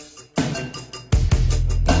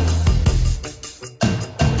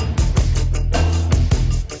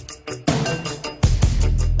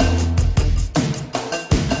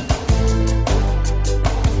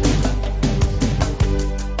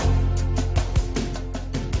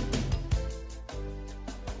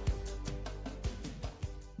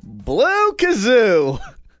 Blu Ka Zoo.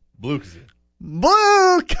 Blu Ka Zoo.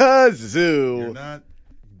 Blu Ka Zoo. You're not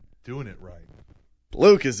doing it right.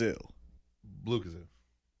 Blu Ka Zoo. Blu Ka Zoo.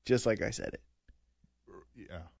 Just like I said it. Yeah.